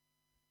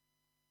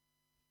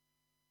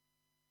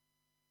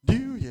 Do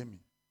you hear me?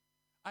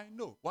 I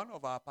know one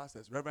of our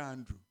pastors, Reverend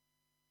Andrew,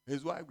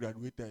 his wife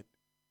graduated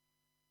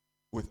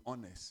with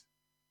honors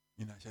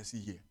in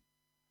Ashesi here.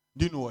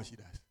 Do you know what she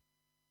does?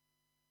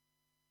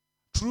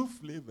 True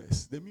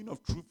flavors. The meaning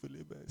of true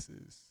flavors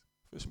is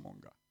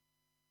fishmonger.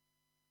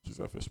 She's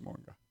a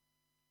fishmonger.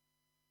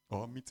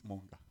 Or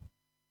meatmonger.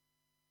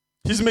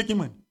 She's making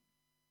money.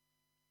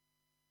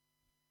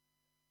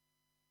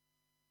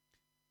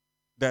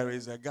 There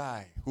is a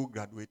guy who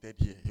graduated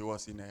here.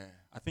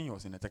 I think he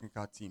was in a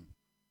technical team.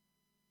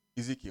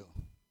 Ezekiel.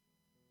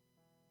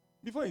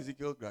 Before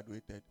Ezekiel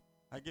graduated,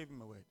 I gave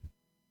him a word.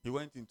 He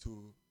went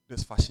into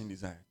this fashion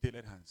design,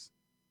 tailored hands.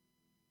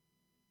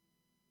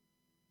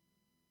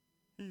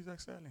 He's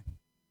excelling.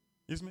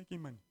 He's making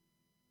money.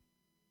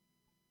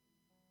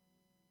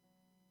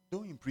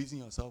 Don't imprison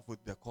yourself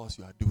with the course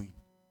you are doing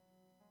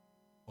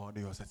or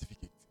your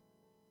certificate.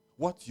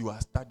 What you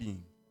are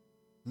studying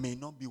may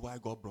not be why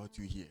God brought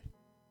you here.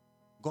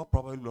 God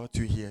probably brought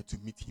you here to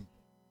meet him.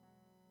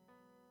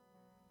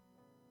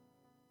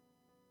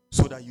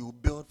 So that you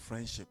build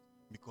friendship,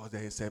 because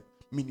there is a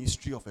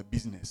ministry of a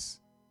business.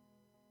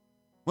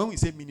 When we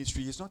say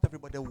ministry, it's not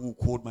everybody who will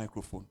hold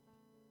microphone.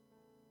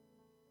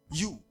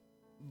 You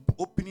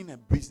opening a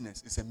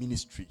business is a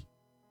ministry.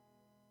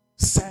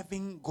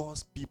 Serving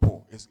God's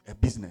people is a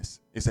business,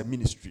 is a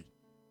ministry.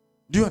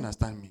 Do you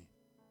understand me?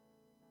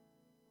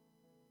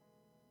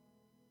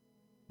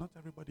 Not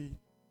everybody.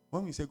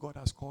 When we say God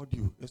has called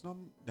you,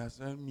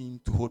 doesn't mean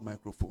to hold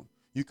microphone.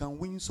 You can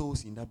win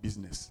souls in that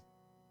business.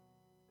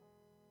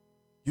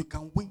 You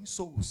can win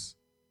souls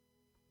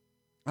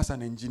as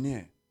an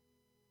engineer,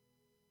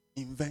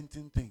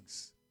 inventing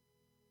things.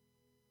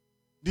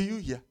 Do you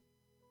hear?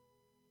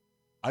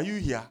 Are you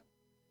here?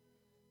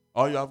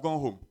 Or you have gone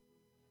home?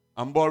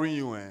 I'm boring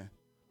you,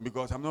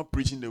 because I'm not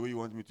preaching the way you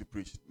want me to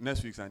preach.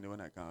 Next week Sunday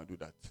when I can, I'll do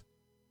that.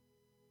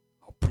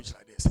 I'll preach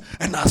like this.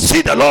 And I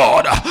see the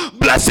Lord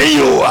blessing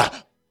you.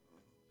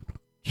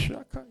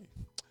 Shaka.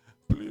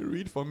 Please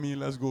read for me.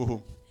 Let's go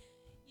home.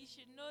 You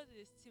should know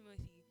this,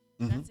 Timothy,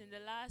 that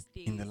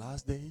in the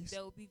last days,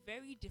 there will be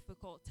very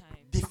difficult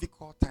times.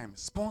 Difficult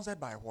times. Sponsored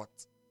by what?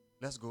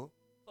 Let's go.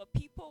 For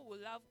people will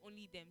love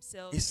only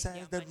themselves. It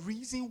says the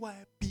reason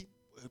why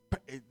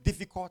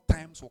difficult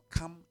times will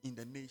come in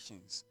the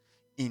nations,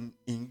 in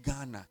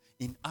Ghana,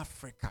 in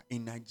Africa,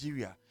 in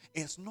Nigeria,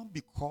 is not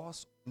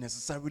because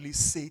necessarily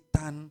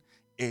Satan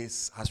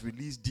has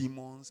released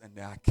demons and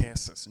there are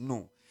curses.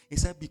 No. It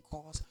said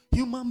because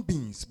human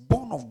beings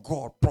born of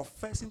God,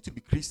 professing to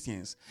be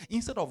Christians,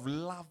 instead of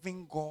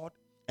loving God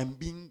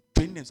and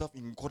training themselves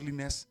in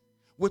godliness,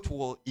 which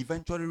will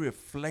eventually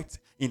reflect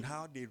in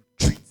how they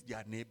treat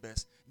their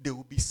neighbors, they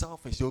will be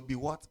selfish. They will be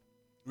what?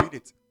 Read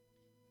it.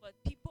 But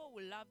people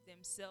will love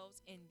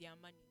themselves and their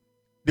money.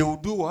 They will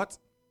do what?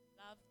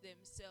 Love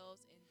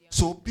themselves and their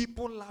So money.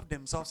 people love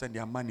themselves and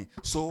their money.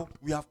 So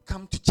we have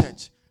come to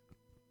church.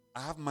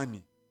 I have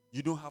money.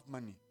 You don't have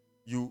money.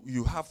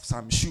 You have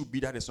some shoe be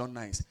that is not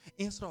nice.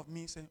 Instead of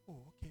me saying, oh,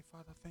 okay,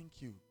 Father,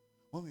 thank you.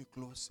 When we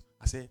close,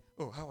 I say,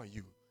 oh, how are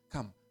you?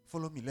 Come,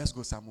 follow me. Let's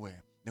go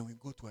somewhere. Then we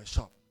go to a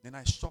shop. Then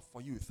I shop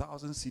for you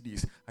 1,000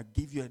 CDs. I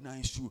give you a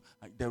nice shoe.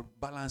 The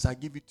balance, I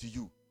give it to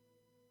you.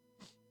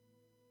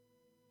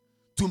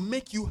 To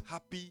make you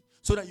happy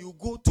so that you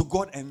go to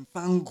God and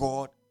thank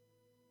God.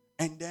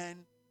 And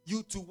then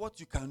you too, what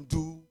you can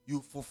do,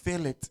 you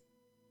fulfill it.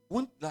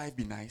 Won't life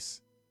be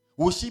nice?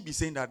 Will she be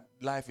saying that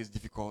life is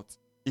difficult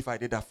if I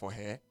did that for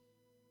her?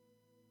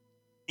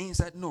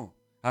 Inside, no.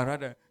 I'd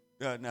rather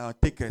now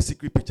take a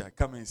secret picture.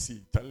 Come and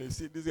see. Charlie,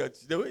 see this guy.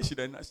 The way she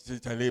done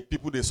that, Charlie,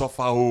 people they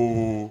suffer.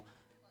 Oh,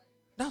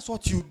 that's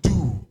what you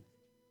do.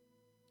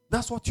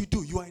 That's what you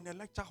do. You are in a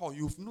lecture hall.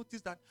 You've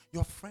noticed that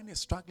your friend is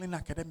struggling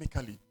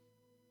academically.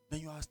 Then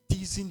you are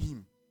teasing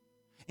him.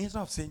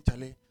 Instead of saying,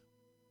 Charlie,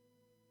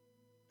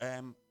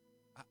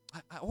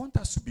 I want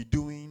us to be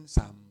doing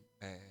some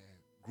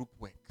group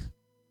work.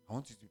 I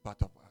want you to be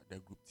part of the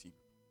group team.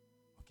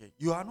 Okay.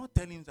 You are not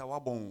telling him that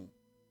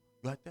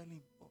you are telling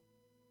him, oh,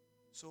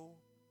 so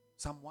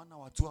some 1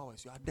 hour, 2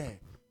 hours, you are there.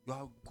 You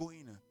are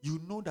going.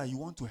 You know that you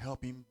want to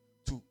help him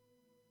too.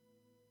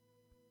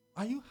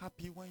 Are you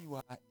happy when you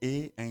are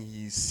A and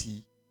he is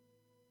C?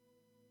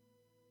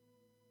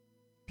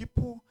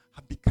 People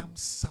have become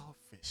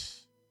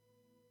selfish.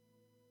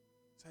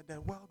 So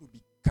the world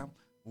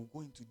will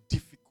go into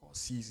difficult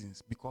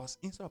seasons because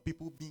instead of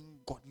people being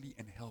godly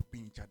and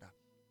helping each other,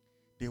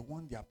 they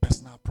want their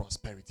personal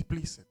prosperity.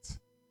 Please sit.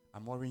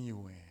 I'm worrying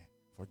you.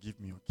 Forgive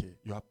me, okay?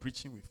 You are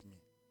preaching with me.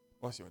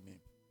 What's your name?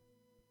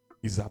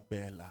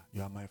 Isabella.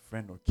 You are my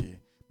friend, okay?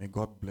 May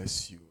God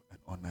bless you and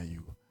honor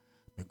you.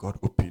 May God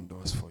open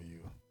doors for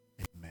you.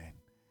 Amen.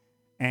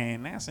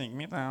 And I think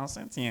me down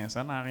sentence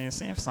and I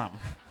receive some.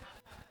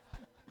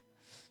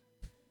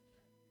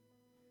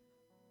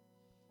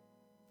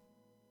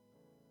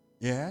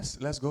 Yes,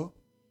 let's go.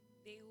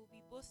 They will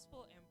be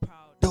boastful and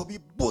proud. They'll be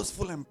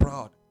boastful and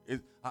proud.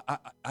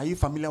 Are you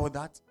familiar with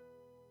that?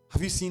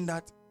 Have you seen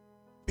that?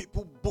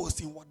 People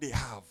boast in what they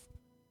have.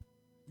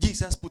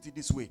 Jesus put it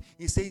this way.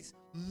 He says,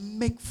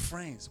 make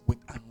friends with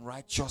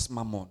unrighteous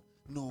mammon.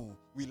 No,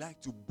 we like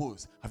to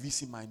boast. Have you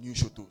seen my new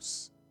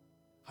shotos?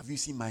 Have you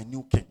seen my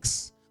new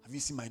cakes? Have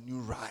you seen my new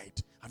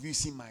ride? Have you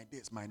seen my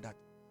this, my that?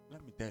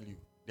 Let me tell you,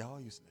 they're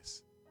all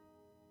useless.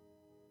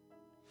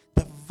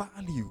 The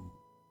value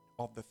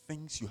of the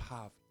things you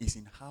have is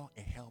in how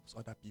it helps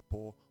other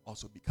people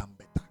also become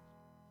better.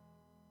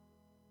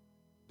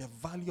 The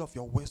value of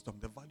your wisdom,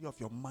 the value of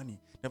your money,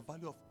 the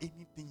value of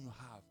anything you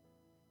have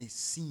is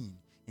seen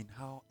in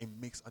how it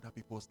makes other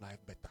people's life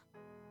better.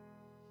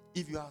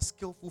 If you are a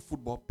skillful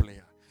football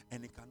player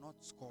and you cannot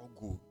score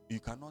goal, you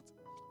cannot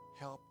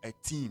help a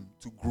team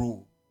to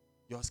grow,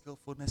 your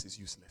skillfulness is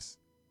useless.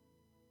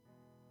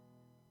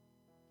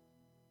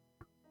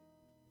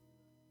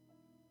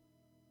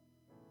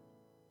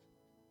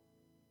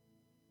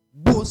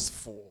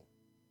 Boastful.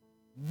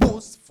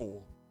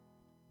 Boastful.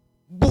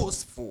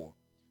 Boastful.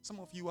 Some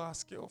of you are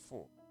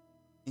skillful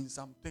in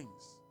some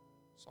things,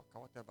 soccer,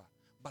 whatever,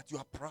 but you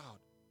are proud.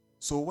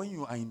 So when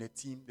you are in the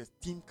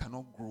team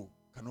cannot grow,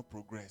 cannot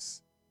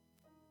progress.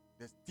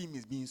 The team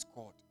is being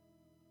scored.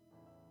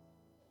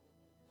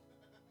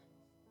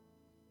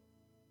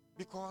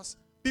 Because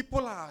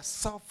people are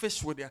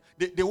selfish with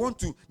they want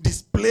to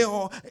display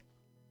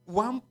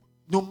one.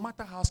 No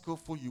matter how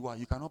skillful you are,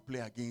 you cannot play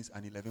against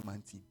an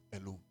 11-man team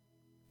alone.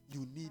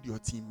 You need your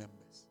team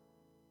members.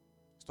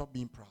 Stop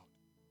being proud.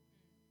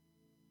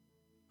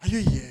 Are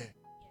you here? Yes.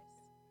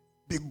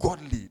 Be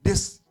godly.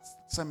 This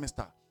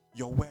semester,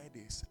 your word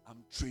is,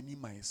 I'm training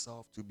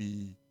myself to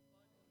be.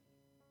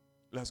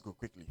 Let's go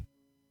quickly.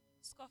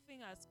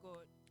 Scoffing at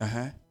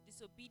God.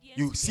 Disobedience.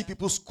 You see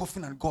people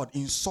scoffing at God,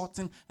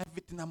 insulting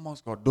everything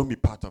amongst God. Don't be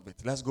part of it.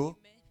 Let's go.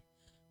 Amen.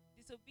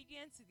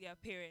 Disobedient to their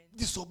parents.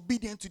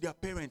 Disobedient to their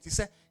parents. He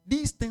said,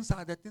 these things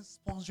are the things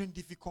sponsoring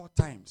difficult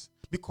times.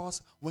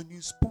 Because when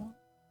you spawn,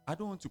 I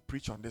don't want to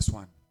preach on this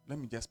one. Let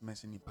me just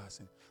mention in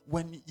passing.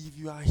 If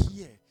you are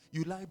here,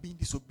 you like being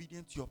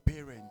disobedient to your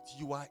parents,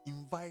 you are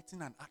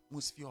inviting an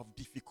atmosphere of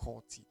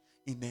difficulty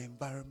in the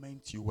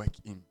environment you work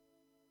in.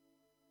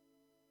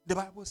 The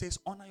Bible says,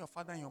 honor your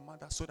father and your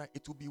mother so that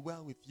it will be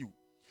well with you.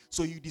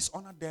 So you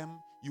dishonor them,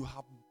 you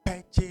have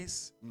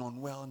purchased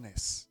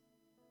non-wellness.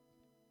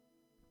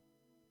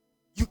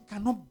 You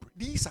cannot,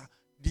 these are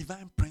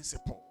divine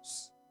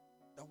principles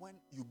that when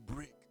you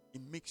break,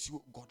 it makes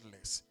you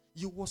godless.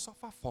 You will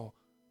suffer for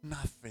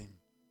nothing.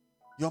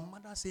 Your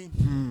mother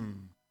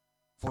saying,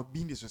 for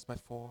being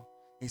disrespectful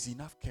is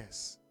enough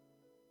curse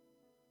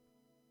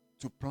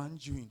to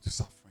plunge you into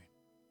suffering.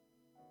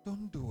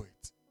 Don't do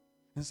it.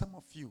 And some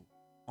of you,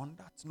 on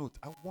that note,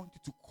 I want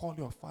you to call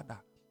your father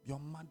your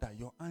mother,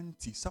 your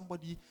auntie,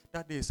 somebody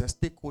that is a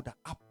stakeholder,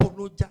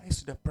 apologize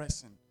to the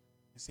person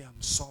and say,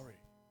 I'm sorry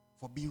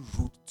for being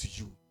rude to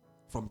you.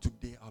 From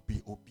today, I'll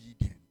be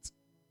obedient.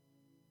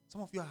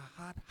 Some of you are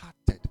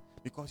hard-hearted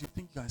because you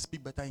think you can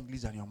speak better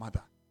English than your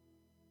mother.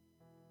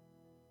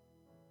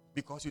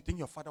 Because you think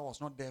your father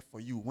was not there for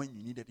you when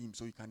you needed him,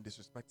 so you can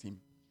disrespect him.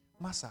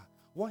 Master,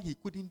 what he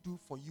couldn't do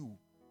for you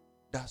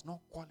does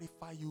not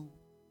qualify you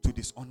to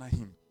dishonor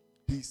him.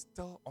 He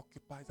still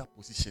occupies that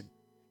position.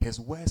 His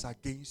words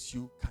against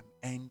you can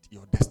end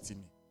your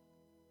destiny.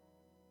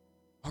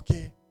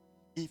 Okay?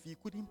 If he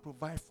couldn't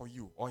provide for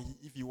you, or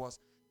if he was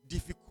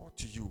difficult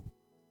to you,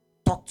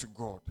 talk to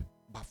God,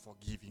 but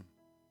forgive him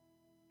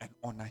and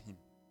honor him.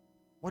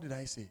 What did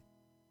I say?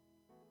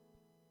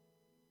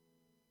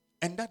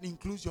 And that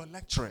includes your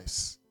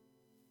lecturers.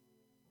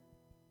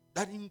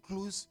 That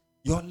includes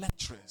your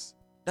lecturers.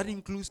 That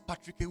includes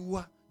Patrick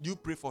Ewa. Do you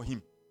pray for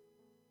him?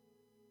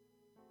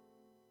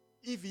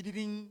 If he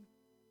didn't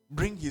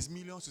bring his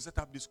millions to set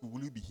up this school,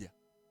 will you be here?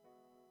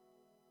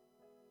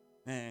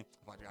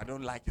 But I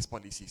don't like his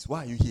policies.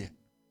 Why are you here?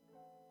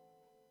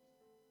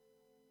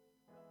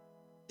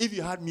 If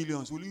you had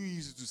millions, will you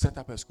use it to set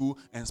up a school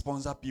and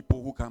sponsor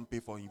people who can't pay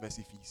for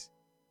university fees?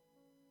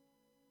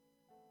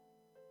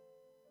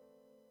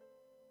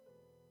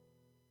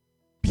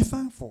 Be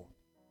thankful.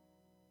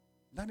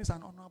 That is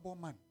an honorable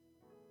man.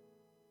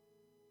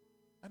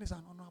 That is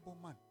an honorable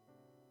man.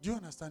 Do you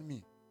understand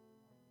me?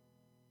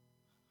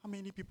 How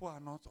many people are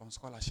not on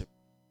scholarship?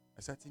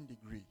 A certain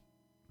degree.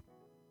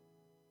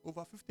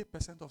 Over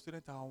 50% of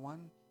students are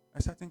on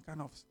a certain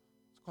kind of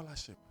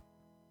scholarship.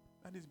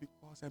 That is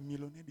because a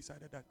millionaire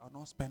decided that I'll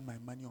not spend my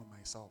money on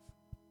myself.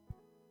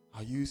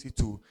 I'll use it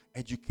to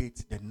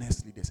educate the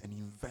next leaders and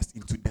invest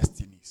into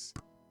destinies.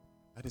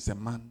 That is a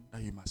man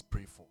that you must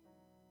pray for.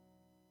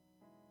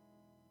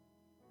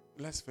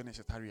 Let's finish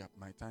it. Hurry up.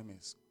 My time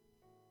is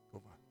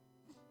over.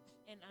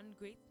 And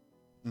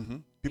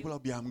ungrateful. People will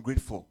be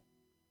ungrateful.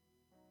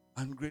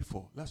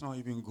 Ungrateful. Let's not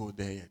even go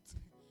there yet.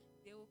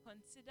 They will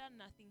consider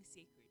nothing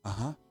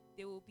sacred.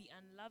 They will be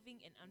unloving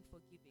and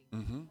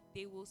unforgiving.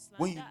 They will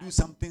slander. When you do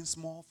something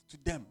small to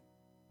them,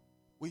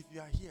 if you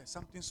are here,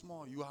 something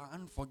small, you are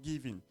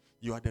unforgiving.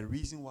 You are the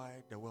reason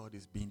why the world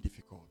is being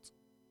difficult.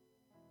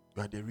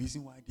 You are the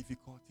reason why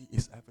difficulty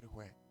is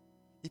everywhere.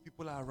 If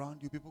people are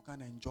around you, people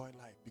can enjoy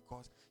life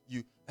because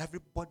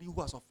everybody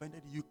who has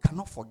offended you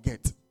cannot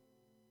forget.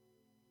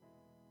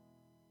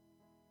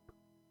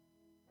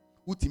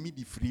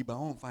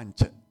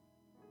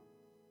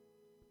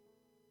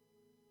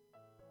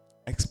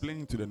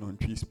 Explaining to the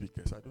non-tree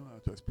speakers. I don't know how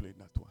to explain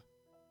that one.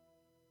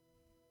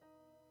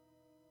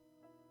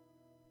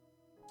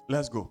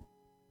 Let's go.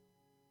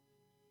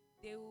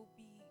 They will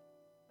be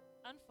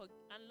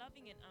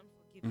unloving and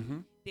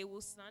unforgiving. They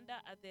will slander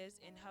others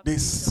and have. They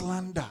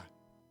slander.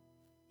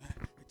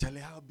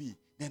 Charlie, how be?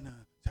 Then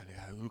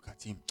Charlie, look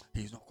at him.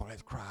 He's not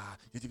correct. Cry.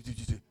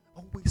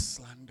 Always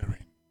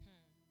slandering.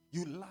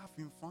 You laugh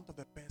in front of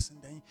the person,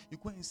 then you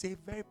go and say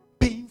very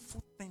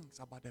painful things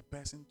about the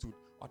person to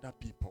other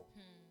people.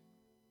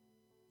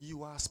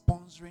 You are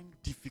sponsoring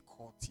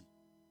difficulty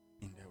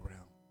in the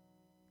realm.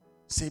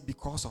 Say,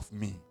 because of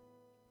me,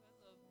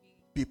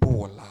 people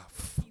will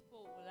laugh.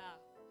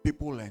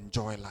 People will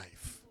enjoy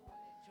life.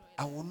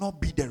 I will not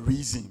be the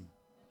reason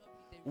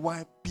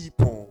why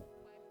people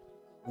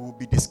will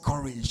be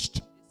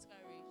discouraged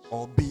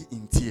or be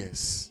in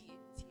tears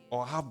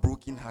or have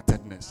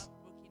brokenheartedness.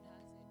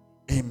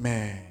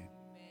 Amen.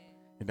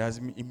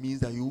 It means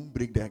that you won't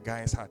break the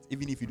guy's heart.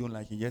 Even if you don't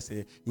like it, just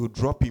say you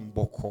drop him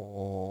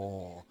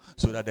boko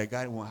so that the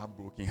guy won't have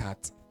broken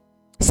heart.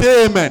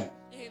 Say amen.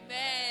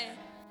 Amen.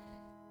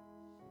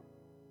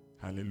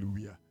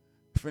 Hallelujah.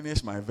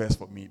 Finish my verse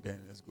for me,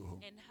 then let's go home.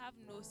 And have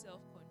no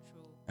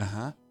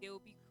self-control. They will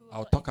be cruel.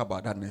 I'll talk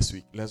about that next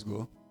week. Let's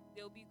go.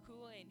 They will be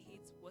cruel and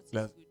hate what is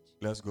good.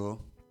 Let's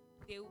go.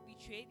 They will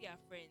betray their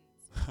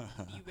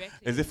friends. Be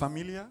reckless. Is it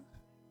familiar?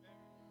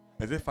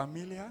 Is it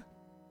familiar?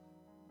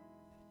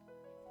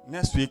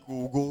 Next week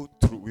we'll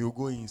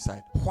go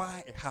inside.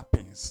 Why it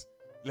happens?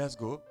 Let's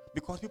go.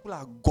 Because people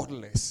are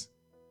godless.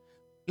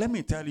 Let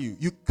me tell you,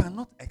 you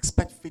cannot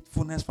expect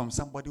faithfulness from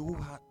somebody who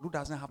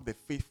doesn't have the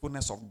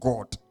faithfulness of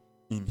God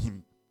in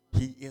him.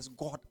 He is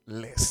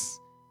godless.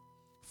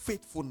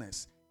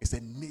 Faithfulness is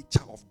a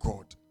nature of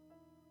God.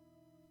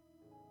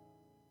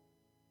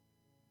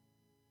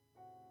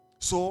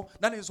 So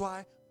that is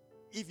why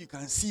if you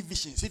can see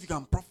visions, if you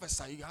can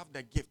prophesy, you have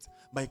the gift,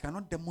 but you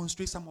cannot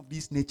demonstrate some of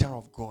this nature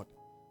of God,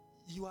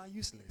 you are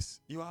useless.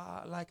 You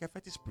are like a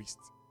fetish priest.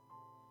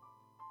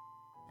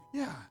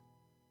 Yeah.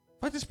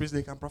 Fetish priests,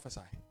 they can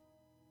prophesy.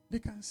 They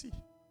can see.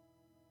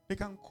 They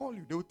can call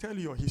you. They will tell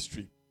you your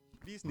history.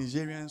 These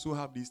Nigerians who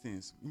have these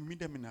things, you meet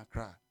them in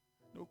Accra.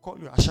 They will call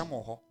you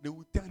Ashamoho. They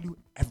will tell you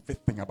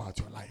everything about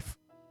your life.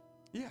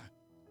 Yeah.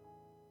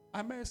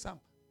 I met some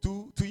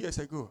 2 years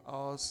ago. I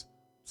was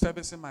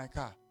servicing my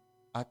car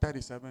at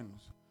 37.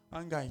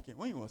 One guy came.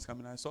 When he was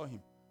coming, I saw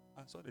him.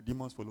 I saw the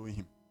demons following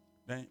him.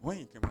 Then when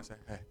he came, I said,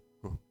 hey,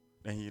 go.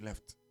 Then he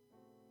left.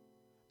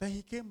 Then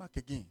he came back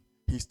again.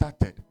 he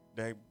started.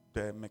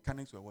 The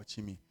mechanics were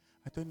watching me.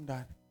 I told him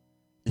that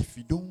if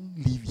you don't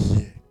leave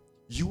here,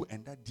 you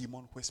and that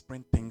demon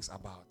whispering things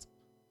about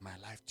my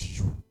life to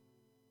you,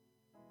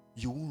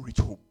 you won't reach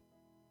home.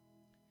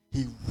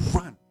 He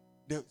ran.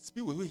 The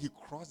speed was where he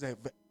crossed the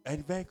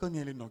vehicle,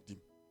 nearly knocked him.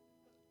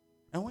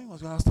 And when I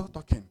was still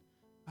talking,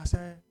 I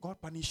said,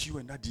 God punish you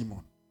and that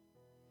demon.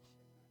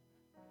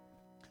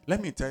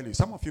 Let me tell you,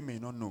 some of you may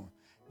not know.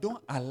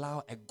 Don't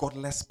allow a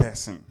godless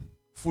person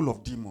full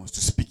of demons to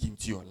speak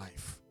into your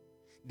life.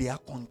 They are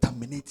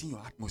contaminating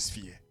your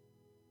atmosphere.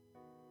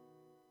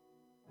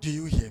 Do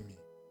you hear me?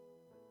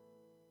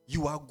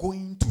 You are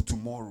going to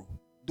tomorrow.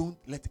 Don't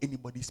let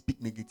anybody speak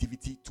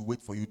negativity to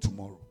wait for you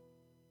tomorrow.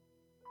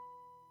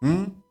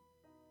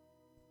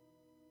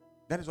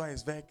 That is why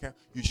it's very careful.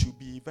 You should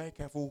be very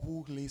careful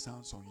who lays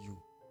hands on you.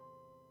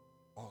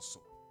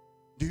 Also,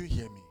 do you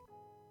hear me?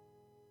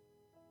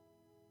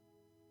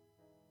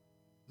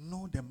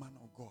 Know the man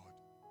of God.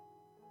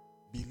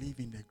 Believe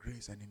in the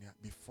grace and in it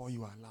before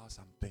you allow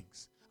some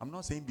things. I'm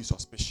not saying be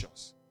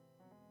suspicious,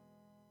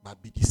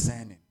 but be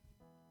discerning.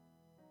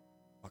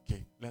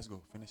 Okay, let's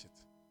go. Finish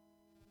it.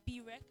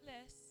 Be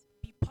reckless,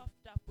 be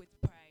puffed up with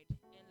pride,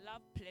 and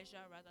love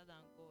pleasure rather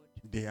than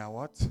God. They are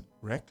what?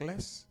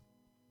 Reckless.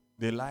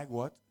 They like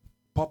what?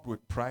 Pop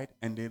with pride,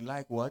 and they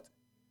like what?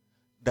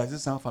 Does it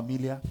sound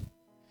familiar?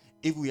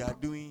 If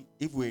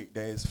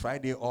there is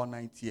Friday all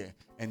night here,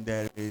 and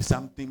there is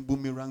something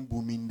boomerang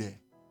booming there,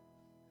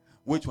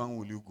 which one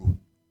will you go?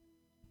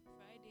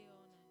 Friday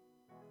all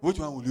night. Which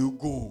one will you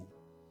go?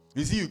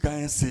 You see, you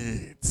can't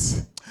say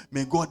it.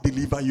 May God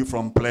deliver you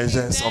from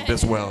pleasures of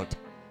this world.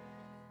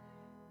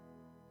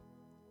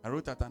 I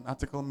wrote an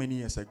article many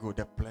years ago,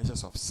 The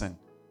Pleasures of Sin.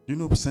 Do you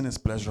know sin is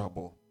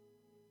pleasurable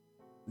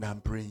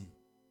than praying?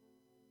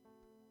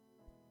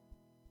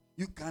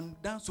 You can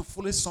dance to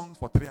foolish songs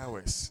for 3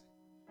 hours,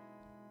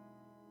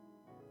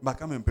 but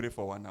come and pray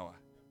for 1 hour.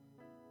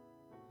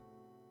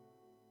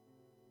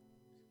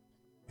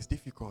 It's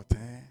difficult,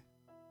 eh?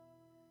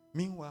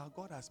 Meanwhile,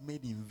 God has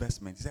made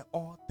investments. He said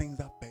all things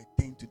that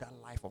pertain to that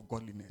life of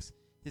godliness,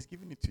 He's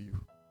giving it to you.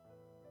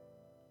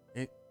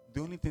 The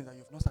only thing is that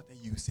you've not started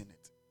using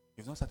it.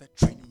 You've not started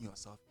training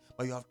yourself,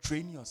 but you have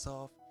trained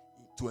yourself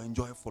to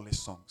enjoy foolish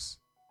songs.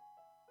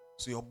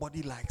 So your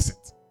body likes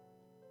it.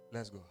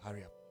 Let's go.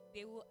 Hurry up.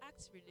 They will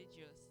act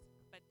religious,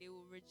 but they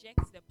will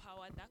reject the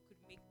power that could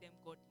make them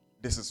godly.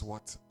 This is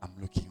what I'm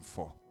looking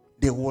for.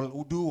 They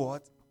will do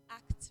what?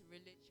 Act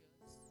religious.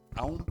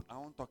 I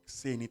won't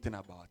say anything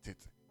about it.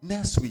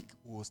 Next week,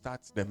 we'll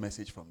start the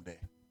message from there.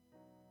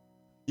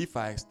 If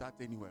I start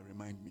anywhere,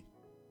 remind me.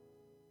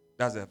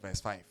 That's the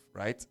verse 5,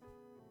 right?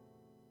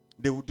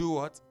 They will do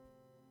what?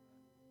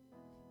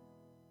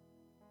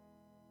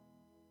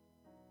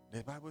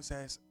 The Bible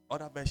says,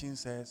 other version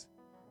says,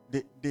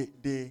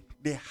 they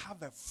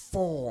have a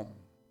form,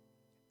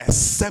 a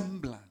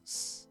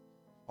semblance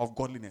of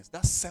godliness.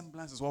 That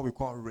semblance is what we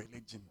call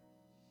religion.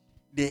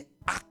 They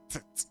act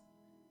it,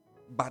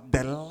 but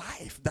the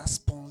life that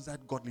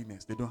sponsored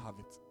godliness, they don't have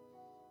it.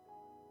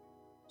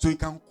 So you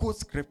can quote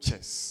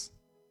scriptures,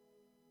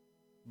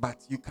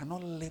 but you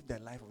cannot live the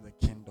life of the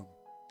kingdom.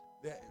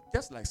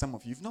 Just like some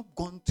of you, you've not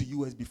gone to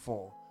US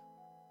before,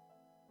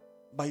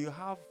 but you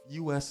have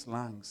US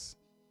slangs,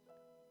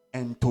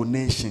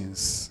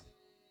 intonations.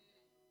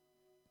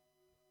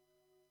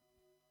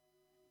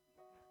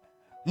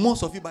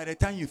 Most of you, by the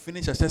time you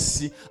finish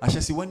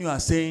Ashesi, when you are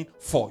saying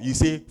for, you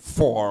say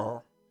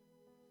for.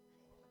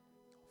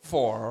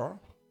 For.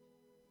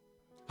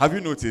 Have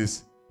you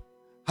noticed?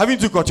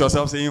 Haven't you caught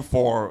yourself saying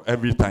for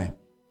every time?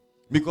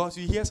 Because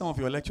you hear some of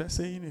your lecturers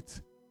saying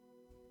it.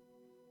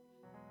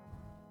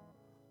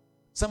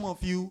 Some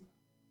of you,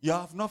 you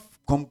are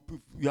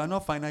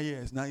not final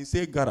years. Now you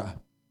say gara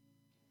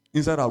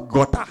instead of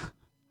gota.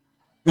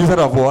 Instead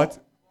of what?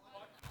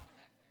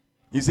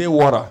 You say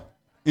water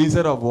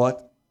instead of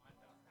what?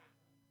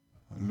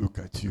 Look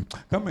at you.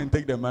 Come and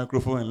take the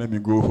microphone and let me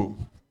go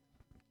home.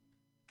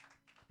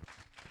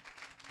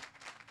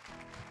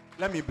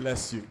 Let me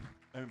bless you.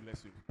 Let me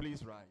bless you.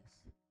 Please rise.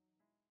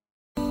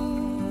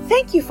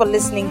 Thank you for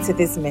listening to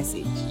this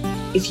message.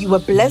 If you were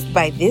blessed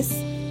by this,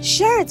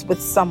 share it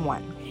with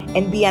someone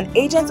and be an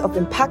agent of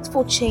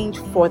impactful change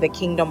for the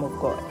kingdom of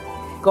God.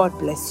 God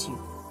bless you.